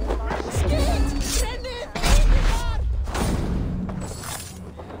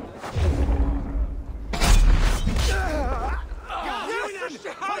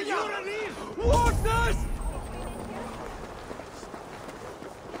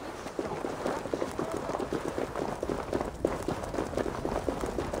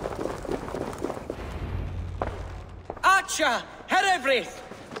 Archer, Herefrith,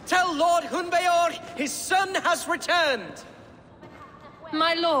 tell Lord Hunbeor his son has returned.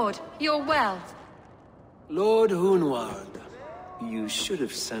 My lord, you're well. Lord Hunwald, you should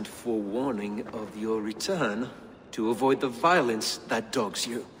have sent forewarning of your return to avoid the violence that dogs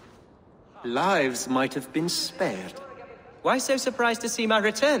you. Lives might have been spared. Why so surprised to see my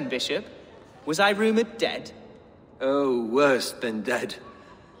return, Bishop? Was I rumored dead? Oh, worse than dead.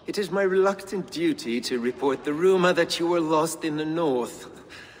 It is my reluctant duty to report the rumor that you were lost in the north,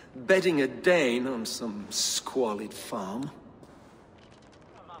 bedding a Dane on some squalid farm.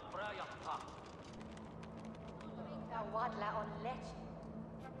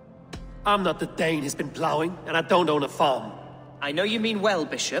 I'm not the Dane he's been plowing, and I don't own a farm. I know you mean well,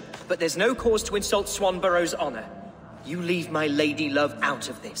 Bishop, but there's no cause to insult Swanborough's honor. You leave my lady love out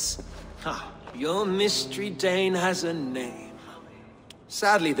of this. Your mystery Dane has a name.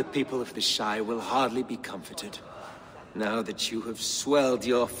 Sadly, the people of the Shire will hardly be comforted. Now that you have swelled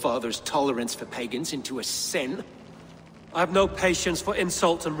your father's tolerance for pagans into a sin. I have no patience for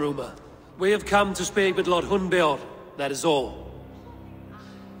insult and rumor. We have come to speak with Lord Hunbeor, that is all.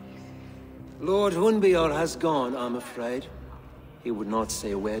 Lord Hunbeor has gone, I'm afraid. He would not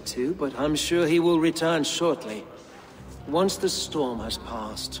say where to, but I'm sure he will return shortly. Once the storm has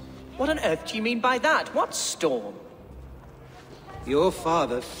passed. What on earth do you mean by that? What storm? Your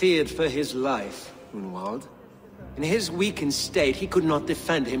father feared for his life, Hunwald. In his weakened state, he could not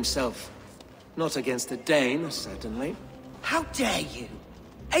defend himself. Not against a Dane, certainly. How dare you?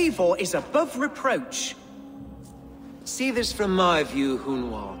 Eivor is above reproach. See this from my view,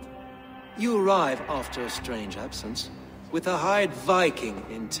 Hunwald. You arrive after a strange absence, with a hired Viking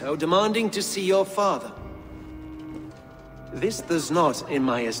in tow, demanding to see your father. This does not, in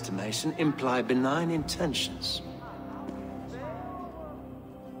my estimation, imply benign intentions.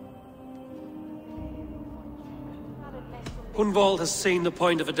 Hunwald has seen the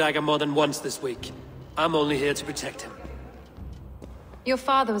point of a dagger more than once this week. I'm only here to protect him. Your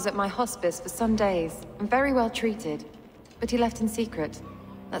father was at my hospice for some days, and very well treated. But he left in secret.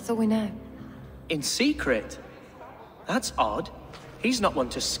 That's all we know. In secret? That's odd. He's not one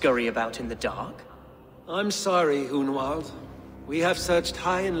to scurry about in the dark. I'm sorry, Hunwald. We have searched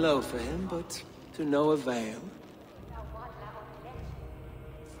high and low for him, but to no avail.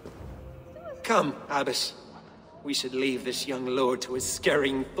 Come, Abbess. We should leave this young lord to his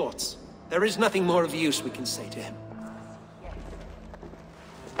scurrying thoughts. There is nothing more of use we can say to him.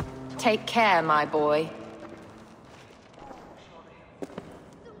 Take care, my boy.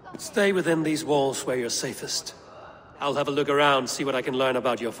 Stay within these walls where you're safest. I'll have a look around, see what I can learn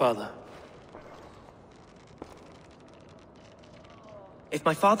about your father. If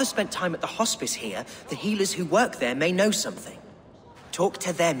my father spent time at the hospice here, the healers who work there may know something. Talk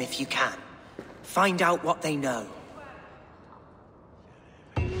to them if you can. Find out what they know.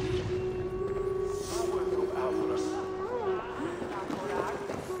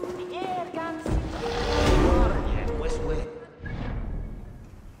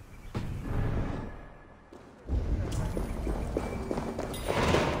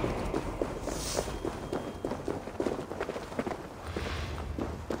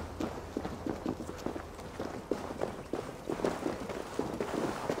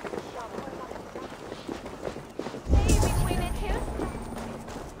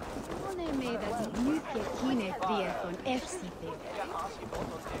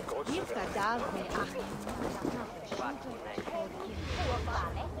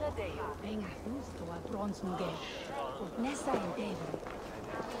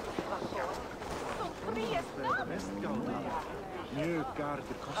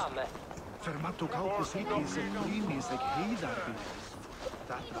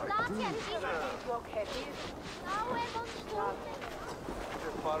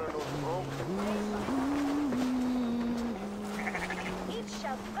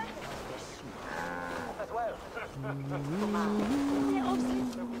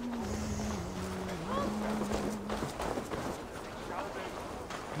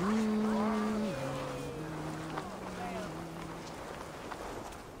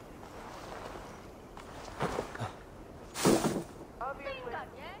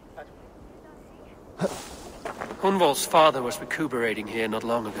 Hunwald's father was recuperating here not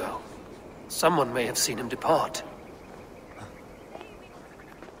long ago. Someone may have seen him depart.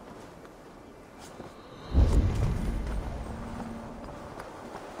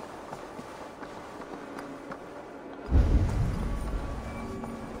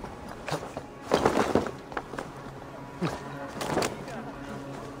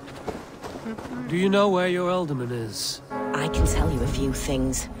 Do you know where your alderman is? I can tell you a few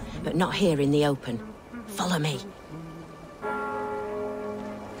things, but not here in the open. Follow me.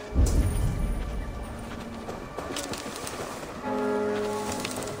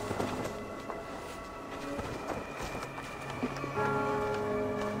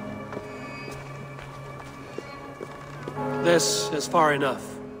 This is far enough.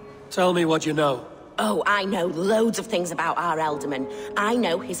 Tell me what you know. Oh, I know loads of things about our alderman. I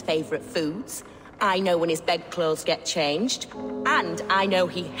know his favorite foods. I know when his bedclothes get changed. And I know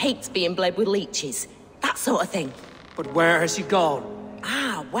he hates being bled with leeches. That sort of thing. But where has he gone?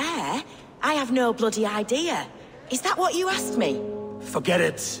 Ah, where? I have no bloody idea. Is that what you asked me? Forget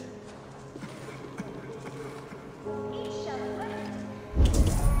it.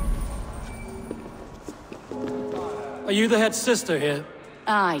 Are you the head sister here?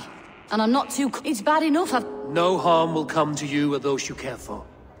 Aye. And I'm not too... It's bad enough I've... No harm will come to you or those you care for.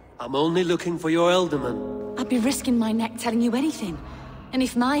 I'm only looking for your alderman. I'd be risking my neck telling you anything. And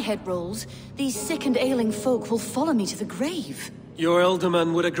if my head rolls, these sick and ailing folk will follow me to the grave. Your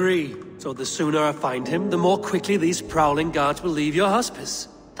alderman would agree. So the sooner I find him, the more quickly these prowling guards will leave your hospice.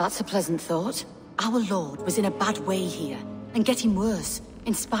 That's a pleasant thought. Our lord was in a bad way here, and getting worse,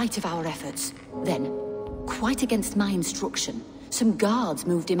 in spite of our efforts. Then, quite against my instruction, some guards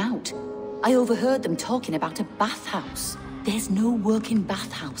moved him out. I overheard them talking about a bathhouse. There's no working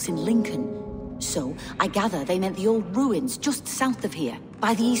bathhouse in Lincoln. So, I gather they meant the old ruins just south of here,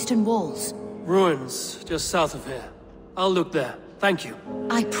 by the eastern walls. Ruins, just south of here. I'll look there. Thank you.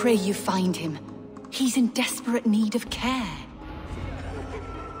 I pray you find him. He's in desperate need of care.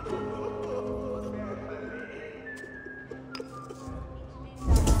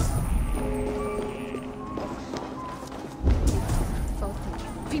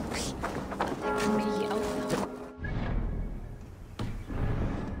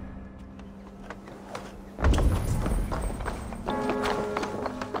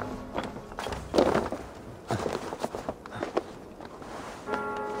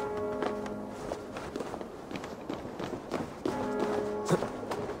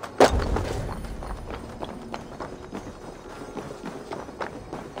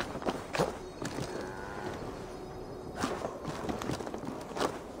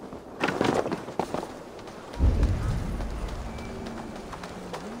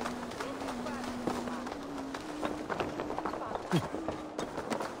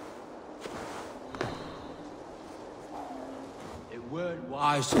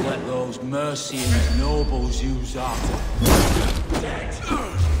 wise to let those Mercian nobles use our...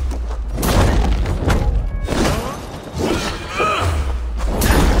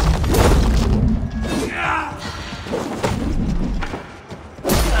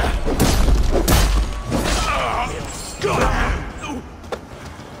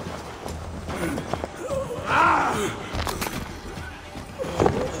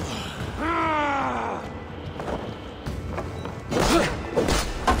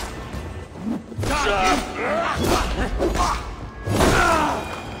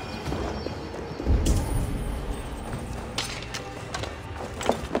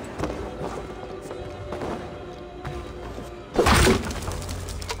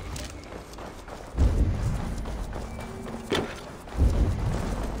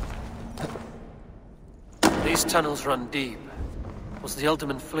 These tunnels run deep. Was the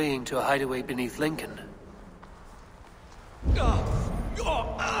Alderman fleeing to a hideaway beneath Lincoln?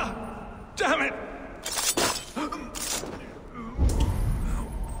 Damn it!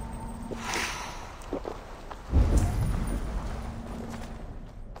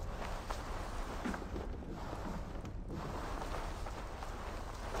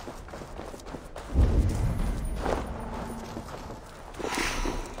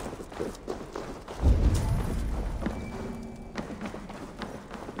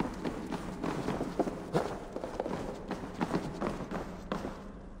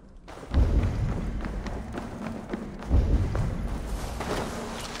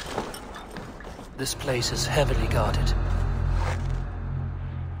 This place is heavily guarded.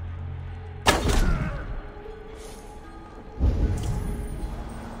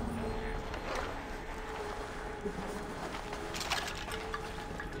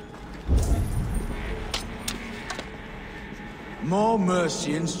 More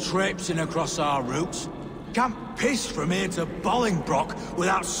Mercians traipsing across our routes. Can't piss from here to Bolingbroke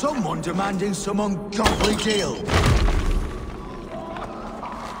without someone demanding some ungodly deal.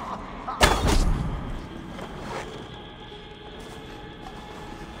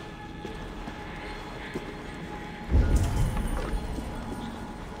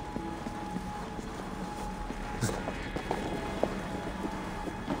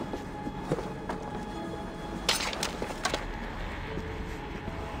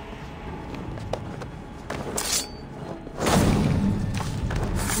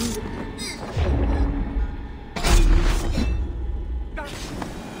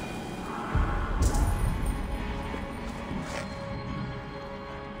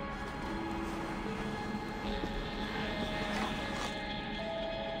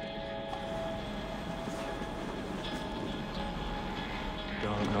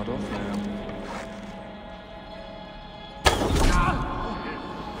 Don't nod off now.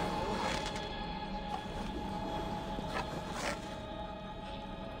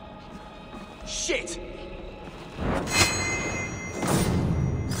 Shit!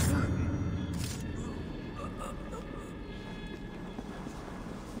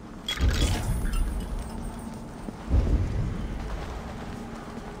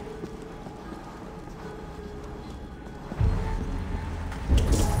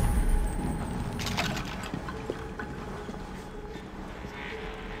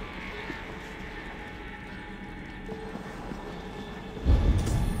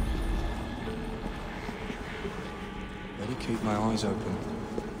 Keep my eyes open.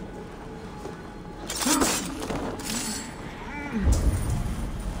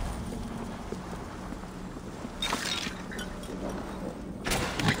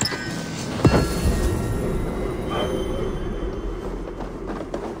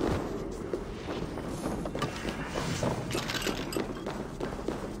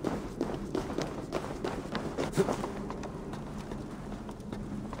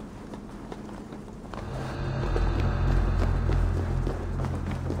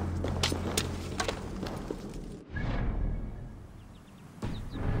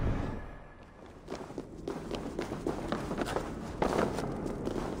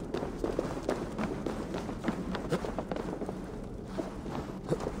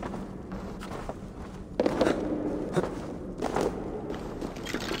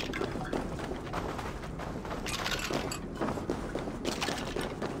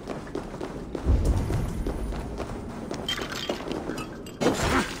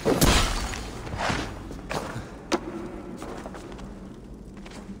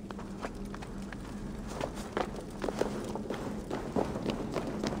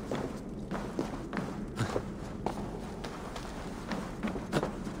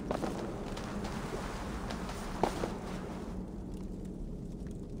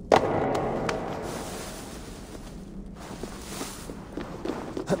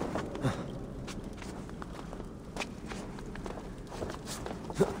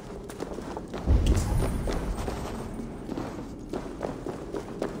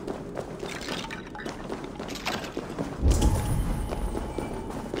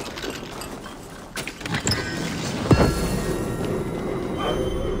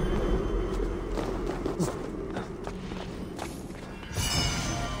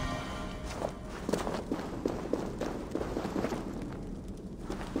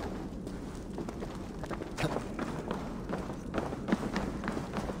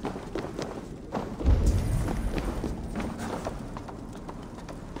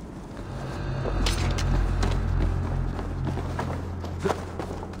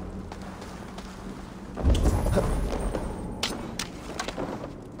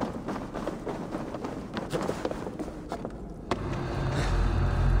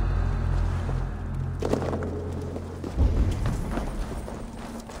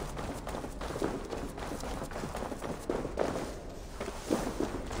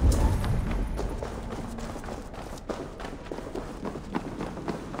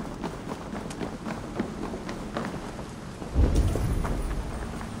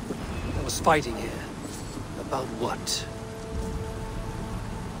 fighting here. About what?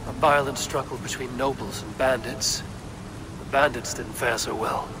 A violent struggle between nobles and bandits. The bandits didn't fare so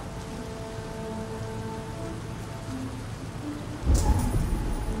well.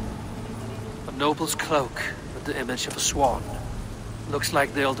 A noble's cloak with the image of a swan. Looks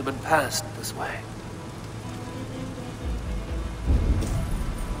like the alderman passed this way.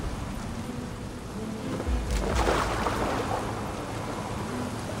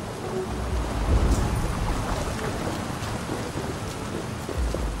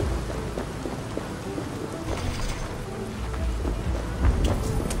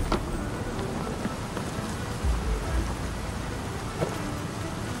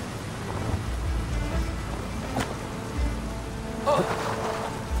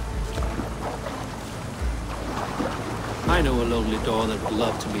 I know a lonely door that would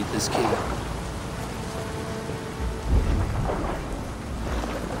love to meet this king.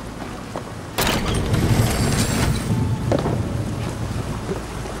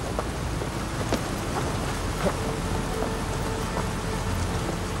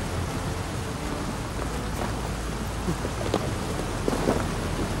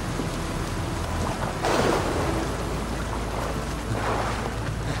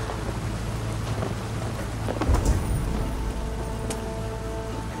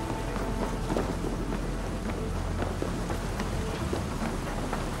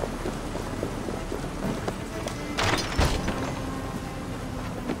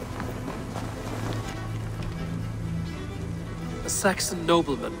 Saxon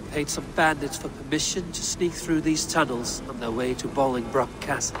nobleman paid some bandits for permission to sneak through these tunnels on their way to Bolingbroke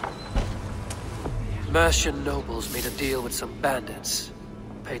Castle. Mercian nobles made a deal with some bandits,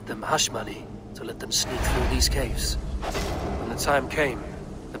 paid them hush money to let them sneak through these caves. When the time came,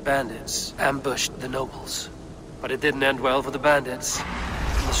 the bandits ambushed the nobles. But it didn't end well for the bandits.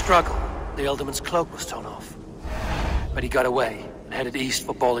 In the struggle, the alderman's cloak was torn off. But he got away and headed east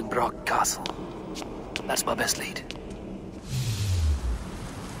for Bolingbroke Castle. That's my best lead.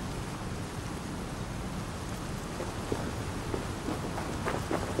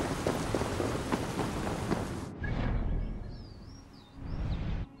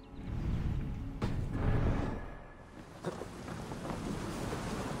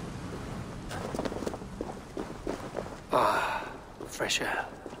 Ah, fresh air.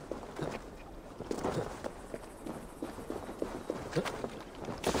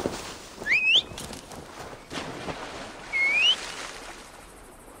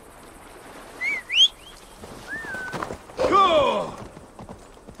 Go!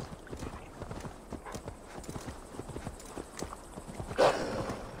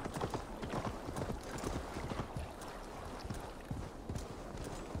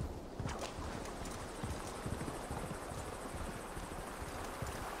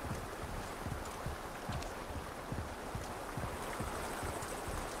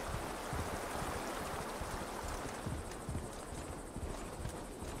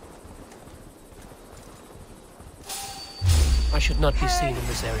 I should not be seen in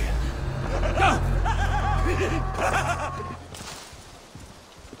this area.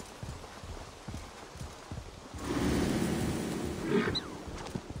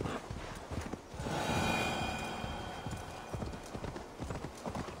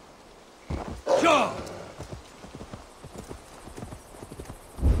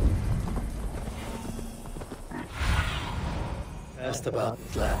 Asked about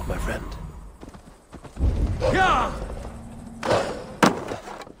that, my friend. Yeah!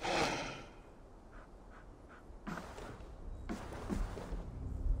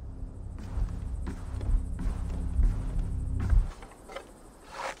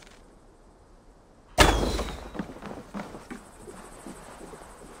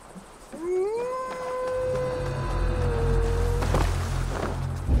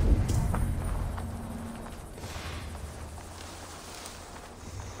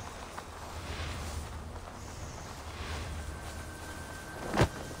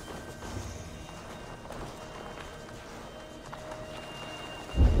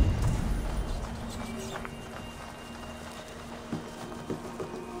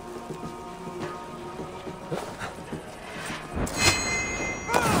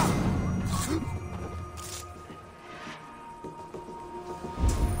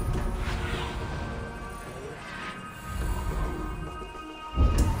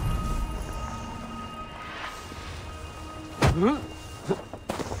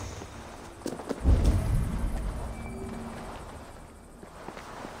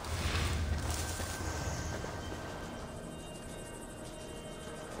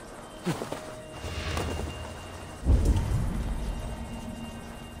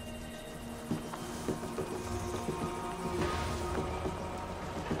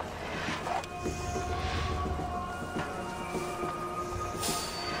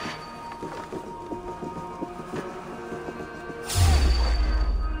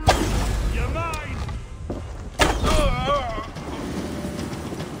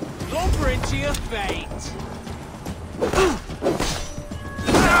 Lumber into your fate!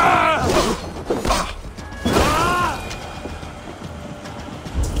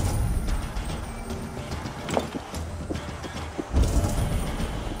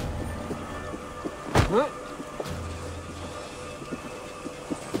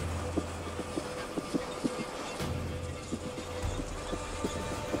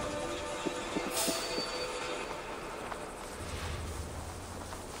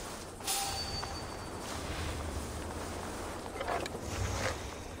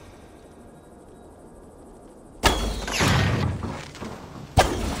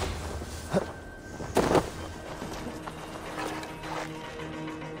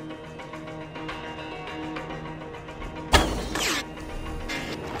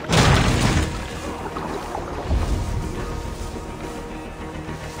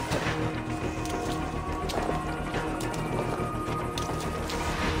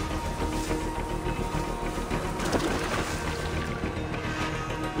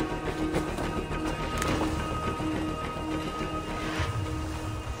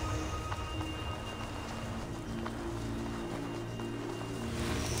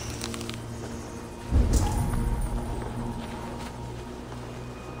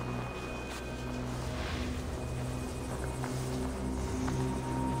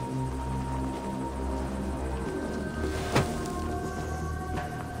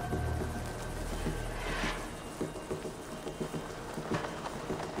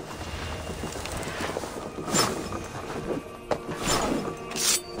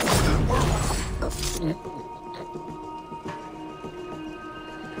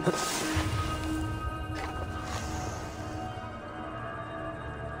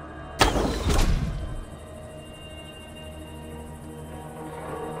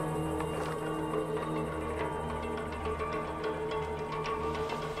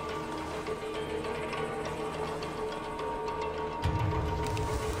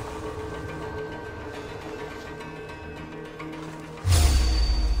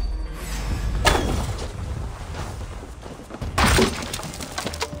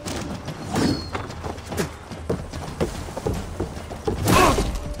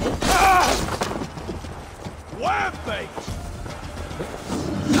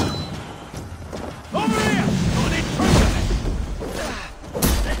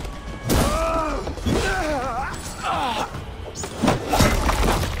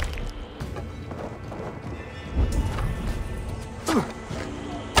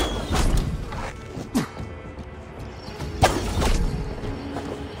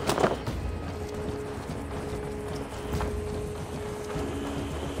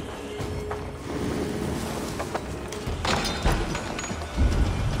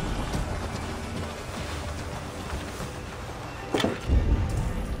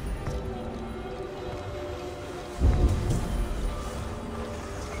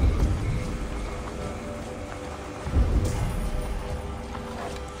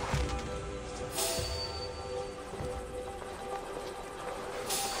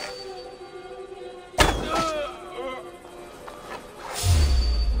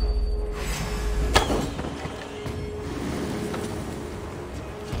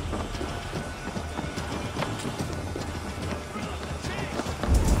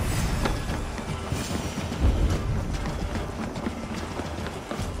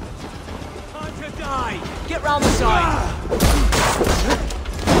 Get round the side!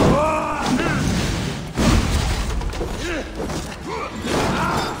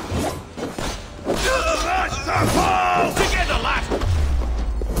 Together, lad!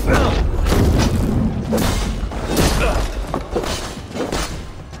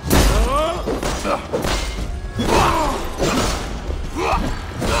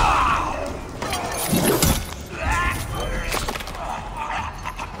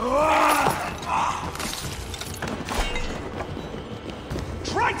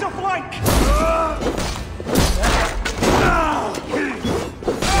 Try to flank!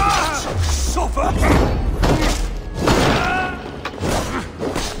 Suffer!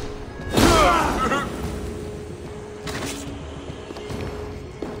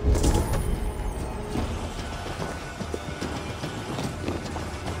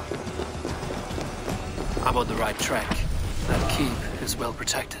 I'm on the right track. That keep is well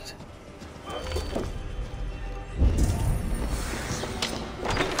protected.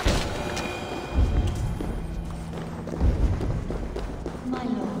 My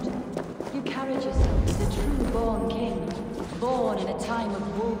lord, you carried yourself as a true-born king, born in a time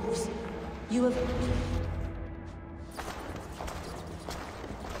of wolves. You have...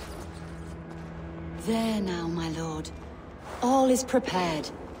 There now, my lord. All is prepared.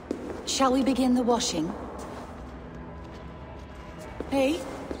 Shall we begin the washing? Hey,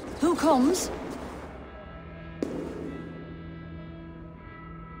 who comes?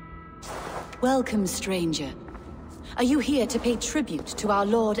 Welcome, stranger. Are you here to pay tribute to our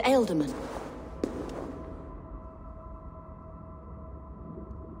Lord Ealdorman?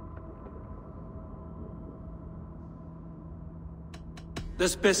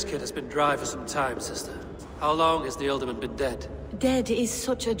 This biscuit has been dry for some time, sister. How long has the Ealdorman been dead? Dead is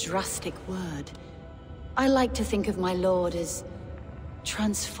such a drastic word. I like to think of my lord as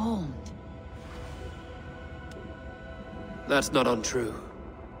transformed. That's not untrue.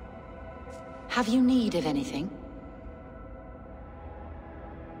 Have you need of anything?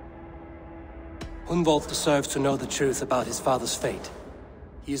 Hunwald deserves to know the truth about his father's fate.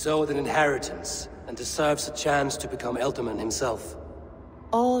 He is owed an inheritance, and deserves a chance to become Ealdorman himself.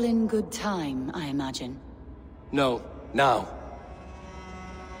 All in good time, I imagine. No, now.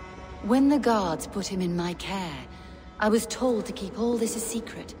 When the guards put him in my care, I was told to keep all this a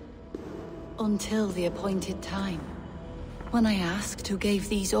secret. Until the appointed time. When I asked who gave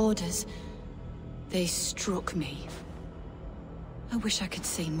these orders, they struck me. I wish I could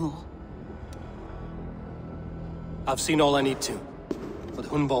say more. I've seen all I need to, but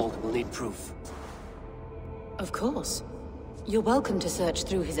Hunwald will need proof. Of course. You're welcome to search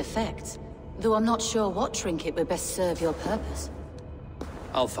through his effects, though I'm not sure what trinket would best serve your purpose.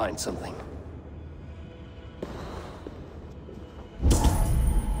 I'll find something.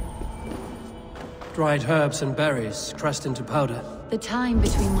 Dried herbs and berries, pressed into powder. The time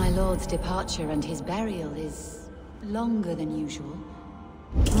between my lord's departure and his burial is longer than usual.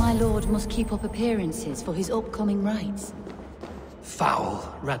 My lord must keep up appearances for his upcoming rites.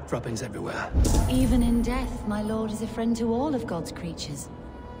 Foul. Rat droppings everywhere. Even in death, my lord is a friend to all of God's creatures.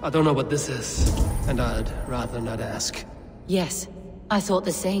 I don't know what this is, and I'd rather not ask. Yes, I thought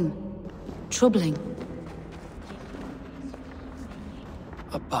the same. Troubling.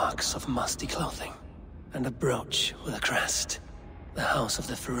 A box of musty clothing, and a brooch with a crest. The house of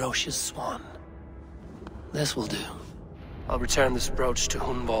the ferocious swan. This will do. I'll return this brooch to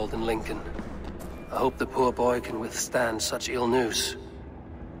Hunwald in Lincoln. I hope the poor boy can withstand such ill news.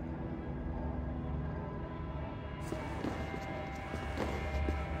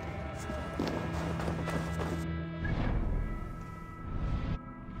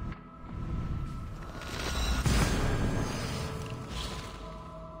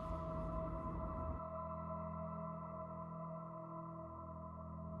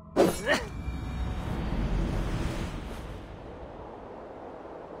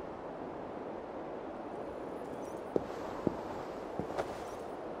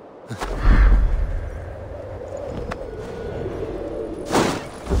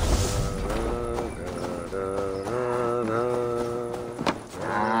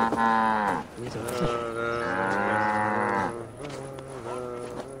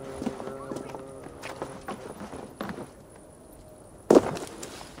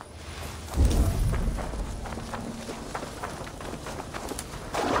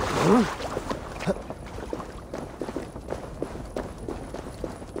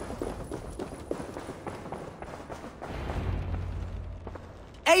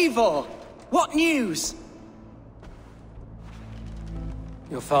 Eivor! What news?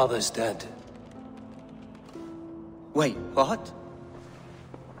 Your father's dead. Wait, what?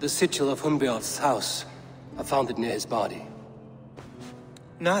 The sigil of Hunbeorth's house. I found it near his body.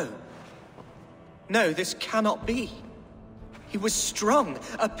 No. No, this cannot be. He was strong,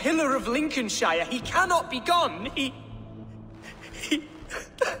 a pillar of Lincolnshire. He cannot be gone. He...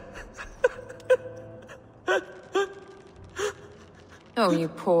 Oh, you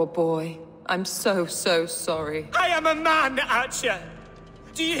poor boy. I'm so sorry. I am a man, Archer!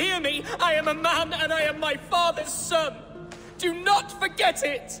 Do you hear me? I am a man and I am my father's son! Do not forget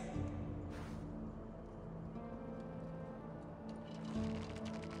it!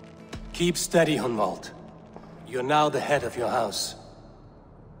 Keep steady, Hunwald. You're now the head of your house.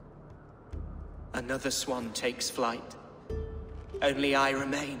 Another swan takes flight. Only I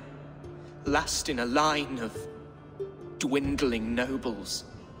remain. Last in a line of dwindling nobles.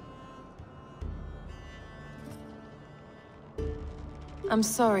 I'm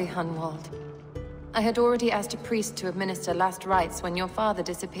sorry, Hunwald. I had already asked a priest to administer last rites when your father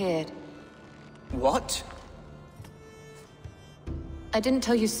disappeared. What? I didn't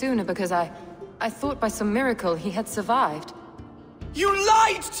tell you sooner because I thought by some miracle he had survived. You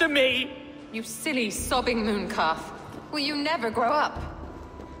lied to me! You silly, sobbing mooncalf. Will you never grow up?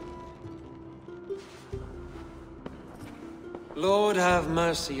 Lord have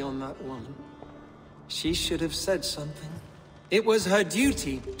mercy on that woman. She should have said something. It was her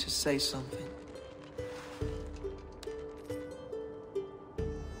duty to say something.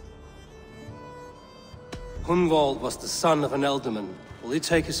 Hunwald was the son of an ealdorman. Will he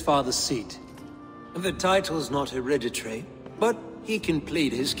take his father's seat? The title's not hereditary, but he can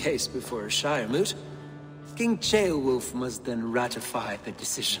plead his case before a Shire moot. King Ceolwulf must then ratify the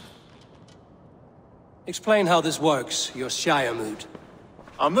decision. Explain how this works, your Shire moot.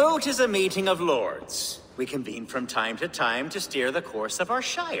 A moot is a meeting of lords. We convene from time to time to steer the course of our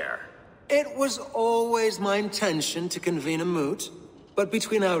Shire. It was always my intention to convene a moot, but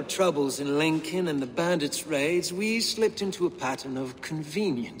between our troubles in Lincoln and the bandits' raids, we slipped into a pattern of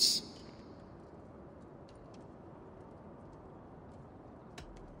convenience.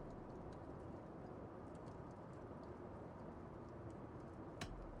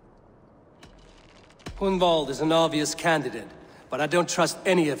 Hunwald is an obvious candidate, but I don't trust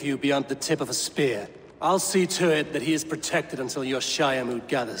any of you beyond the tip of a spear. I'll see to it that he is protected until your Shire moot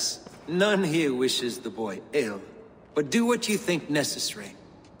gathers. None here wishes the boy ill, but do what you think necessary.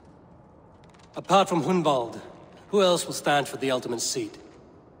 Apart from Hunwald, who else will stand for the Ealdorman's seat?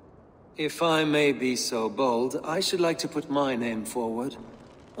 If I may be so bold, I should like to put my name forward.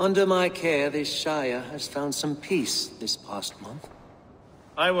 Under my care, this Shire has found some peace this past month.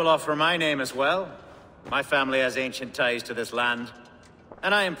 I will offer my name as well. My family has ancient ties to this land,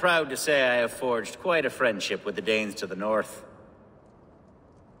 and I am proud to say I have forged quite a friendship with the Danes to the north.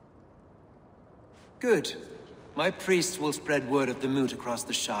 Good. My priests will spread word of the moot across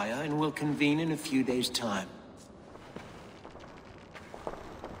the Shire, and will convene in a few days' time.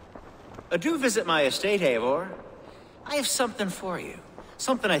 Do visit my estate, Eivor. I have something for you.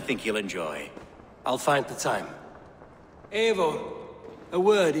 Something I think you'll enjoy. I'll find the time. Eivor, a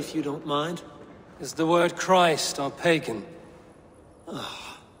word if you don't mind. Is the word Christ or pagan?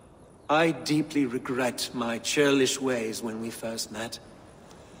 I deeply regret my churlish ways when we first met.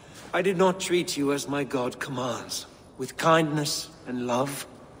 I did not treat you as my god commands, with kindness and love.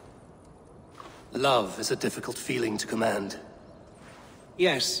 Love is a difficult feeling to command.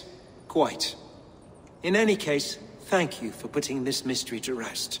 Yes, quite. In any case, thank you for putting this mystery to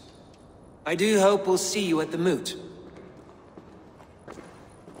rest. I do hope we'll see you at the moot.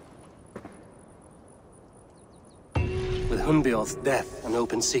 With Hunbeorth's death an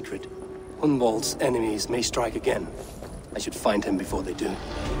open secret, Hunwald's enemies may strike again. I should find him before they do.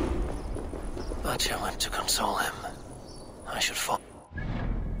 Archer went to console him. I should follow.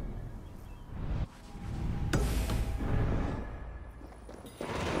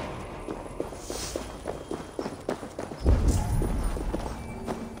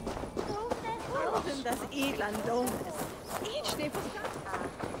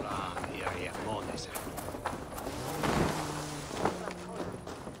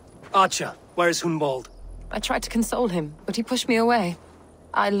 Archer, where is Hunwald? I tried to console him, but he pushed me away.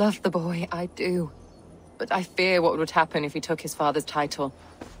 I love the boy, I do. But I fear what would happen if he took his father's title.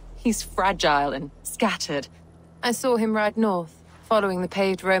 He's fragile and scattered. I saw him ride north, following the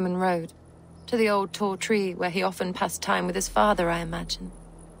paved Roman road. To the old tall tree where he often passed time with his father, I imagine.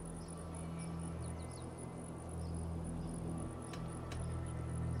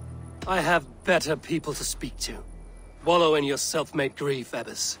 I have better people to speak to. Wallow in your self-made grief,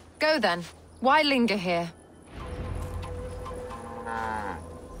 Ebbers. Go then. Why linger here?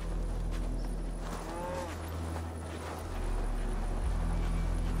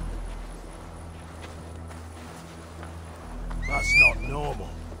 That's not normal.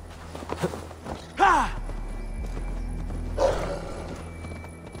 Ha!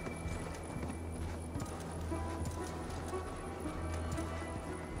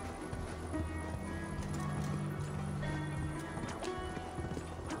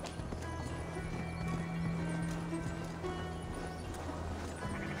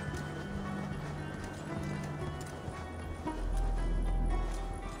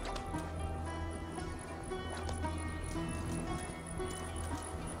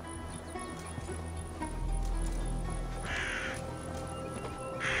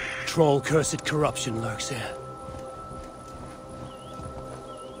 Troll-cursed corruption lurks here.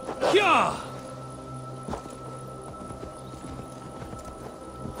 Yeah!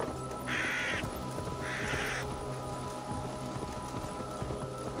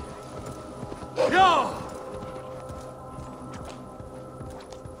 No!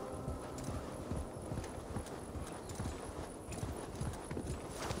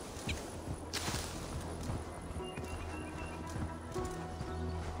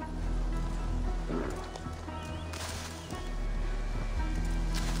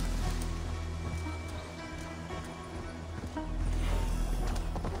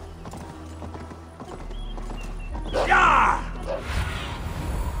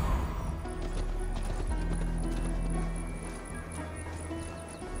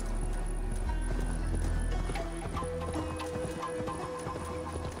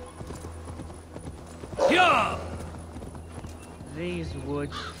 these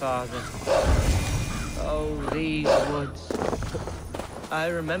woods, Father. Oh, these woods. I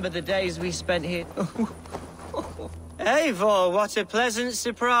remember the days we spent here. Eivor, what a pleasant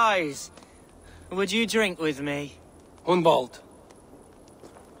surprise. Would you drink with me? Hunwald.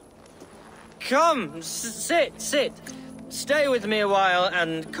 Come, sit. Stay with me a while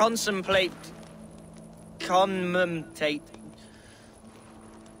and contemplate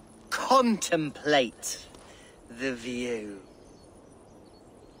the view.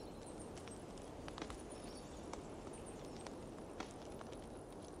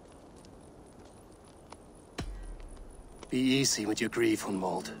 Be easy with your grief,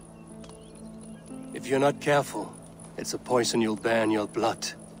 Hunwald. If you're not careful, it's a poison you'll bear in your blood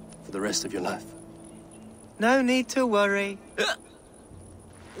for the rest of your life. No need to worry.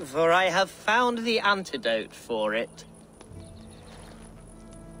 For I have found the antidote for it.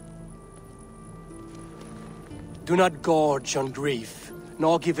 Do not gorge on grief,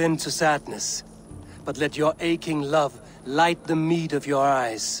 nor give in to sadness, but let your aching love light the mead of your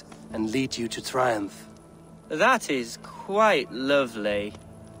eyes and lead you to triumph. That is quite lovely.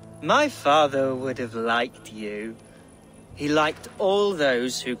 My father would have liked you. He liked all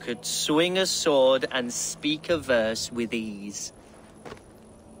those who could swing a sword and speak a verse with ease.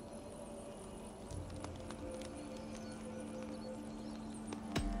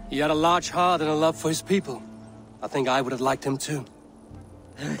 He had a large heart and a love for his people. I think I would have liked him too.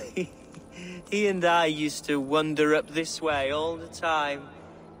 He and I used to wander up this way all the time.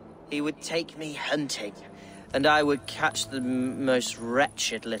 He would take me hunting, and I would catch the most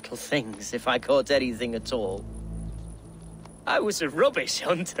wretched little things if I caught anything at all. I was a rubbish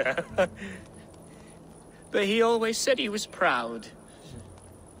hunter. But he always said he was proud.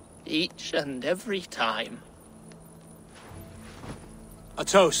 Each and every time. A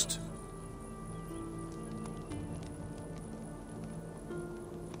toast.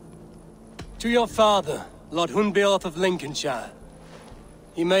 To your father, Lord Hunbeorth of Lincolnshire.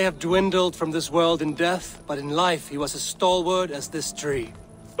 He may have dwindled from this world in death, but in life he was as stalwart as this tree.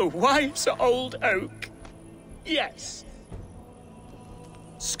 A wise old oak. Yes.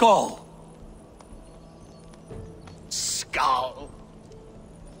 Skull. Skull.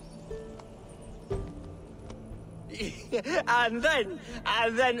 And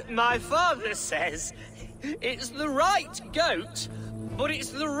then my father says, it's the right goat, but it's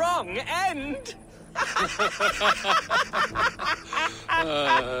the wrong end.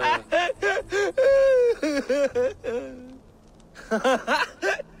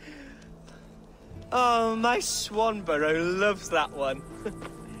 Oh, my Swanborough loves that one.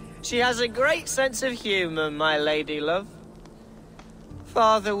 She has a great sense of humor, my lady love.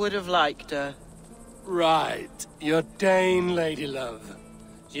 Father would have liked her. Right, your Dane lady love.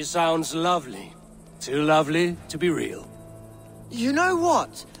 She sounds lovely. Too lovely to be real. You know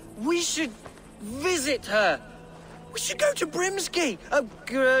what? We should visit her. We should go to Grimsby.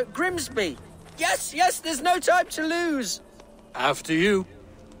 Yes, there's no time to lose. After you.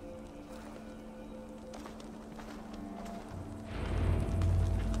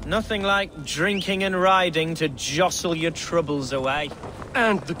 Nothing like drinking and riding to jostle your troubles away.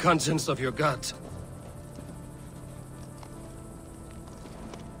 And the contents of your gut.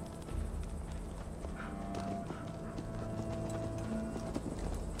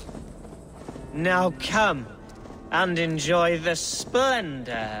 Now come and enjoy the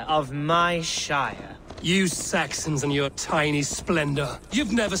splendor of my shire. You Saxons and your tiny splendor.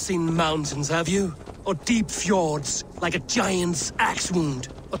 You've never seen mountains, have you? Or deep fjords, like a giant's axe wound?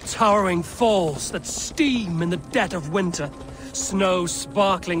 Or towering falls that steam in the dead of winter? Snow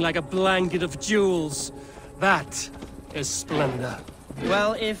sparkling like a blanket of jewels? That is splendor.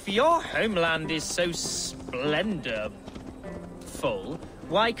 Well, if your homeland is so splendorful,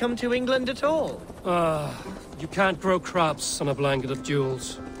 why come to England at all? You can't grow crops on a blanket of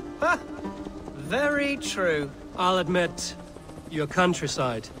jewels. Ha! Very true. I'll admit, your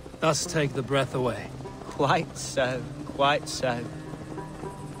countryside does take the breath away. Quite so, quite so.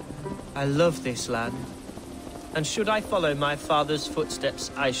 I love this land. And should I follow my father's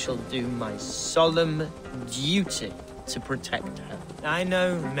footsteps, I shall do my solemn duty to protect her. I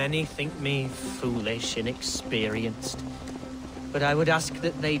know many think me foolish, inexperienced, but I would ask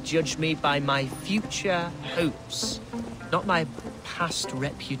that they judge me by my future hopes, not my past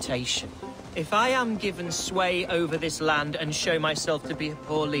reputation. If I am given sway over this land and show myself to be a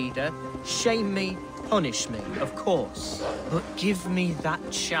poor leader, shame me, punish me, of course. But give me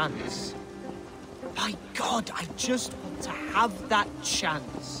that chance. By God, I just want to have that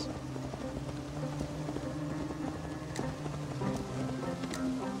chance.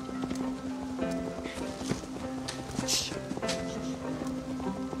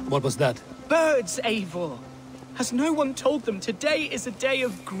 What was that? Birds, Eivor! Has no one told them today is a day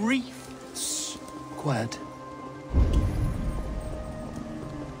of grief? Shh. Quiet.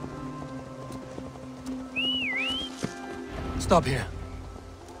 Stop here.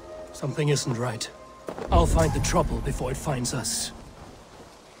 Something isn't right. I'll find the trouble before it finds us.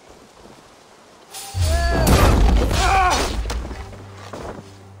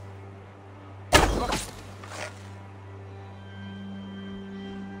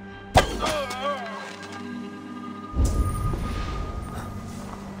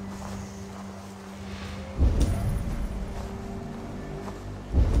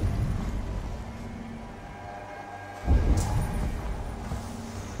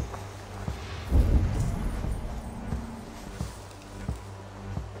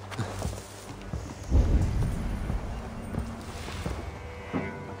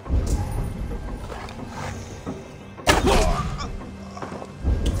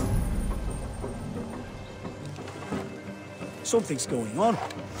 Something's going on.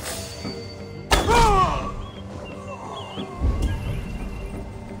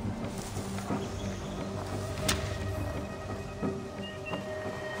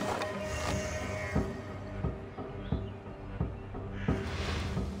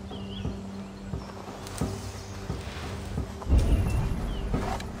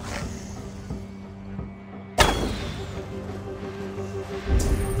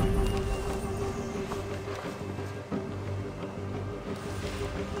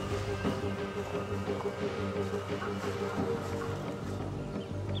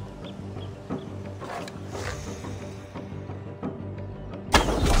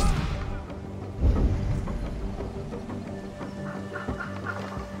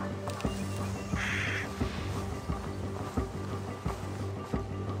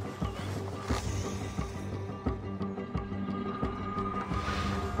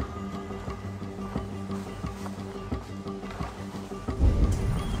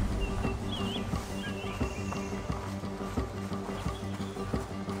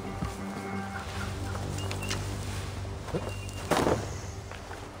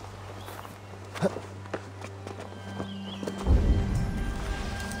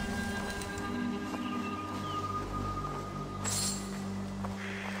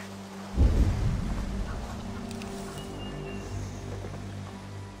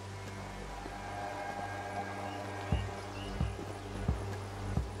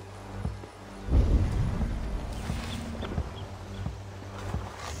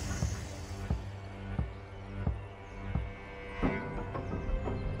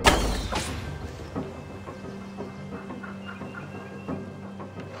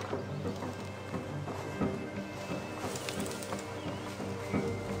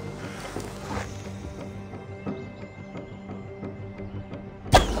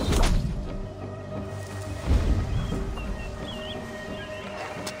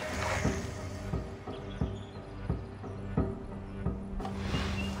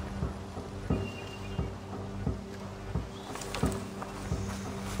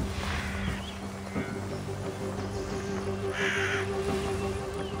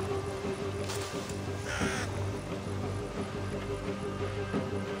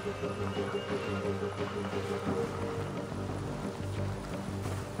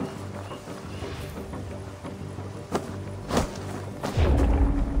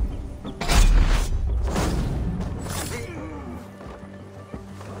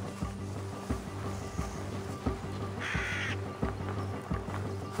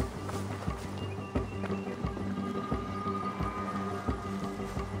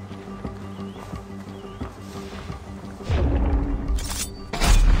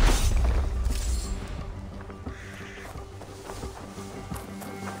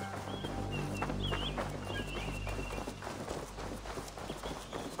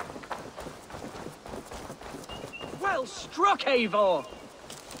 Well struck, Eivor!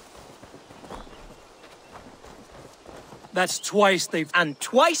 That's twice they've... And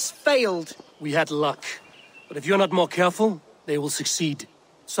twice failed! We had luck. But if you're not more careful, they will succeed.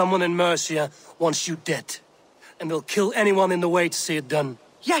 Someone in Mercia wants you dead. And they'll kill anyone in the way to see it done.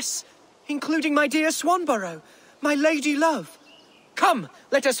 Yes, including my dear Swanborough, my lady love. Come,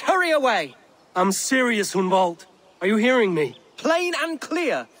 let us hurry away! I'm serious, Hunwald. Are you hearing me? Plain and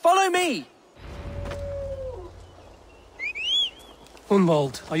clear. Follow me!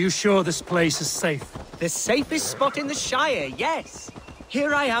 Hunwald, are you sure this place is safe? The safest spot in the Shire, yes.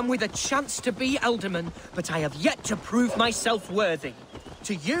 Here I am with a chance to be Alderman, but I have yet to prove myself worthy.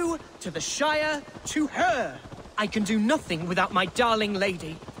 To you, to the Shire, to her. I can do nothing without my darling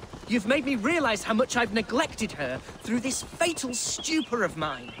lady. You've made me realize how much I've neglected her through this fatal stupor of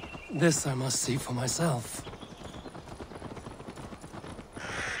mine. This I must see for myself.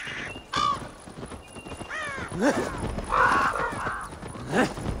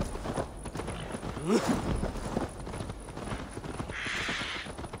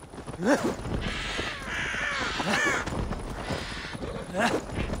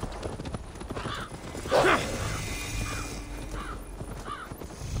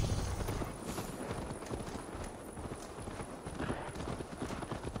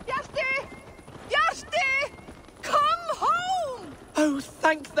 Oh,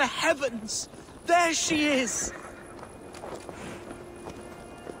 thank the heavens! There she is!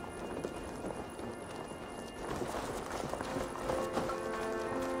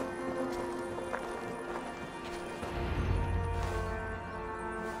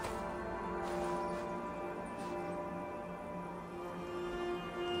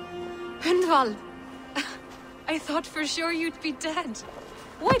 Hunwald! I thought for sure you'd be dead.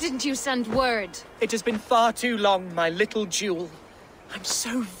 Why didn't you send word? It has been far too long, my little jewel. I'm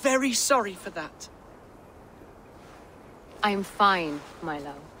so very sorry for that. I'm fine, my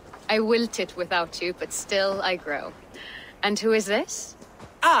love. I wilted without you, but still I grow. And who is this?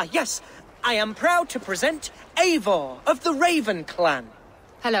 Ah, yes. I am proud to present Eivor of the Raven clan.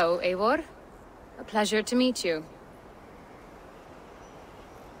 Hello, Eivor. A pleasure to meet you.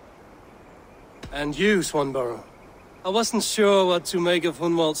 And you, Swanborough. I wasn't sure what to make of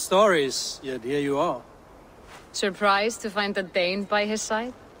Hunwald's stories, yet here you are. Surprised to find a Dane by his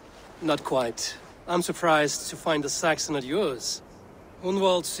side? Not quite. I'm surprised to find a Saxon at yours.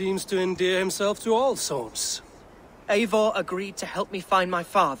 Hunwald seems to endear himself to all sorts. Eivor agreed to help me find my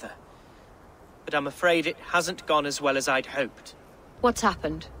father. But I'm afraid it hasn't gone as well as I'd hoped. What's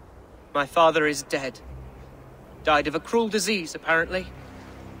happened? My father is dead. Died of a cruel disease, apparently.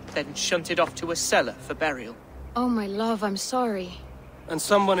 Then shunted off to a cellar for burial. Oh, my love, I'm sorry. And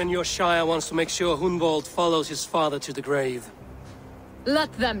someone in your shire wants to make sure Hunwald follows his father to the grave.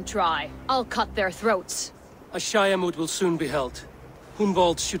 Let them try. I'll cut their throats. A shire moot will soon be held.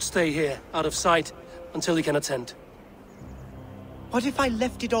 Hunwald should stay here, out of sight, until he can attend. What if I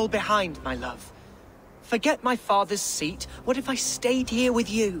left it all behind, my love? Forget my father's seat. What if I stayed here with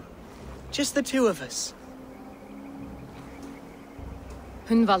you? Just the two of us.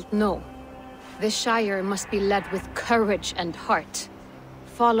 Hunwald, no. This shire must be led with courage and heart.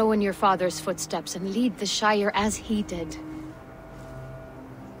 Follow in your father's footsteps and lead the shire as he did.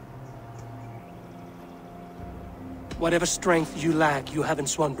 Whatever strength you lack, you have in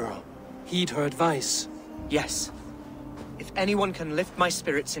Swanborough. Heed her advice. Yes. If anyone can lift my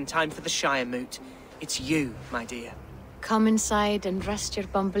spirits in time for the Shire moot, it's you, my dear. Come inside and rest your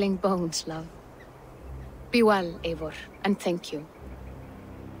bumbling bones, love. Be well, Eivor, and thank you.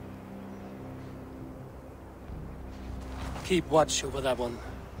 Keep watch over that one.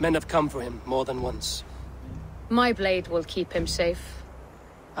 Men have come for him more than once. My blade will keep him safe.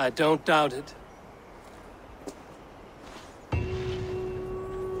 I don't doubt it.